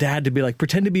look at the dad to be like,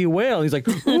 "Pretend to be a whale." And he's like,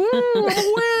 "Ooh, a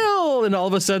whale!" And all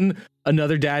of a sudden,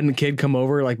 another dad and kid come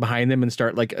over like behind them and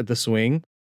start like at the swing.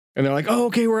 And they're like, "Oh,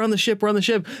 okay, we're on the ship. We're on the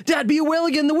ship. Dad, be a whale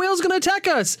again. The whale's gonna attack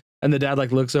us." And the dad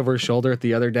like looks over his shoulder at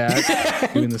the other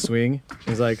dad doing the swing.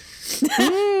 He's like,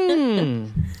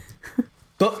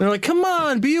 But they're like, "Come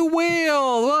on, be a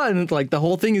whale." And like the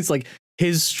whole thing is like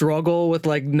his struggle with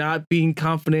like not being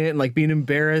confident and like being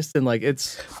embarrassed and like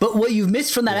it's. But what you've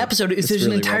missed from that episode is there's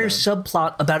really an entire well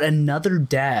subplot about another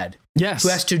dad. Yes. Who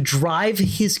has to drive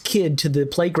his kid to the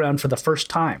playground for the first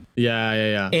time.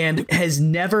 Yeah. And has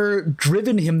never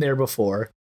driven him there before.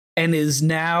 And is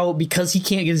now, because he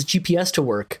can't get his GPS to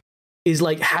work, is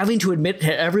like having to admit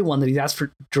to everyone that he's asked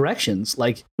for directions.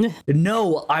 Like,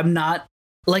 no, I'm not,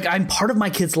 like, I'm part of my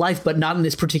kid's life, but not in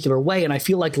this particular way. And I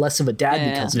feel like less of a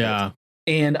dad because of it.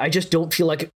 And I just don't feel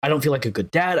like a good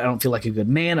dad. I don't feel like a good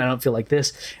man. I don't feel like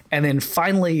this. And then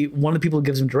finally, one of the people who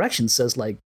gives him directions says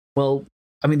like, well,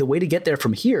 I mean, the way to get there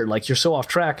from here, like you're so off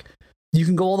track, you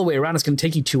can go all the way around. It's going to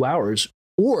take you 2 hours,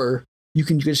 or you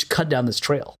can just cut down this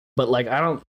trail. But like,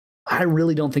 I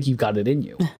really don't think you've got it in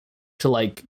you to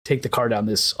like take the car down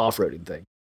this off-roading thing.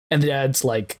 And the dad's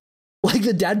like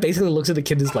the dad basically looks at the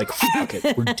kid and is like, "Fuck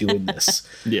it, we're doing this."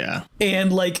 Yeah.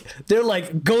 And like they're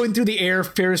like going through the air,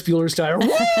 Ferris Bueller style.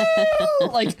 Woo!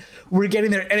 Like we're getting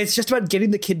there, and it's just about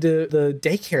getting the kid to the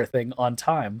daycare thing on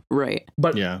time. Right.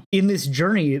 But in this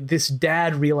journey, this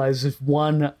dad realizes,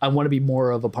 one, I want to be more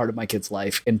of a part of my kid's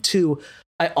life, and two,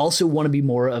 I also want to be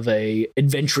more of a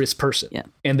adventurous person. Yeah.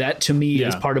 And that to me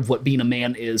is part of what being a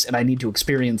man is, and I need to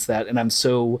experience that, and I'm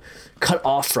so cut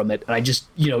off from it, and I just,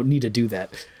 need to do that.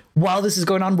 While this is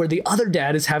going on, where the other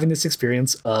dad is having this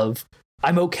experience of,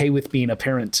 I'm okay with being a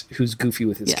parent who's goofy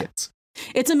with his kids.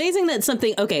 It's amazing that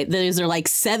these are like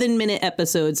 7-minute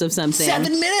episodes of something. 7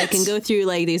 minutes! That can go through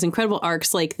like these incredible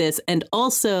arcs like this, and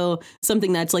also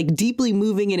something that's like deeply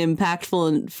moving and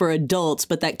impactful for adults,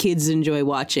 but that kids enjoy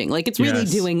watching. Like it's really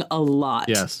doing a lot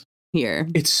here.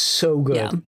 It's so good.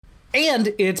 Yeah.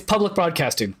 And it's public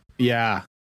broadcasting. Yeah.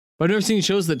 But I've never seen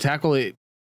shows that tackle it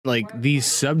like these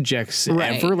subjects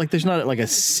ever. Like there's not like a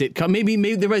sitcom.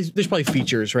 Maybe there's probably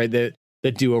features, right, that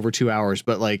do over 2 hours,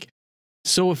 but like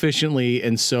so efficiently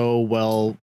and so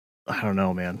well, I don't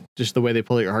know, man. Just the way they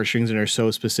pull at your heartstrings and are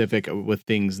so specific with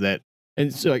things that,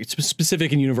 and so like it's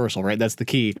specific and universal, right? That's the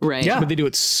key. Right. Yeah. But they do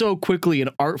it so quickly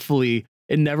and artfully.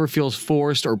 It never feels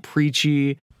forced or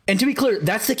preachy. And to be clear,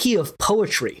 that's the key of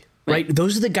poetry, right?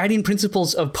 Those are the guiding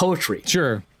principles of poetry.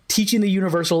 Sure. Teaching the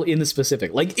universal in the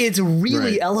specific. Like it's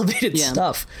really elevated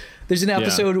stuff. There's an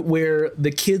episode where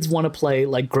the kids want to play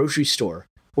like grocery store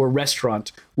or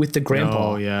restaurant with the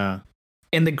grandpa. Oh, yeah.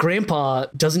 And the grandpa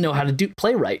doesn't know how to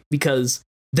play right because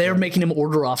they're making him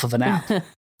order off of an app.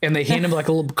 And they hand him like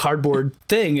a little cardboard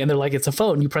thing, and they're like, "It's a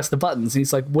phone. You press the buttons." And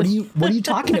he's like, "What are you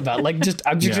talking about? Like,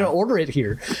 I'm just gonna order it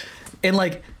here." And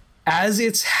like, as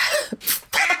it's,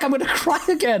 fuck, I'm gonna cry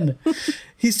again.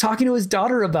 He's talking to his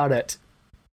daughter about it,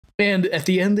 and at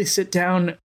the end, they sit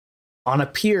down on a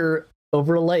pier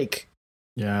over a lake.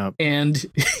 Yeah. And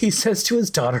he says to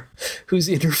his daughter, who's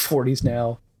in her 40s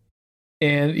now,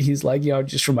 and he's like, "It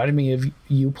just reminded me of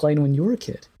you playing when you were a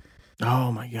kid."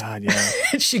 Oh my God, yeah.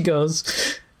 And she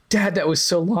goes, "Dad, that was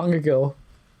so long ago."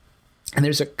 And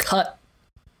there's a cut,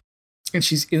 and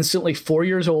she's instantly 4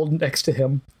 years old next to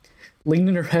him,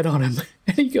 leaning her head on him,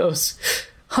 and he goes,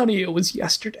 "Honey, it was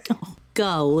yesterday."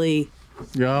 Golly.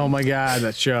 Oh my God,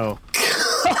 that show.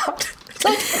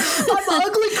 I'm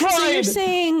ugly So crying. you're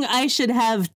saying I should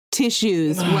have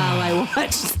tissues while I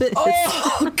watch this?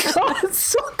 Oh God, it's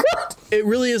so good. It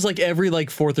really is like every like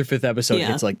 4th or 5th episode Yeah.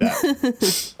 gets like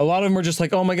that. A lot of them are just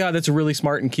like, oh my God, that's really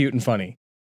smart and cute and funny.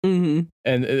 Mm-hmm.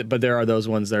 And but there are those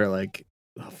ones that are like,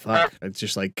 oh fuck, it's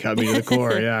just like cut me to the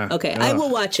core. Yeah. Okay, I Ugh. will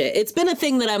watch it. It's been a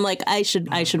thing that I'm like, I should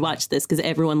watch this because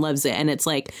everyone loves it, and it's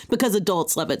like because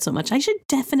adults love it so much. I should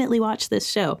definitely watch this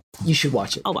show. You should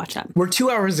watch it. I'll watch that. We're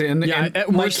 2 hours in, Yeah, and at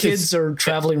my worst kids are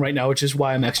traveling right now, which is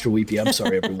why I'm extra weepy. I'm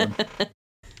sorry, everyone.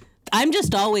 I'm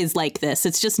just always like this.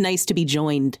 It's just nice to be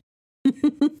joined.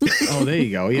 Oh, there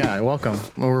you go. Yeah, welcome.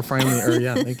 Well, we're finally,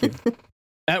 yeah, thank you.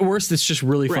 At worst, it's just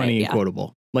really funny Right, and yeah.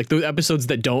 quotable. Like the episodes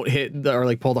that don't hit or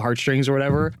like pull the heartstrings or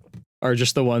whatever are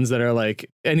just the ones that are like,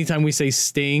 anytime we say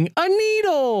sting, a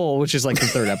needle, which is like the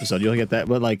 3rd episode, you'll get that.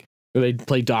 But like where they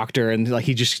play doctor and like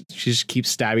she just keeps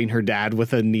stabbing her dad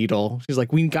with a needle. She's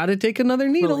like, we got to take another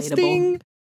needle, Relatable. Sting.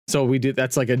 So we did.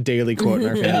 That's like a daily quote in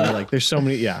our family. Like there's so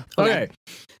many. Yeah. Okay.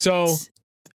 So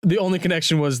the only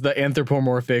connection was the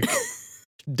anthropomorphic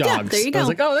dogs. there you I was go.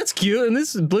 like, oh, that's cute, and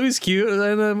this Bluey's cute,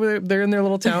 and they're in their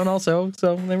little town also.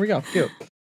 So there we go, cute.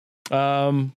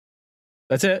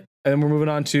 That's it, and then we're moving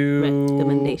on to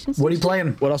Recommendations? What are you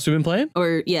playing? What else have we been playing?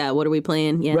 Or yeah, what are we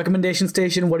playing? Yeah, Recommendation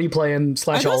station. What are you playing?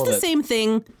 are / all those of the it. same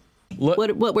thing? Look,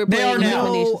 What we're They playing? are now.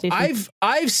 Recommendation no, station?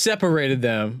 I've separated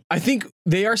them. I think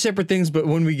they are separate things, but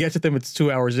when we get to them, it's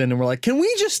 2 hours in, and we're like, can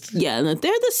we just? Yeah, no,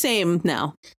 they're the same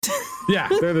now. Yeah,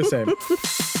 they're the same.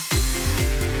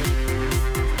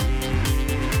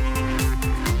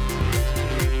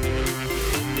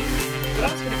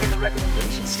 I was going to get the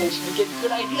recommendation station to get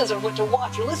good ideas on what to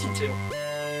watch or listen to.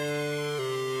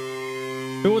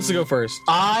 Who wants to go first?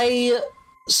 I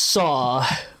saw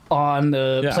on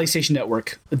the Yeah. PlayStation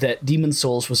Network that Demon's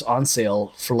Souls was on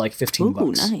sale for like $15.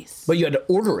 Ooh, nice. But you had to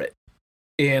order it,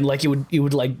 and like it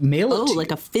would like mail it. Oh, to like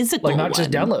you. a physical like not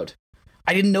just one. download.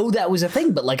 I didn't know that was a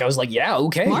thing, but like I was like, yeah,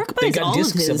 okay. Mark They buys got all of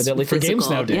discs his evidently for games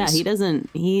physical. nowadays. Yeah,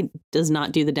 he does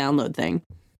not do the download thing.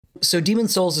 So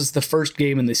Demon's Souls is the first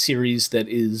game in the series that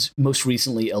is most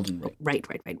recently Elden Ring. Right.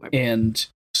 And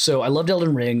so I loved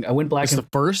Elden Ring. I went back It's and the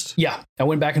first. yeah, I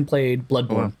went back and played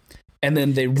Bloodborne. And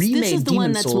then they remade This is the Demon's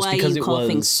one that's Souls why because you it call was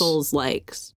things Souls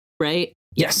likes, right?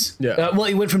 Yes. Yeah. Well,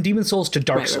 it went from Demon's Souls to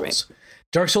Dark Right, Souls. right.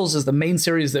 Dark Souls is the main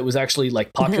series that was actually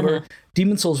like popular.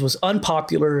 Demon's Souls was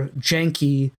unpopular,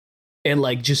 janky, and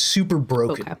like just super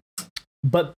broken. Okay,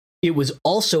 But it was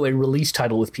also a release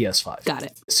title with PS5. got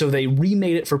it. So they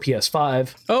remade it for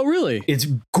PS5. Oh, really? It's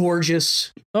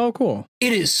gorgeous. Oh, cool.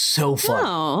 It is so fun.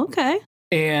 Oh, okay.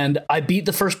 And I beat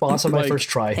the first boss on my Like- first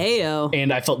try. Heyo.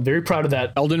 And I felt very proud of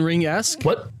that. Elden Ring-esque.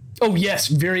 What? Oh, yes,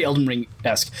 very Elden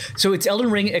Ring-esque. So it's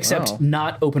Elden Ring, except Wow.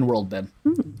 not open world, Ben.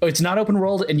 Oh, it's not open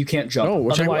world, and you can't jump. Oh,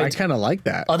 which I Otherwise, kind of like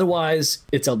that. otherwise,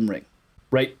 it's Elden Ring,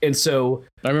 right? And so,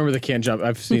 I remember the can't jump.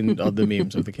 I've seen all the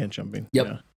memes with the can't jumping. Yep.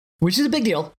 Yeah. which is a big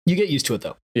deal. You get used to it,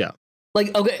 though. Yeah.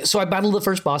 Like, okay, so I battled the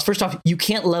first boss. First off, you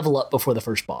can't level up before the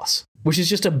first boss, which is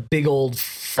just a big old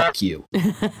fuck you.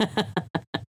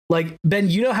 Like, Ben,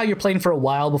 you know how you're playing for a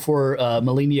while before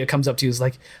Malenia comes up to you is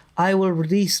like, I will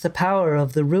release the power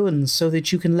of the ruins so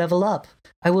that you can level up.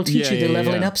 I will teach Yeah, you the yeah,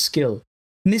 leveling yeah. up skill.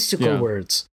 Mystical Yeah.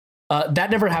 words.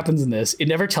 That never happens in this. It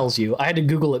never tells you. I had to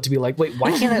Google it to be like, wait,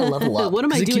 why can't I level up? What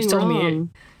am 'Cause I it keeps doing telling me wrong?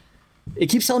 it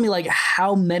keeps telling me like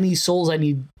how many souls I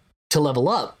need to level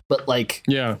up, but like,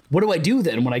 Yeah. what do I do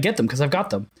then when I get them? Because I've got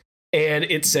them. And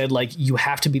it said like you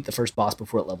have to beat the first boss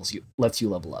before it lets you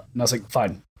level up. And I was like,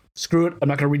 fine, screw it. I'm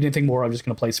not going to read anything more. I'm just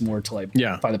going to play some more until I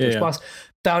Yeah. find the Yeah, first yeah. boss.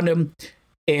 Found him,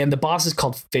 and the boss is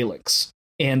called Phalanx,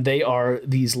 and they are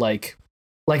these like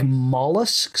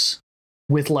mollusks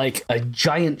with like a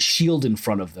giant shield in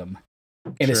front of them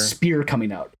and a Sure. spear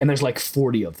coming out, and there's like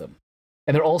 40 of them,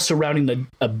 and they're all surrounding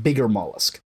a bigger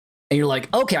mollusk. And you're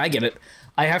like, okay, I get it.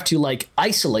 I have to like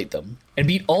isolate them and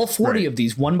beat all 40 Right. of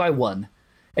these one by one,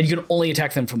 and you can only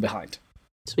attack them from behind.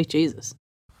 Sweet Jesus.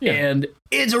 Yeah. And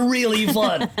it's really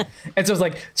fun. And so it's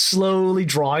like slowly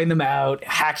drawing them out,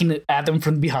 hacking at them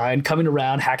from behind, coming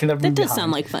around, hacking them from That behind. does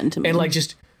sound like fun to me. And like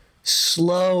just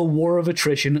slow war of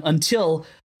attrition until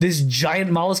this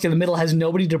giant mollusk in the middle has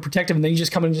nobody to protect him, and then you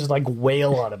just come and just like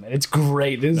wail on him, and it's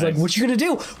great. It's like, Nice. what you gonna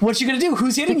do? What you gonna do?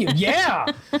 Who's hitting you? Yeah.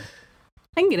 I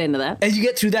can get into that. And you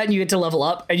get through that, and you get to level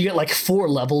up, and you get like 4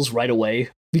 levels right away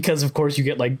because, of course, you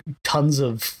get like tons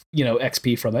of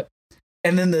XP from it.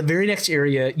 And then the very next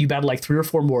area, you battle like 3 or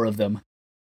 4 more of them.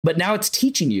 But now it's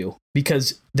teaching you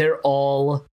because they're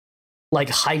all like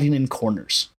hiding in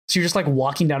corners. So you're just like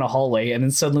walking down a hallway, and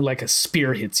then suddenly like a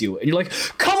spear hits you, and you're like,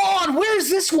 "Come on, where's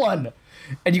this one?"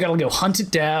 And you gotta go hunt it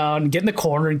down, get in the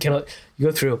corner, and kill it. You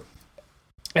go through,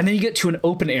 and then you get to an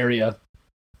open area,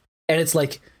 and it's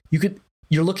like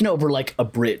you're looking over like a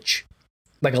bridge,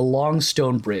 like a long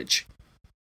stone bridge,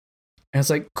 and it's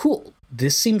like, cool.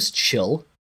 This seems chill.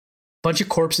 Bunch of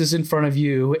corpses in front of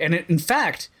you, and in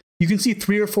fact, you can see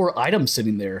 3 or 4 items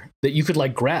sitting there that you could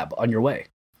like grab on your way.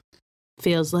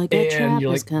 Feels like a trap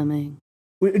is coming.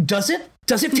 Does it?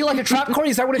 Does it feel like a trap, Corey?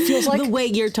 Is that what it feels like? The way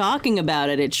you're talking about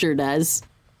it, it sure does.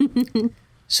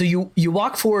 So you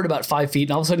walk forward about 5 feet,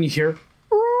 and all of a sudden you hear,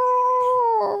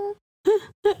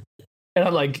 and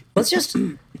I'm like, let's just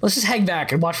hang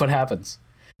back and watch what happens.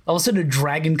 All of a sudden, a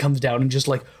dragon comes down and just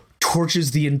like torches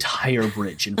the entire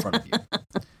bridge in front of you.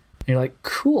 And you're like,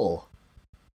 cool.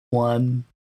 1,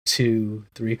 2,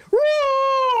 3,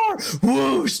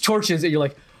 whoosh, torches, and you're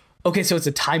like, okay, so it's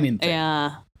a timing thing.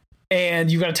 Yeah.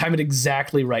 And you got to time it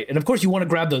exactly right. And of course, you want to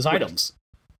grab those items.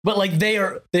 But like they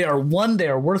are 1, they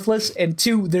are worthless, and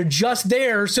 2, they're just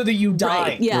there so that you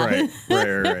die. Right, yeah.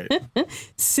 Right.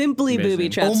 Simply Amazing. booby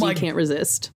traps Oh my you can't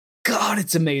resist. God,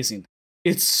 it's amazing.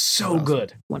 It's so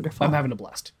good. Wonderful. I'm having a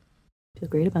blast. Feel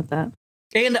great about that.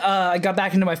 And I got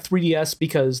back into my 3DS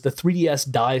because the 3DS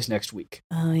dies next week.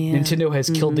 Oh yeah. Nintendo has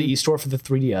killed the eStore for the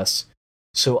 3DS.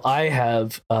 So I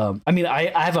have,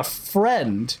 I have a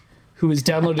friend who has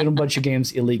downloaded a bunch of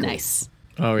games illegally. Nice.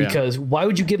 Oh yeah. Because why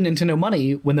would you give Nintendo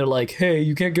money when they're like, hey,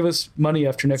 you can't give us money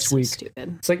after next So week?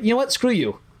 stupid. It's like, you know what? Screw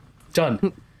you.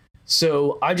 Done.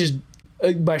 So I just,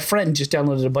 my friend just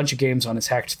downloaded a bunch of games on his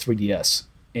hacked 3DS.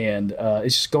 And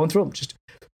it's just going through them. Just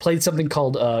played something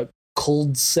called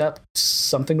Coldcept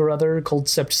something or other.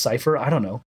 Coldcept Cypher. I don't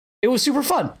know. It was super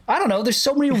fun. I don't know. There's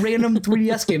so many random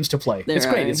 3DS games to play. It's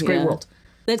great. It's a great world.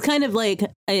 That's kind of like,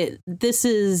 I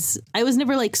was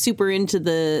never like super into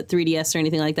the 3DS or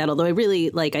anything like that, although I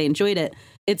really I enjoyed it.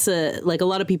 It's a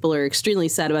lot of people are extremely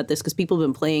sad about this because people have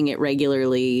been playing it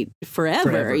regularly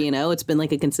forever. You know, it's been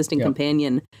like a consistent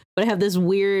companion. But I have this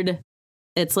weird,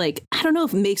 it's like, I don't know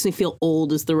if it makes me feel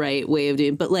old is the right way of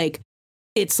doing it, but like,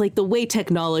 it's like the way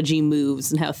technology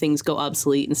moves and how things go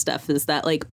obsolete and stuff is that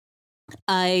like,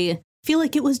 I feel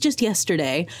like it was just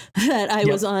yesterday that I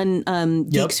was on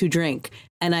Geeks Who Drink,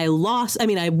 and I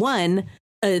won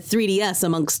a 3DS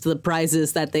amongst the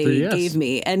prizes that they 3DS. gave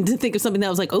me. And to think of something that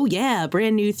was like, oh yeah,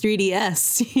 brand new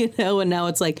 3DS, you know, and now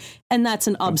it's like, and that's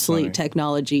an obsolete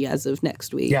technology as of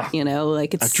next week, you know,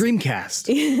 like it's a Dreamcast.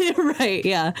 Right.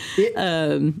 Yeah.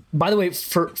 By the way,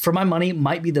 for my money,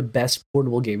 might be the best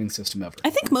portable gaming system ever.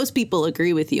 I think most people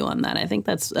agree with you on that. I think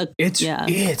that's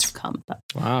it's common thought.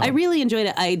 Wow. I really enjoyed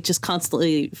it. I just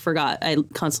constantly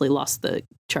lost the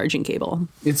charging cable.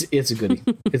 It's a goodie.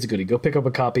 It's a goodie. Go pick up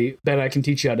a copy. Ben, I can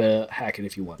teach you how to hack it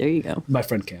if you want. There you go. My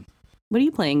friend can. What are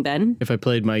you playing, Ben? If I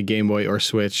played my Game Boy or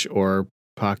Switch or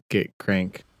Pocket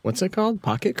Crank. What's it called?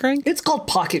 Pocket Crank? It's called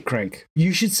Pocket Crank.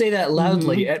 You should say that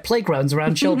loudly at playgrounds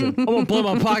around children. I'm gonna play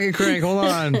my Pocket Crank. Hold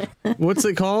on. What's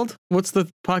it called? What's the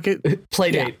Pocket?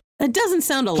 Playdate. Yeah. It doesn't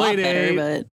sound a lot better,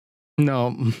 but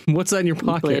no. What's that in your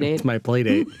pocket? Playdate. It's my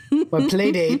Playdate. My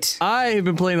Playdate. I have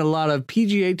been playing a lot of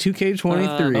PGA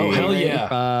 2K23. Oh hell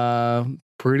yeah!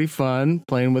 Pretty fun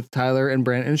playing with Tyler and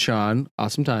Brent and Sean.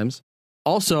 Awesome times.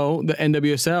 Also, the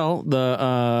NWSL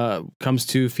comes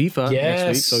to FIFA next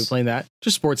week, so we're playing that.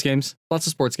 Just sports games, lots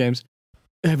of sports games.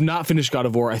 I have not finished God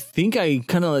of War. I think I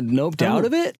kind of noped out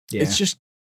of it. Yeah. It's just,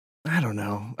 I don't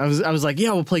know. I was like,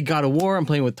 yeah, we'll play God of War. I'm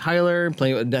playing with Tyler.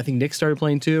 I think Nick started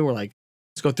playing too. We're like,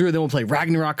 let's go through it. Then we'll play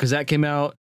Ragnarok because that came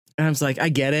out. And I was like, I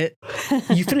get it.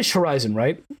 You finished Horizon,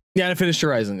 right? Yeah, I finished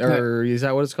Horizon. Or is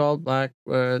that what it's called?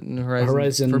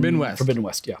 Horizon. Forbidden West. Forbidden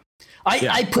West, yeah.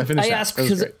 I finished asked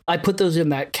because I put those in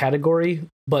that category,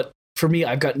 but for me,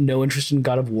 I've got no interest in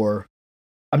God of War.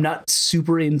 I'm not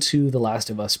super into The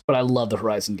Last of Us, but I love the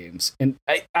Horizon games. And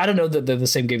I don't know that they're the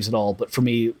same games at all, but for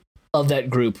me, of that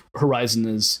group, Horizon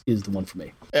is the one for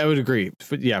me. I would agree.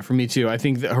 Yeah, for me too. I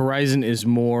think that Horizon is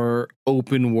more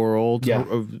open world. Yeah.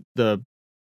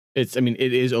 It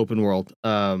is open world.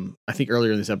 I think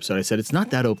earlier in this episode I said it's not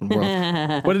that open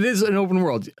world, but it is an open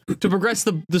world. To progress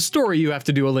the story, you have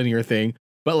to do a linear thing,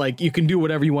 but like you can do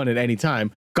whatever you want at any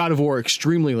time. God of War,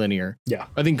 extremely linear. Yeah.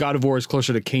 I think God of War is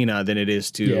closer to Kena than it is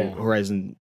to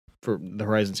Horizon for the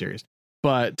Horizon series.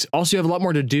 But also you have a lot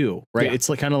more to do, right? Yeah. It's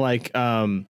like kind of like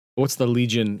what's the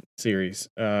Legion series?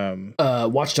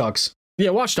 Watch Dogs.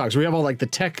 Yeah, Watch Dogs, where you have all like the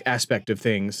tech aspect of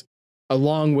things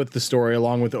along with the story,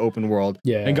 along with the open world.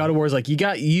 Yeah. And God of War is like, you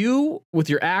got you with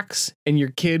your axe and your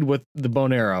kid with the bow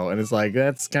and arrow. And it's like,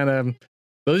 that's kind of,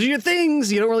 those are your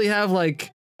things. You don't really have like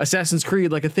Assassin's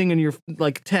Creed, like a thing in your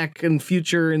like tech and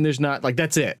future, and there's not like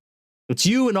that's it. It's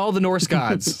you and all the Norse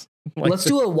gods. Like, Let's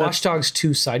do a Watch Dogs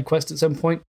 2 side quest at some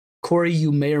point. Corey,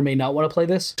 you may or may not want to play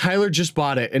this. Tyler just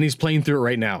bought it and he's playing through it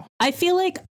right now. I feel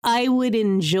like I would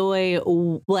enjoy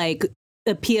like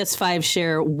a PS5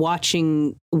 share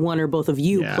watching one or both of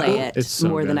you play it it's so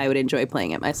more than good. I would enjoy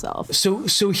playing it myself. So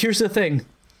here's the thing.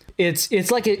 It's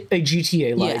like a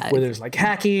GTA like where there's like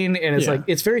hacking and it's like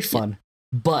it's very fun.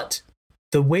 But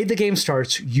the way the game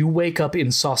starts, you wake up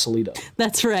in Sausalito.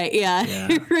 That's right. Yeah.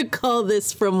 I recall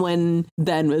this from when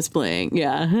Ben was playing.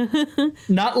 Yeah.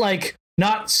 Not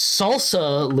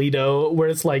Salsa Lido, where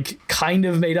it's like kind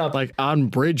of made up. Like on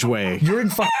Bridgeway. You're in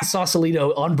fucking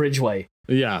Sausalito on Bridgeway.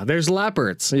 Yeah, there's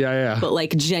Lapperts. Yeah. But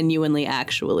like genuinely,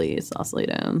 actually,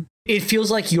 Sausalito. It feels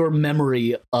like your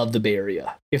memory of the Bay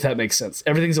Area, if that makes sense.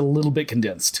 Everything's a little bit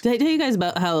condensed. Did I tell you guys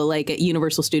about how like at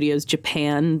Universal Studios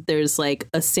Japan, there's like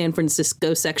a San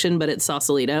Francisco section, but it's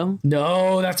Sausalito?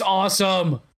 No, that's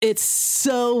awesome. It's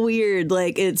so weird.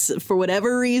 Like it's for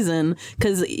whatever reason,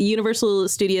 because Universal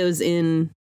Studios in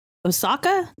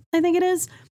Osaka, I think it is.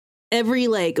 Every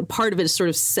like part of it is sort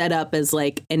of set up as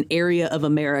like an area of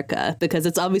America because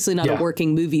it's obviously not a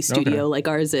working movie studio like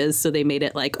ours is. So they made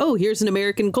it like, oh, here's an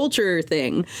American culture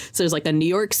thing. So there's like a New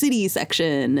York City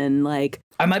section and like.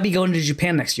 I might be going to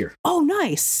Japan next year. Oh,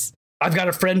 nice. I've got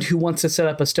a friend who wants to set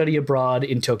up a study abroad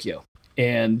in Tokyo.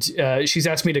 And she's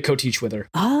asked me to co-teach with her.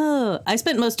 Oh, I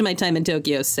spent most of my time in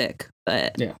Tokyo sick.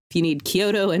 But if you need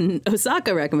Kyoto and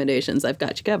Osaka recommendations, I've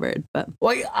got you covered. But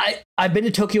well, I've been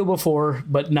to Tokyo before,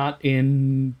 but not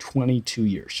in 22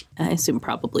 years. I assume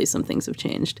probably some things have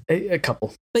changed. A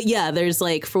couple. But yeah, there's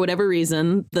like, for whatever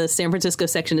reason, the San Francisco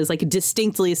section is like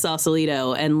distinctly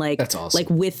Sausalito and like, that's awesome. Like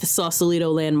with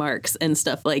Sausalito landmarks and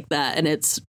stuff like that. And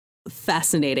it's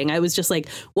fascinating. I was just like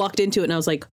walked into it and I was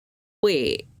like,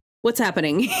 wait. What's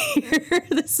happening here?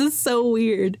 This is so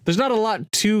weird. There's not a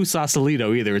lot to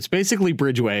Sausalito either. It's basically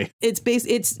Bridgeway.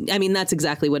 I mean, that's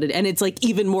exactly what it, and it's like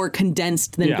even more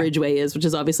condensed than Bridgeway is, which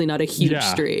is obviously not a huge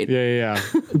street. Yeah.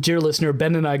 Dear listener,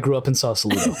 Ben and I grew up in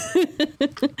Sausalito.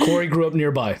 Corey grew up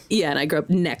nearby. Yeah, and I grew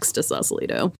up next to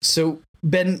Sausalito. So,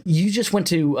 Ben, you just went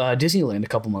to Disneyland a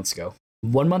couple months ago.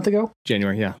 1 month ago?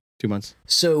 January, yeah. 2 months.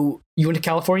 So, you went to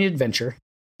California Adventure.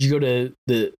 You go to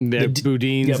the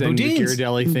Boudin's and the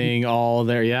Ghirardelli thing all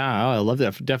there. Yeah. Oh, I love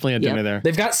that. Definitely had dinner there.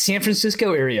 They've got San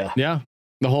Francisco area. Yeah.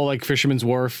 The whole like Fisherman's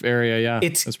Wharf area. Yeah.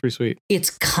 That's pretty sweet.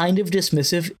 It's kind of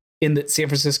dismissive in that San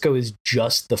Francisco is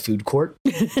just the food court,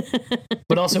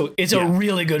 but also it's a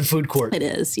really good food court. It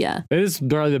is. Yeah. It is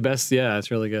probably the best. Yeah. It's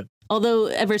really good. Although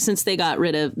ever since they got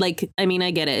rid of, like, I mean,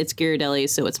 I get it. It's Ghirardelli,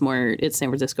 so it's San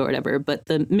Francisco or whatever, but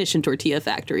the Mission Tortilla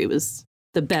Factory was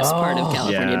the best part of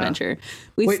California Adventure.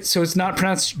 Wait, so it's not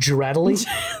pronounced Ghirardelli?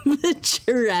 The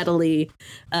Ghirardelli.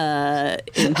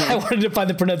 I wanted to find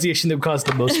the pronunciation that caused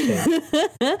the most pain.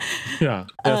 Yeah,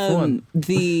 that's one.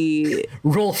 The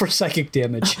roll for psychic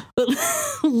damage.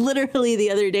 Literally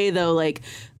the other day, though, like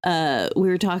we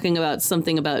were talking about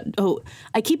something about,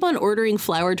 I keep on ordering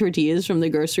flour tortillas from the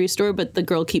grocery store, but the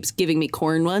girl keeps giving me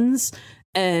corn ones.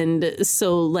 And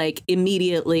so, like,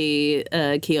 immediately,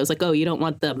 Kio's like, oh, you don't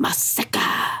want the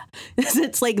maseca.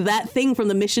 It's like that thing from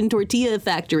the Mission Tortilla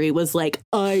Factory was, like,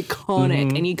 iconic.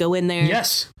 Mm-hmm. And you go in there.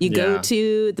 Yes. You go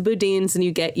to the Boudin's and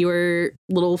you get your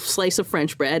little slice of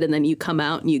French bread. And then you come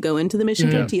out and you go into the Mission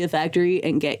Tortilla Factory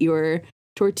and get your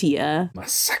tortilla.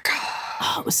 Maseca.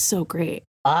 Oh, it was so great.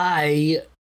 I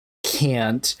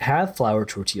can't have flour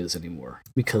tortillas anymore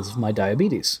because of my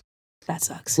diabetes. That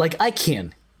sucks. Like, I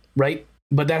can, right?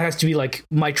 But that has to be like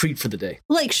my treat for the day.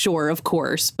 Like, sure, of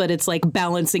course, but it's like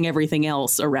balancing everything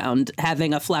else around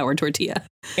having a flour tortilla.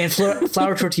 And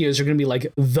flour tortillas are going to be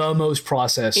like the most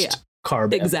processed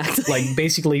carb. Exactly. Like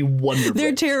basically wonderful.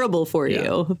 They're terrible for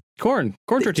you. Corn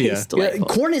tortilla.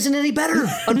 Corn isn't any better,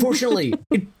 unfortunately.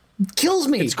 It kills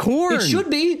me. It's corn. It should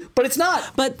be, but it's not.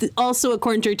 But also a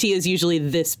corn tortilla is usually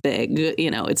this big.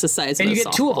 You know, it's the size of a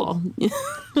softball. And you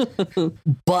get 2 of them.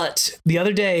 But the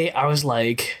other day I was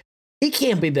like, it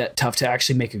can't be that tough to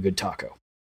actually make a good taco.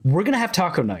 We're going to have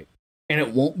taco night, and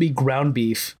it won't be ground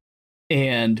beef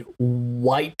and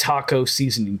white taco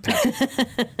seasoning pack.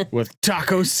 With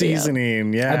taco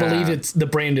seasoning, I believe the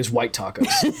brand is White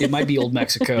Tacos. It might be Old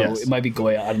Mexico. It might be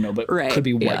Goya. I don't know, but it could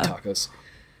be White Tacos.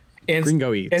 And,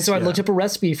 Gringo Eats. And so I looked up a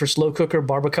recipe for slow cooker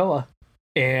barbacoa,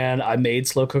 and I made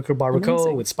slow cooker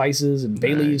barbacoa with spices and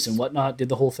bay leaves and whatnot, did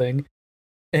the whole thing.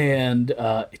 And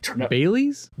it turned out bay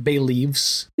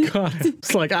leaves. God,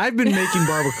 it's like I've been making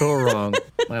barbacoa wrong.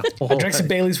 I drank some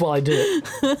Baileys while I did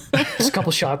it. Just a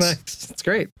couple shots. It's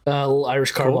great. A little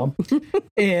Irish car bomb.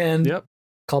 And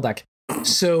call back.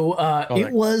 So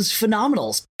it was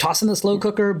phenomenal. Toss in the slow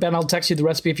cooker. Ben, I'll text you the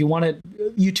recipe if you want it.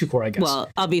 You two core, I guess. Well,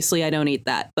 obviously I don't eat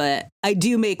that, but I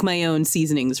do make my own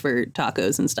seasonings for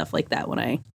tacos and stuff like that when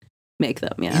I make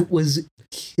them. Yeah. It was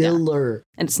killer.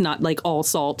 And it's not like all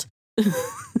salt.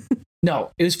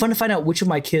 No, it was fun to find out which of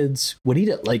my kids would eat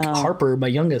it. Like Harper, my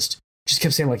youngest, just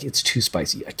kept saying like, it's too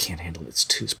spicy. I can't handle it. It's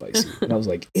too spicy. And I was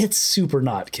like, it's super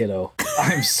not, kiddo.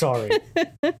 I'm sorry.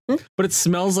 But it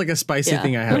smells like a spicy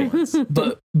thing I had once.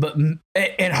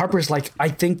 And Harper's like, I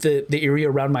think the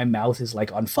area around my mouth is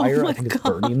like on fire. I think it's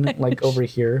burning like over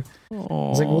here. I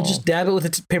was like, well, just dab it with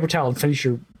a paper towel and finish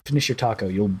your taco,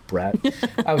 you old brat.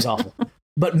 I was awful.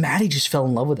 But Maddie just fell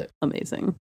in love with it.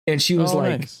 Amazing. And she was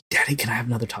like, nice. Daddy, can I have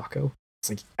another taco?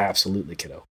 It's like, absolutely,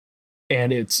 kiddo.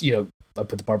 And it's, I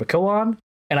put the barbacoa on,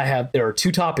 and there are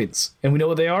 2 toppings. And we know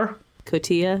what they are?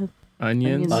 Cotija.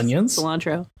 Onions.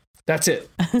 Cilantro. That's it.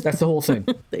 That's the whole thing.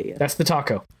 That's the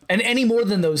taco. And any more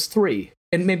than those 3,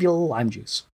 and maybe a little lime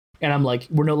juice. And I'm like,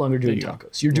 we're no longer doing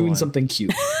tacos. You're doing something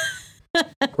cute.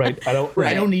 Right? I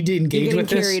don't need to engage with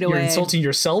this. You're insulting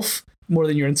yourself more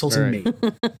than you're insulting me.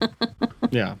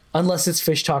 Yeah. Unless it's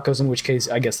fish tacos, in which case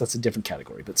I guess that's a different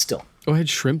category, but still. I had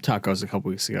shrimp tacos a couple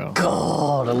weeks ago.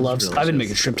 God, I've been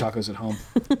making shrimp tacos at home.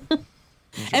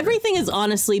 Everything is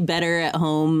honestly better at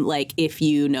home, like if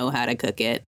you know how to cook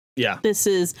it. Yeah.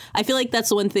 I feel like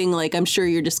that's one thing, like I'm sure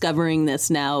you're discovering this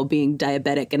now, being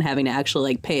diabetic and having to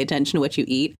actually like pay attention to what you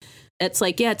eat. It's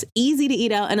like, yeah, it's easy to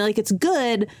eat out and like it's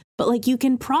good, but like you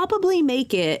can probably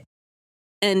make it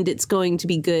and it's going to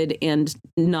be good and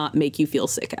not make you feel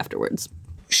sick afterwards.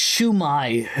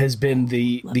 Shumai has been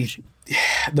the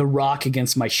rock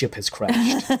against my ship has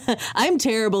crashed. I'm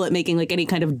terrible at making like any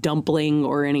kind of dumpling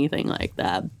or anything like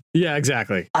that. Yeah,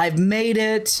 exactly. I've made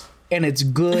it and it's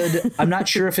good. I'm not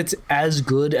sure if it's as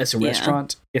good as a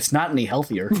restaurant. It's not any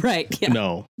healthier. Right. Yeah.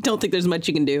 No. Don't think there's much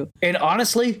you can do. And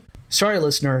honestly, sorry,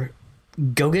 listener,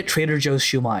 go get Trader Joe's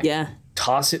shumai. Yeah.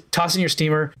 Toss in your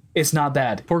steamer. It's not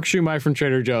bad. Pork shumai from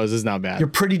Trader Joe's is not bad. You're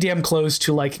pretty damn close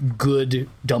to like good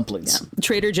dumplings. Yeah.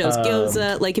 Trader Joe's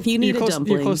gyoza. Like if you need a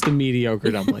dumpling, you're close to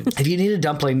mediocre dumplings. If you need a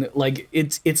dumpling, like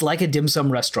it's like a dim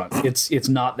sum restaurant. It's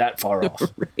not that far off.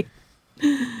 Right.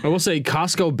 I will say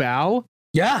Costco Bao.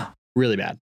 Yeah. Really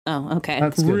bad. Oh, okay.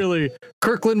 That's good. Really,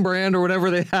 Kirkland brand or whatever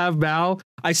they have Bao.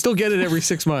 I still get it every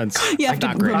 6 months. You have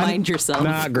to remind yourself.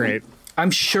 Not great. I'm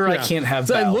sure I can't have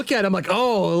so Bao. I look at it, I'm like,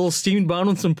 oh, a little steamed bun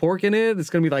with some pork in it. It's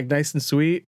going to be like nice and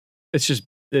sweet. It's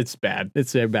bad.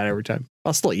 It's bad every time.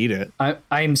 I'll still eat it.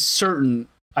 I'm certain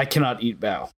I cannot eat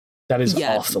Bao. That is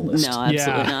off the list. No,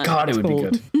 absolutely not. God, it would be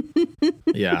good.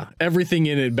 Yeah. Everything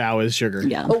in it, Bao is sugar.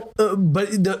 Yeah. Oh, but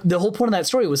the whole point of that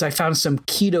story was I found some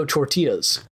keto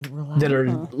tortillas that are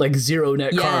like 0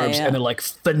 net carbs and they're like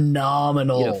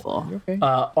phenomenal. Beautiful. Okay.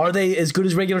 Are they as good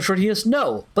as regular tortillas?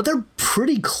 No, but they're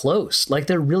pretty close. Like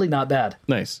they're really not bad.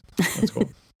 Nice. That's cool.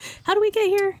 How do we get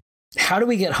here? How do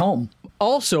we get home?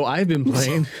 Also, I've been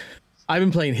playing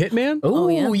Hitman.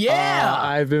 Oh, yeah.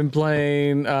 I've been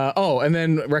playing, and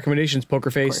then recommendations,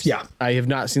 Poker Face. Yeah. I have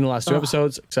not seen the last 2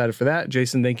 episodes. Excited for that.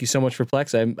 Jason, thank you so much for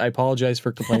Plex. I apologize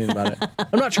for complaining about it.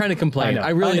 I'm not trying to complain.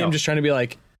 I really am just trying to be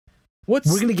like, we're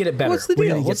going to get it better. What's the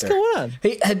deal? What's going on?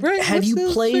 Hey, have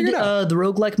you played the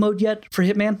roguelike mode yet for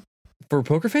Hitman? For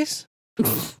Poker Face?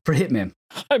 For Hitman.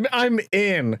 I'm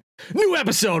in. New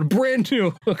episode, brand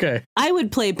new. Okay. I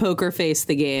would play Poker Face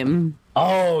the game.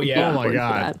 Oh, yeah. Oh, my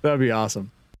God. That'd be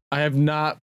awesome. I have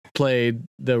not played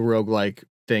the roguelike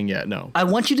thing yet, no. I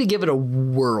want you to give it a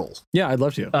whirl. Yeah, I'd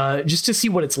love to. Just to see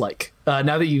what it's like,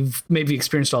 now that you've maybe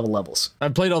experienced all the levels.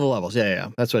 I've played all the levels. Yeah.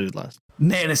 That's what I did last.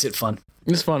 Man, is it fun.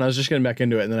 It's fun. I was just getting back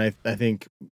into it, and then I think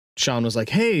Sean was like,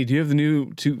 hey, do you have the new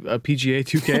PGA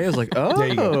 2K? I was like, oh. There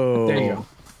you go.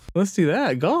 Let's do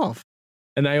that. Golf.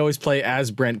 And I always play as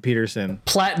Brent Peterson.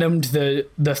 Platinumed the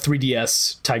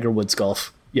 3DS Tiger Woods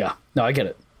golf. Yeah. No, I get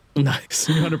it. Nice.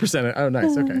 100%. Oh,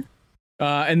 nice. Okay.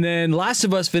 And then Last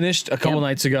of Us finished a couple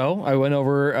nights ago. I went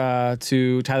over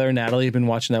to Tyler and Natalie. Have been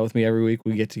watching that with me every week.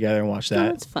 We get together and watch that. Oh,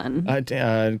 that's fun.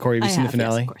 Corey, have you seen the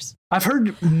finale? Yes, of course. I've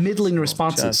heard middling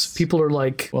responses. People are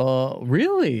like... Well,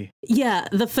 really? Yeah,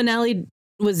 the finale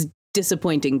was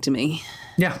disappointing to me.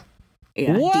 Yeah.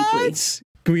 Yeah, what? Deeply.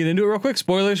 Can we get into it real quick?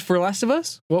 Spoilers for Last of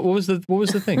Us? What was the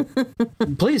thing?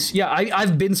 Please. Yeah,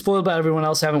 I've been spoiled by everyone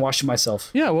else. I haven't watched it myself.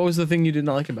 Yeah, what was the thing you did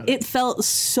not like about it? It felt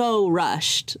so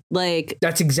rushed. Like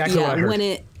that's exactly what I heard. When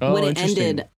it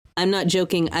ended, I'm not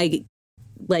joking. I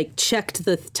like checked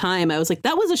the time. I was like,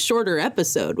 that was a shorter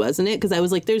episode, wasn't it? Because I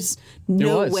was like, there's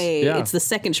no way it's the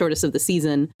second shortest of the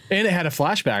season. And it had a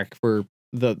flashback for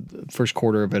the first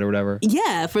quarter of it or whatever.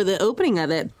 Yeah, for the opening of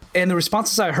it. And the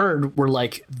responses I heard were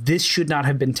like, this should not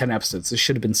have been 10 episodes. This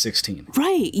should have been 16.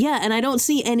 Right. Yeah. And I don't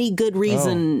see any good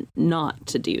reason not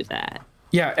to do that.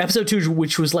 Yeah. Episode 2,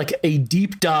 which was like a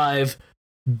deep dive,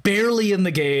 barely in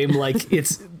the game. Like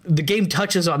the game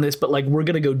touches on this, but like we're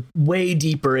going to go way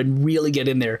deeper and really get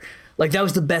in there. Like that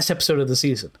was the best episode of the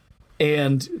season.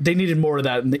 And they needed more of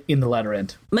that in the latter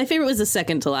end. My favorite was the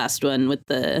second to last one with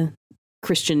the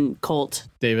Christian cult.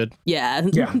 David. Yeah.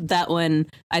 That one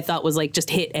I thought was like just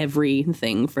hit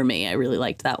everything for me. I really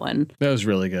liked that one. That was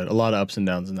really good. A lot of ups and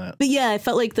downs in that. But yeah, I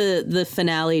felt like the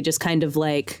finale just kind of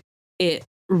like it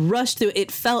rushed through.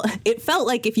 It felt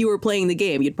like if you were playing the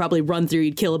game, you'd probably run through,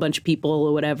 you'd kill a bunch of people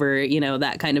or whatever,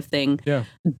 that kind of thing. Yeah.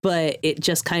 But it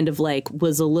just kind of like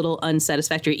was a little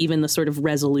unsatisfactory. Even the sort of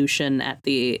resolution at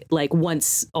the, like,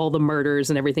 once all the murders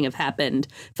and everything have happened,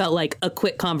 felt like a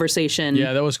quick conversation.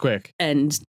 Yeah, that was quick.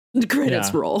 And the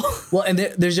credits roll. Well, and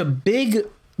there's a big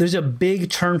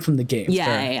turn from the game.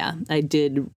 Yeah. I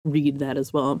did read that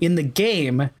as well. In the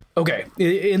game,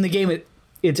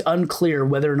 it's unclear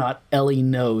whether or not Ellie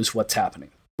knows what's happening,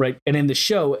 right? And in the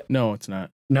show, no, it's not.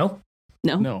 No.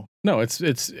 It's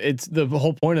the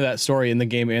whole point of that story in the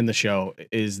game and the show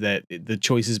is that the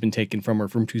choice has been taken from her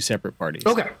from two separate parties.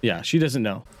 Okay. Yeah, she doesn't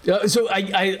know. So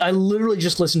I literally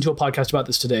just listened to a podcast about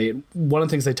this today. One of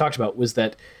the things they talked about was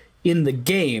that in the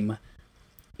game,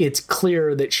 it's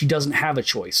clear that she doesn't have a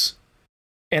choice,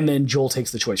 and then Joel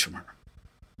takes the choice from her,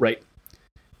 right?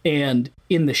 And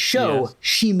in the show,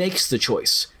 she makes the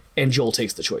choice, and Joel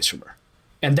takes the choice from her.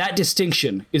 And that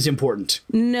distinction is important.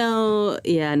 No,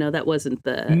 that wasn't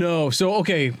the... No, so,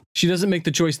 okay, she doesn't make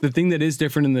the choice. The thing that is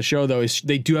different in the show, though, is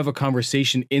they do have a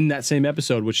conversation in that same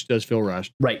episode, which does feel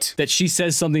rushed. Right. That she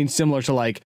says something similar to,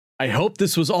 like, I hope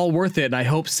this was all worth it, and I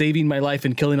hope saving my life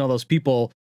and killing all those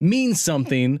people means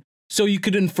something. So you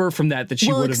could infer from that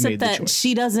she would have made the choice.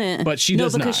 She doesn't. But she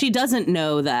does not. No, because she doesn't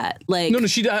know that. Like, No,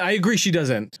 I agree she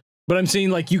doesn't. But I'm saying,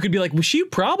 like, you could be like, well, she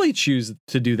probably choose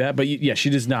to do that. But yeah, she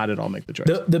does not at all make the choice.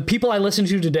 The people I listened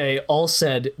to today all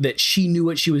said that she knew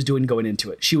what she was doing going into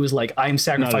it. She was like, I'm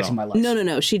sacrificing my life.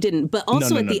 No, she didn't. But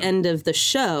also at the end of the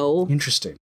show,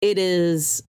 interesting. It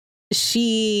is,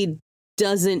 she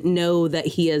doesn't know that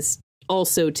he has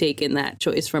also taken that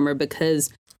choice from her because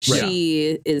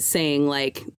she is saying,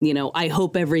 like, I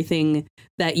hope everything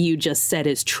that you just said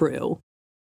is true.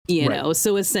 You know,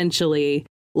 so essentially,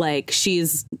 like,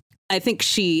 I think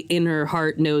she in her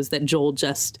heart knows that Joel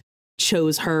just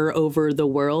chose her over the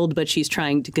world, but she's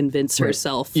trying to convince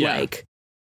herself like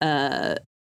that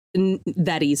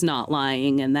he's not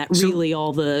lying and that really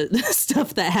all the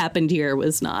stuff that happened here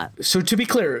was not. So to be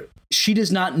clear, she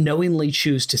does not knowingly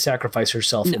choose to sacrifice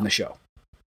herself in the show.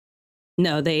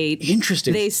 No, they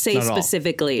say Not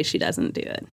specifically she doesn't do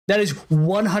it. That is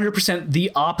 100%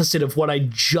 the opposite of what I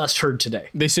just heard today.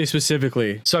 They say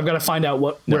specifically. So I've got to find out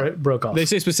where it broke off. They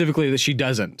say specifically that she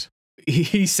doesn't.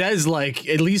 He says, like,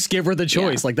 at least give her the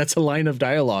choice. Like, that's a line of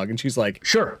dialogue. And she's like,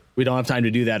 sure, we don't have time to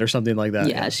do that or something like that.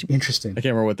 Yeah. Interesting. I can't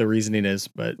remember what the reasoning is,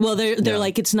 but. Well, they're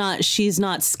like, she's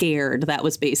not scared. That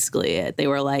was basically it. They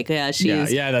were like, she's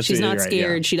not scared.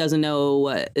 Yeah. She doesn't know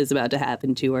what is about to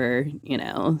happen to her,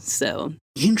 so.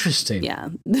 Interesting. Yeah.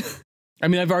 I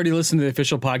mean, I've already listened to the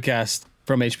official podcast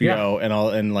from HBO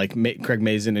and Craig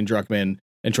Mazin and Druckmann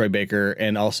and Troy Baker,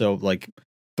 and also like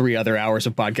 3 other hours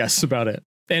of podcasts about it.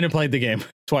 And I played the game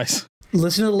twice.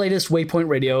 Listen to the latest Waypoint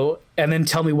Radio, and then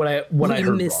tell me what I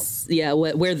heard wrong. Yeah,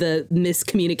 where the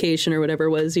miscommunication or whatever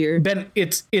was here. Ben,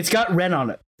 it's got Ren on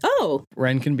it. Oh,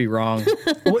 Ren can be wrong.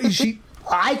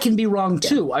 I can be wrong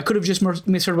too. I could have just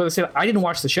misheard what they said. I didn't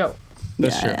watch the show.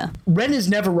 That's true. Yeah. Ren is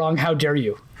never wrong. How dare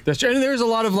you? That's true. And there's a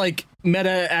lot of like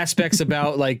meta aspects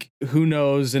about like who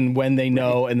knows and when they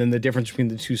know, and then the difference between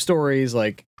the two stories.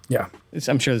 Like, yeah,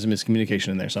 I'm sure there's a miscommunication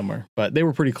in there somewhere, but they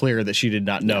were pretty clear that she did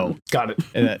not know. Got it.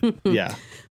 And that, yeah.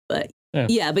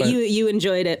 But you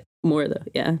enjoyed it more though.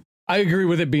 Yeah. I agree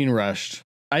with it being rushed.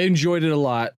 I enjoyed it a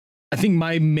lot. I think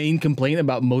my main complaint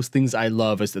about most things I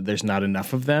love is that there's not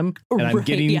enough of them. And I'm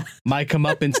getting my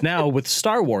comeuppance now with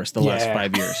Star Wars the last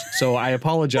 5 years. So I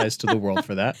apologize to the world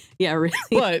for that. Yeah, really.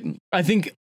 But I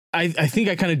think I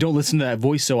kind of don't listen to that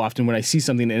voice so often when I see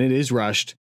something and it is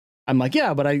rushed. I'm like,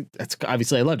 yeah, but that's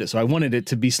obviously I loved it. So I wanted it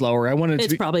to be slower.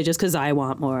 It's probably just because I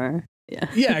want more. Yeah.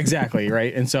 Yeah, exactly.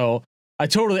 Right. And so I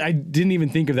didn't even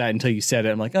think of that until you said it.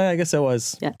 I'm like, oh, I guess that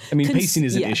was. Yeah. I mean, pacing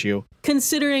is an issue.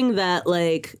 Considering that,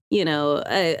 like,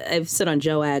 I've said on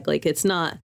Joag, like, it's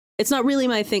not really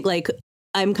my thing. Like,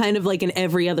 I'm kind of like in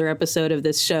every other episode of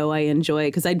this show I enjoy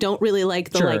because I don't really like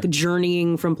the like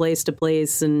journeying from place to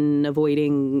place and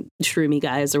avoiding shroomy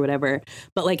guys or whatever.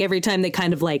 But like every time they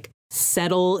kind of like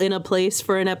settle in a place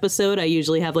for an episode. I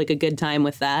usually have like a good time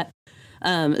with that.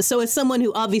 So as someone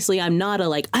who obviously I'm not a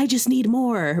like, I just need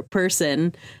more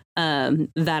person,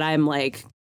 that I'm like,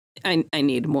 I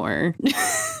need more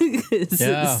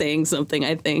saying something,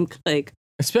 I think, like,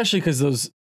 especially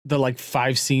because the like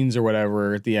 5 scenes or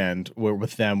whatever at the end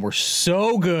with them were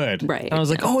so good. Right. And I was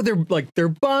like, oh, they're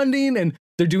bonding and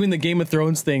they're doing the Game of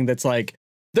Thrones thing. That's like,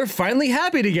 they're finally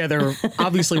happy together.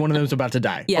 Obviously one of them's about to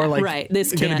die. Yeah, or like, right.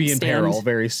 This going to can't be in stand. peril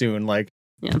very soon. Like,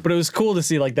 yeah. But it was cool to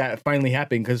see like that finally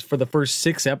happen, because for the first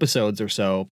 6 episodes or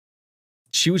so,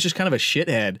 she was just kind of a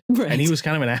shithead, Right. and he was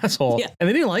kind of an asshole, Yeah. and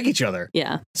they didn't like each other.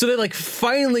 Yeah. So they like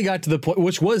finally got to the point,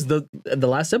 which was the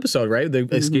last episode, right? The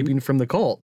escaping from the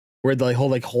cult, where the whole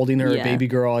like holding her Yeah. baby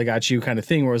girl, I got you kind of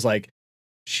thing, where it was like,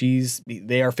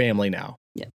 they are family now.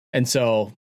 Yeah. And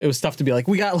so it was tough to be like,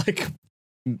 we got like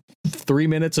 3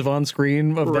 minutes of on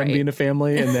screen of them Right. being a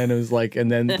family, and then it was like,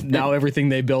 and then now everything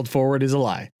they build forward is a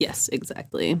lie. Yes,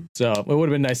 exactly. So it would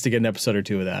have been nice to get an episode or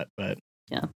 2 of that, but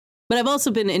Yeah. But I've also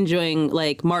been enjoying,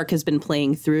 like, Mark has been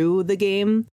playing through the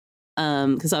game.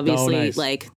 Because obviously, nice.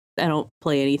 like, I don't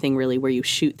play anything really where you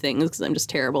shoot things because I'm just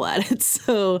terrible at it.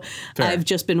 So Fair. I've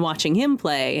just been watching him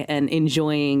play and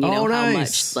enjoying, how nice.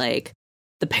 much, like,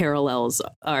 the parallels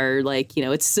are, like,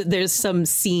 there's some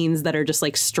scenes that are just,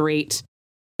 like, straight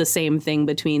the same thing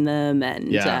between them.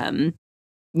 And,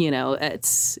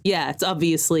 it's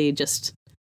obviously just,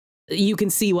 you can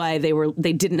see why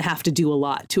they didn't have to do a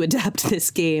lot to adapt this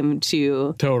game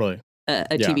to totally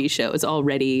a TV show. It's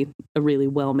already a really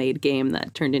well-made game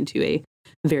that turned into a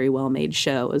very well-made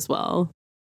show as well.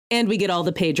 And we get all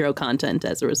the Pedro content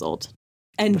as a result.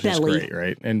 And which is Belly. great,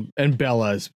 right? And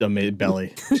Bella's amazing.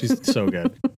 Belly, she's so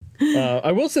good.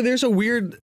 I will say there's a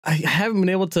weird, I haven't been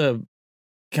able to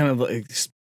kind of like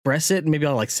express it. Maybe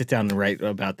I'll like sit down and write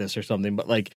about this or something, but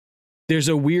like there's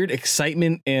a weird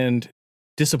excitement and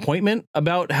disappointment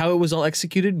about how it was all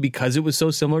executed, because it was so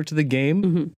similar to the game.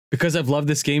 Mm-hmm. Because I've loved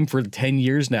this game for 10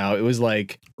 years now. It was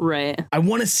like, right. I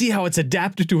want to see how it's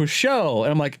adapted to a show.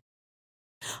 And I'm like,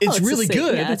 it's really the same,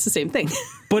 good. Yeah, it's the same thing.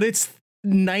 But it's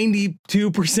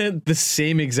 92% the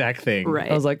same exact thing. Right.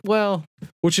 I was like, well,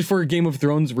 which is for Game of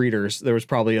Thrones readers, there was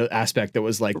probably an aspect that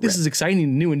was like, this is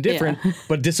exciting, new and different,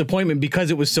 but disappointment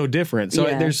because it was so different. So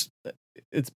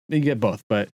you get both,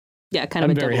 but yeah, kind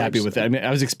of. I'm very happy with it. I mean,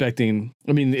 I was expecting,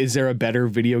 is there a better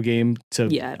video game to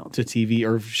TV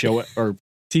or show or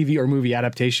TV or movie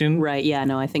adaptation? Right. Yeah,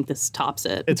 no, I think this tops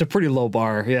it. It's a pretty low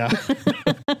bar. Yeah.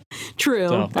 True.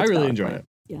 So I really enjoy it.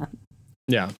 Yeah.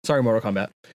 Yeah. Sorry, Mortal Kombat.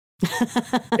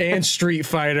 And Street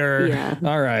Fighter. Yeah.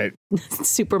 All right.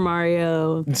 Super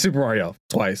Mario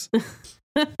twice.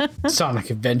 Sonic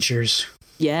Adventures.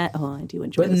 Yeah. Oh, I do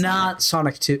enjoy but not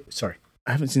Sonic 2. Sorry.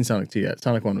 I haven't seen Sonic 2 yet.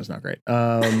 Sonic 1 was not great.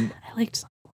 I liked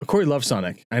Sonic. Corey loves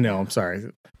Sonic. I know. I'm sorry.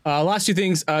 Last 2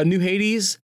 things. New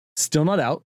Hades, still not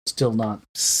out. Still not.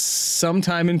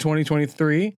 Sometime in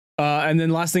 2023. And then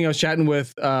last thing, I was chatting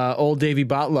with old Davey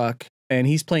Botluck, and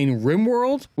he's playing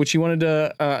RimWorld, which he wanted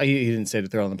to, he didn't say to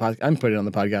throw on the podcast. I'm putting it on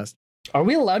the podcast. Are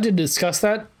we allowed to discuss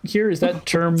that here? Is that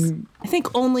term? I think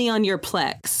only on your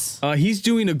Plex. He's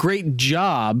doing a great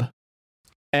job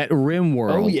at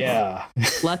RimWorld. Oh yeah.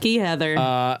 Lucky Heather.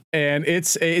 And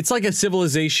it's like a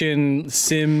Civilization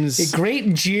Sims, a great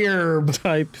gerb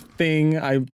type thing.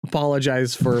 I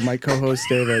apologize for my co-host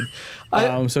David.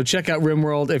 So check out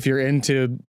RimWorld if you're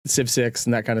into Civ 6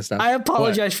 and that kind of stuff. I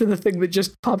apologize for the thing that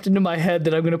just popped into my head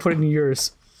that I'm going to put in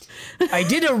yours. I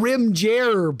did a rim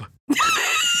gerb.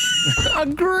 A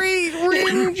great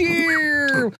rim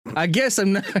gerb. I guess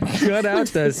I'm not good at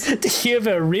this. To give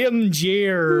a rim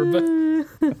gerb.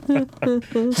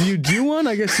 Do you do one?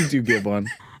 I guess you do give one.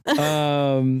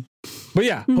 But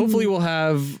yeah, hopefully we'll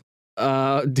have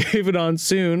David on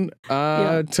soon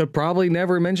to probably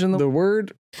never mention the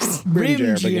word rim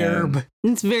gerb again.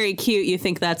 It's very cute. You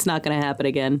think that's not going to happen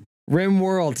again.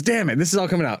 RimWorld. Damn it. This is all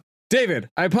coming out. David,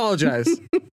 I apologize.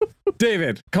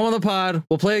 David, come on the pod.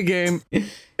 We'll play a game.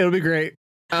 It'll be great.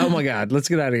 Oh my God. Let's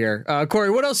get out of here. Corey,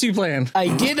 what else are you playing?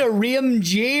 I did a rim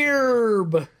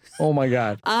gerb. Oh my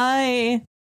God. I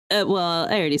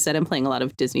already said I'm playing a lot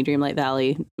of Disney Dreamlight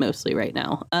Valley mostly right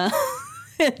now.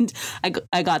 And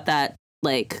I got that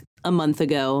like a month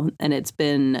ago, and it's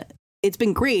been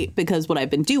great because what I've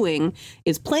been doing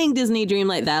is playing Disney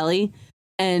Dreamlight Valley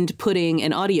and putting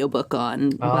an audiobook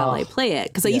on while I play it.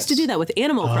 Because I used to do that with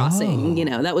Animal Crossing.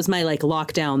 That was my like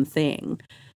lockdown thing.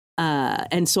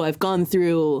 And so I've gone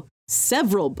through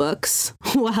several books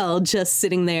while just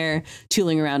sitting there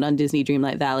tooling around on Disney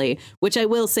Dreamlight Valley, which I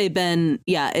will say, Ben,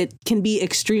 it can be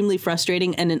extremely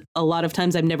frustrating. And a lot of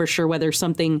times I'm never sure whether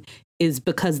something is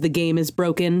because the game is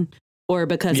broken or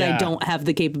because I Yeah. don't have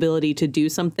the capability to do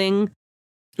something.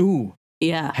 Ooh,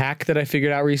 Yeah. hack that I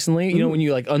figured out recently. You know, when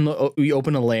you like you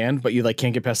open a land, but you like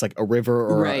can't get past like a river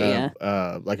or Right,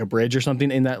 like a bridge or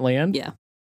something in that land. Yeah.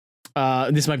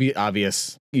 This might be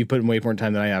obvious. You put in way more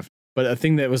time than I have. But a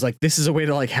thing that was like, this is a way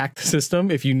to like hack the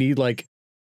system. If you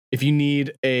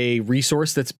need a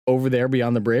resource that's over there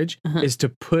beyond the bridge, is to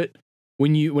put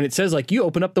when it says like you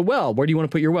open up the well, where do you want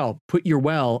to put your well? Put your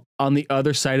well on the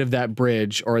other side of that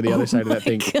bridge or the other side of that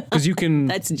thing, because you can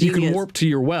warp to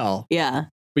your well. Yeah.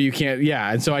 But you can't.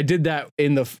 Yeah, and so I did that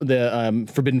in the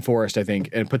Forbidden Forest, I think,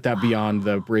 and put that beyond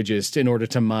the bridges in order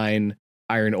to mine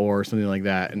iron ore or something like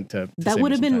that, and to That save would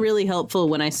me have some been time. really helpful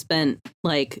when I spent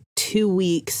like 2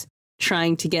 weeks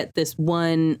trying to get this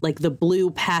one, like the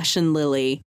blue passion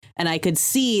lily, and I could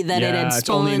see that it had it's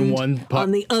only in spawned one pot.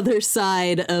 on the other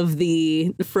side of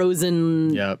the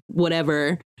frozen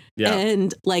whatever. Yep.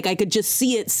 And like I could just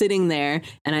see it sitting there,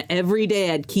 and every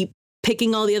day I'd keep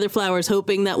picking all the other flowers,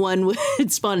 hoping that one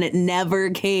would spawn. It never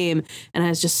came, and I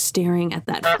was just staring at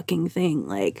that fucking thing,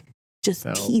 like just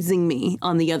teasing me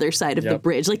on the other side of the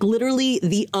bridge, like literally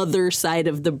the other side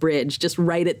of the bridge, just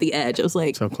right at the edge. I was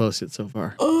like, so close yet so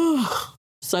far. oh,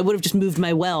 so I would have just moved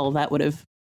my well. That would have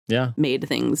made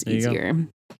things There you go. easier.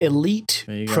 Elite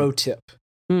There you go. pro tip.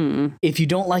 Hmm. If you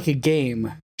don't like a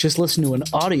game, just listen to an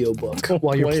audiobook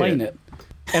while you're Play playing it. it.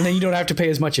 And then you don't have to pay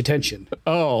as much attention.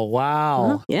 Oh,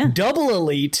 wow. Yeah. Double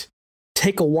elite,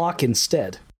 take a walk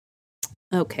instead.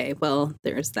 Okay, well,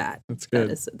 there's that. That's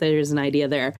good. There's an idea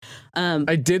there.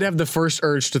 I did have the first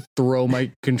urge to throw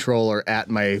my controller at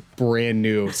my brand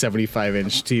new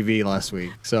 75-inch TV last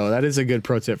week. So that is a good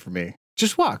pro tip for me.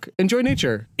 Just walk. Enjoy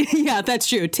nature. Yeah, that's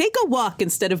true. Take a walk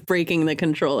instead of breaking the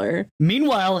controller.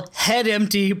 Meanwhile, head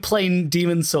empty, playing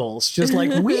Demon Souls. Just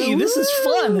like, wee, this is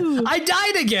fun. I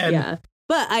died again. Yeah.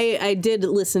 But I did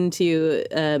listen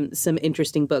to some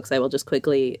interesting books I will just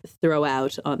quickly throw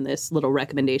out on this little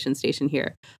recommendation station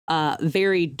here.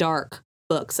 Very dark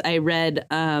books. I read...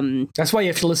 That's why you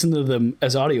have to listen to them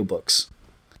as audiobooks.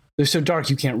 They're so dark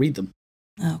you can't read them.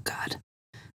 Oh, God.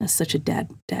 That's such a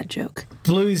dad joke.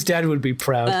 Bluey's dad would be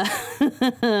proud.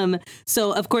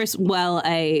 So, of course, while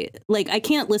I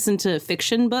can't listen to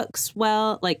fiction books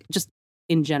just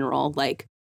in general, like,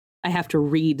 I have to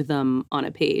read them on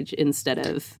a page instead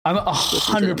of... I'm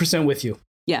 100% with you.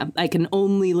 Yeah, I can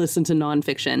only listen to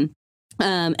nonfiction.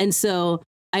 And so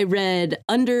I read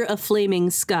Under a Flaming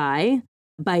Sky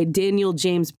by Daniel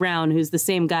James Brown, who's the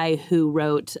same guy who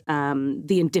wrote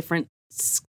The Indifferent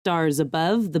Stars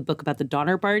Above, the book about the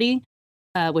Donner Party,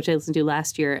 which I listened to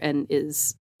last year and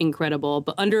is incredible.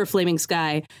 But Under a Flaming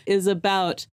Sky is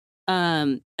about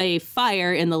a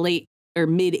fire in the late or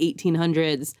mid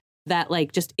 1800s that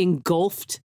like just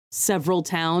engulfed several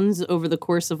towns over the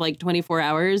course of like 24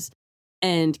 hours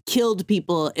and killed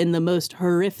people in the most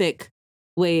horrific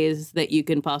ways that you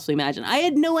can possibly imagine. I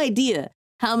had no idea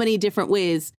how many different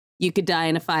ways you could die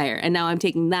in a fire. And now I'm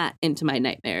taking that into my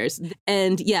nightmares.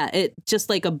 And yeah, it just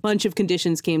like a bunch of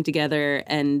conditions came together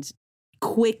and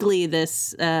quickly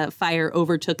this fire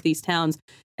overtook these towns.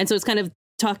 And so it's kind of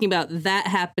talking about that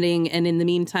happening. And in the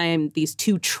meantime, these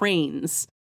two trains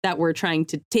that were trying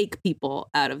to take people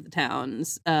out of the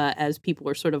towns as people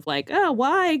were sort of like, oh,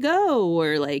 why go?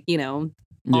 Or like, you know,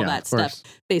 all that stuff.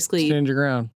 Basically, stand your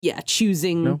ground. Yeah,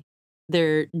 choosing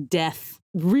their death.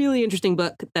 Really interesting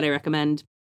book that I recommend.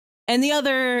 And the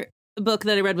other book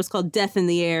that I read was called Death in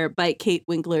the Air by Kate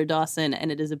Winkler Dawson.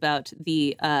 And it is about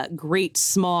the Great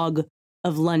Smog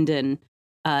of London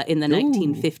in the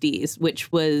 1950s,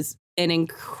 which was an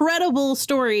incredible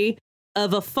story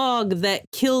of a fog that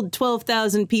killed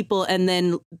 12,000 people, and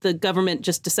then the government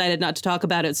just decided not to talk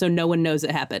about it, so no one knows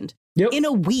it happened. In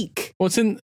a week. Well, it's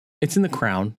in The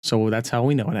Crown, so that's how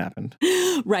we know it happened.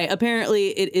 Right.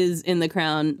 Apparently, it is in The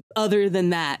Crown. Other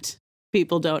than that,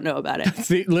 people don't know about it. It's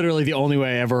literally the only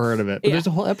way I ever heard of it. But there's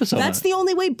a whole episode. That's the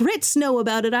only way Brits know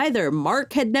about it either.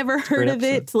 Mark had never heard of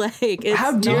it. Like,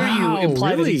 how dare you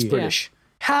imply that he's British? Yeah.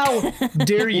 How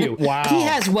dare you? Wow. He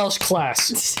has Welsh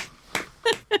class.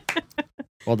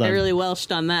 Well done. I really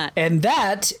Welshed on that. And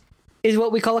that is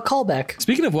what we call a callback.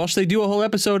 Speaking of Welsh, they do a whole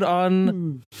episode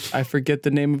on, I forget the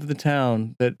name of the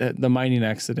town, that the mining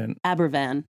accident.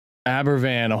 Aberfan.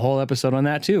 A whole episode on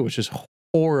that too, which is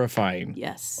horrifying.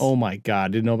 Yes. Oh my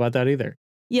God. Didn't know about that either.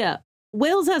 Yeah.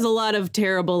 Wales has a lot of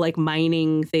terrible like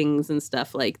mining things and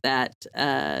stuff like that.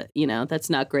 You know,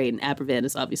 that's not great. And Aberfan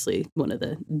is obviously one of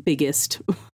the biggest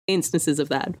instances of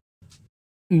that.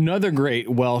 Another great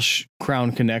Welsh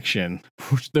crown connection,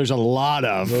 which there's a lot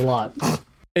of,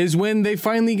 is when they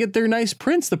finally get their nice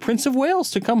prince, the Prince of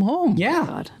Wales, to come home. Yeah.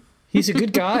 God. He's a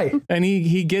good guy. And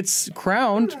he gets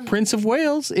crowned Prince of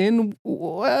Wales in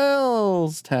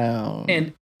Walestown.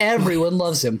 And everyone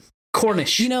loves him.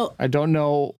 Cornish. You know, I don't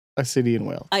know a city in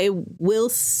Wales. I will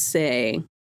say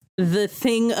the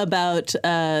thing about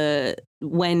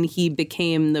when he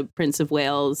became the Prince of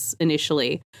Wales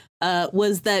initially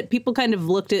was that people kind of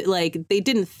looked at like they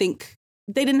didn't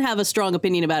have a strong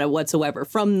opinion about it whatsoever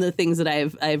from the things that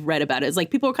I've read about it. It's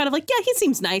like people were kind of like, yeah, he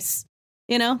seems nice.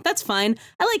 You know, that's fine.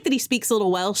 I like that he speaks a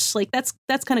little Welsh. Like that's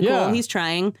kind of cool. He's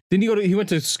trying. Didn't he went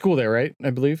to school there, right? I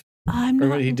believe. I'm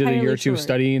not he did a year or two of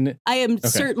studying. I am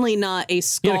certainly not a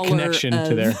scholar. He had a connection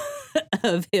to there.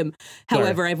 Of him.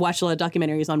 However, I've watched a lot of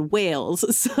documentaries on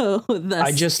Wales, so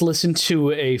I just listened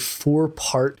to a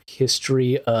 4-part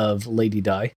history of Lady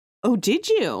Di. Oh, did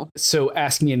you? So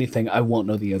ask me anything, I won't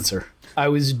know the answer. I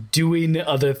was doing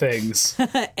other things.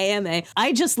 AMA.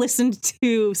 I just listened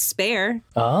to Spare.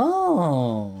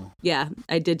 Oh. Yeah,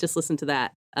 I did just listen to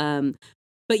that.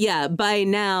 But yeah, by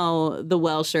now the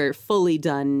Welsh are fully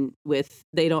done with.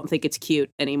 They don't think it's cute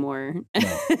anymore,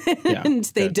 and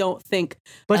they don't think.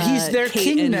 But he's their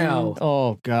Kate king now.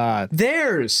 Oh God,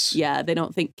 theirs. Yeah, they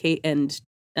don't think Kate and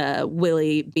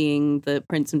Willie being the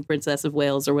Prince and Princess of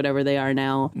Wales or whatever they are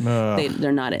now.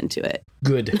 They're not into it.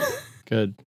 Good.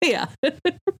 Yeah.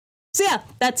 So yeah,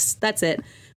 that's it.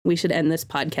 We should end this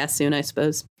podcast soon, I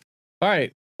suppose. All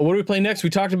right. What do we play next? We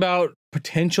talked about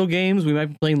potential games we might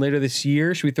be playing later this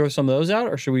year. Should we throw some of those out,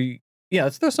 or should we? Yeah,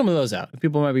 let's throw some of those out.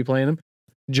 People might be playing them.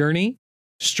 Journey,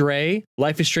 Stray,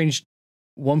 Life is Strange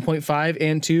 1.5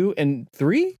 and 2 and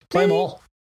 3. Play them all.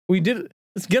 We did.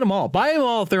 Let's get them all. Buy them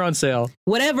all if they're on sale.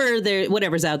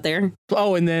 Whatever's out there.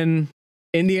 Oh, and then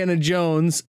Indiana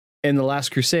Jones and the Last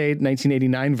Crusade,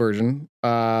 1989 version.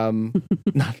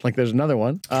 Not like there's another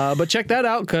one. But check that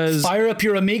out because fire up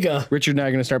your Amiga. Richard and I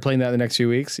are going to start playing that in the next few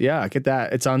weeks. Yeah, get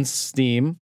that. It's on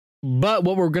Steam. But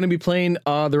what we're going to be playing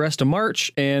the rest of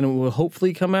March and will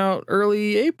hopefully come out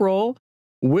early April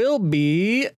will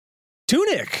be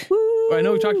Tunic. Woo! I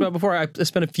know we talked about it before. I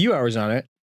spent a few hours on it.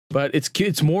 But it's cute.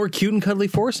 It's more cute and cuddly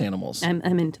forest animals. I'm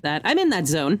into that. I'm in that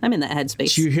zone. I'm in that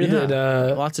headspace. Did you hear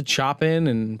that? Lots of chopping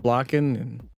and blocking.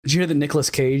 And did you hear that Nicolas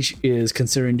Cage is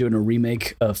considering doing a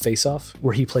remake of Face Off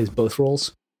where he plays both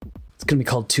roles? It's going to be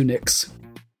called Two Nicks.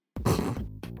 But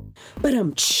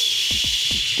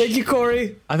thank you,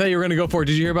 Corey. I thought you were going to go for it.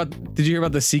 Did you hear about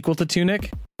the sequel to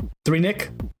Tunic? Three Nick.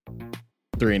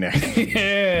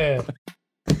 Yeah.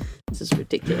 This is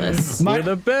ridiculous. You're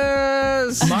the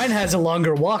best. Mine has a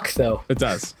longer walk, though. It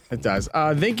does.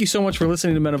 Thank you so much for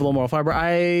listening to Men of Low Moral Fiber.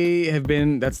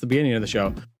 That's the beginning of the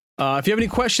show. If you have any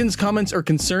questions, comments, or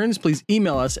concerns, please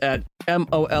email us at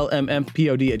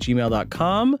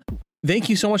molmmpod@gmail.com. Thank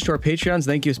you so much to our Patreons.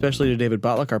 Thank you especially to David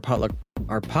Potluck, our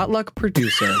potluck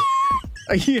producer.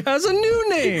 He has a new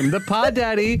name. The Pod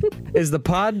Daddy is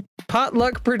the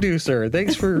potluck producer.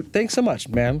 Thanks so much,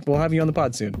 man. We'll have you on the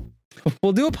pod soon.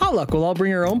 We'll do a potluck. We'll all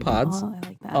bring our own pods. Oh, I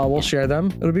like that. We'll share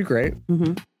them. It'll be great.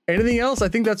 Mm-hmm. Anything else? I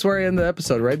think that's where I end the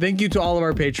episode, right? Thank you to all of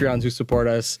our Patreons who support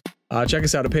us. Check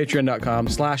us out at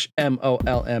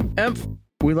patreon.com/MOLMMF.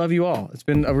 We love you all. It's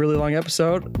been a really long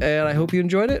episode, and I hope you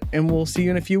enjoyed it, and we'll see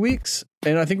you in a few weeks.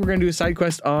 And I think we're going to do a side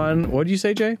quest on, what did you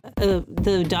say, Jay?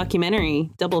 The documentary,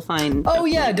 Double Fine. Oh,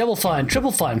 yeah, Double Fine,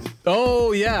 Triple Fine.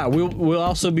 Oh, yeah. We'll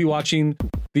also be watching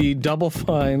the Double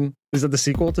Fine. Is that the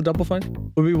sequel to Double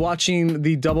Fine? We'll be watching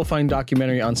the Double Fine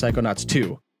documentary on Psychonauts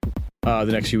 2 the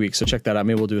next few weeks. So check that out.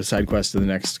 Maybe we'll do a side quest in the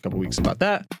next couple weeks about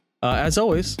that. As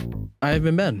always, I have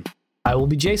been Ben. I will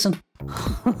be Jason.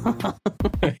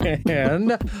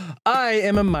 And I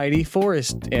am a mighty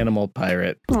forest animal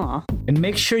pirate. Aw. And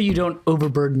make sure you don't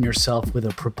overburden yourself with a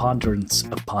preponderance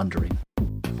of pondering.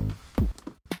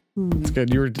 That's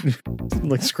good. You were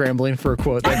like scrambling for a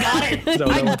quote. I got it.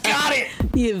 I got it.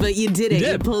 Yeah, but you did it.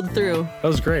 You pulled through. That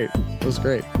was great.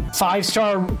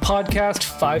 5-star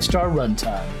podcast, 5-star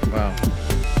runtime. Wow.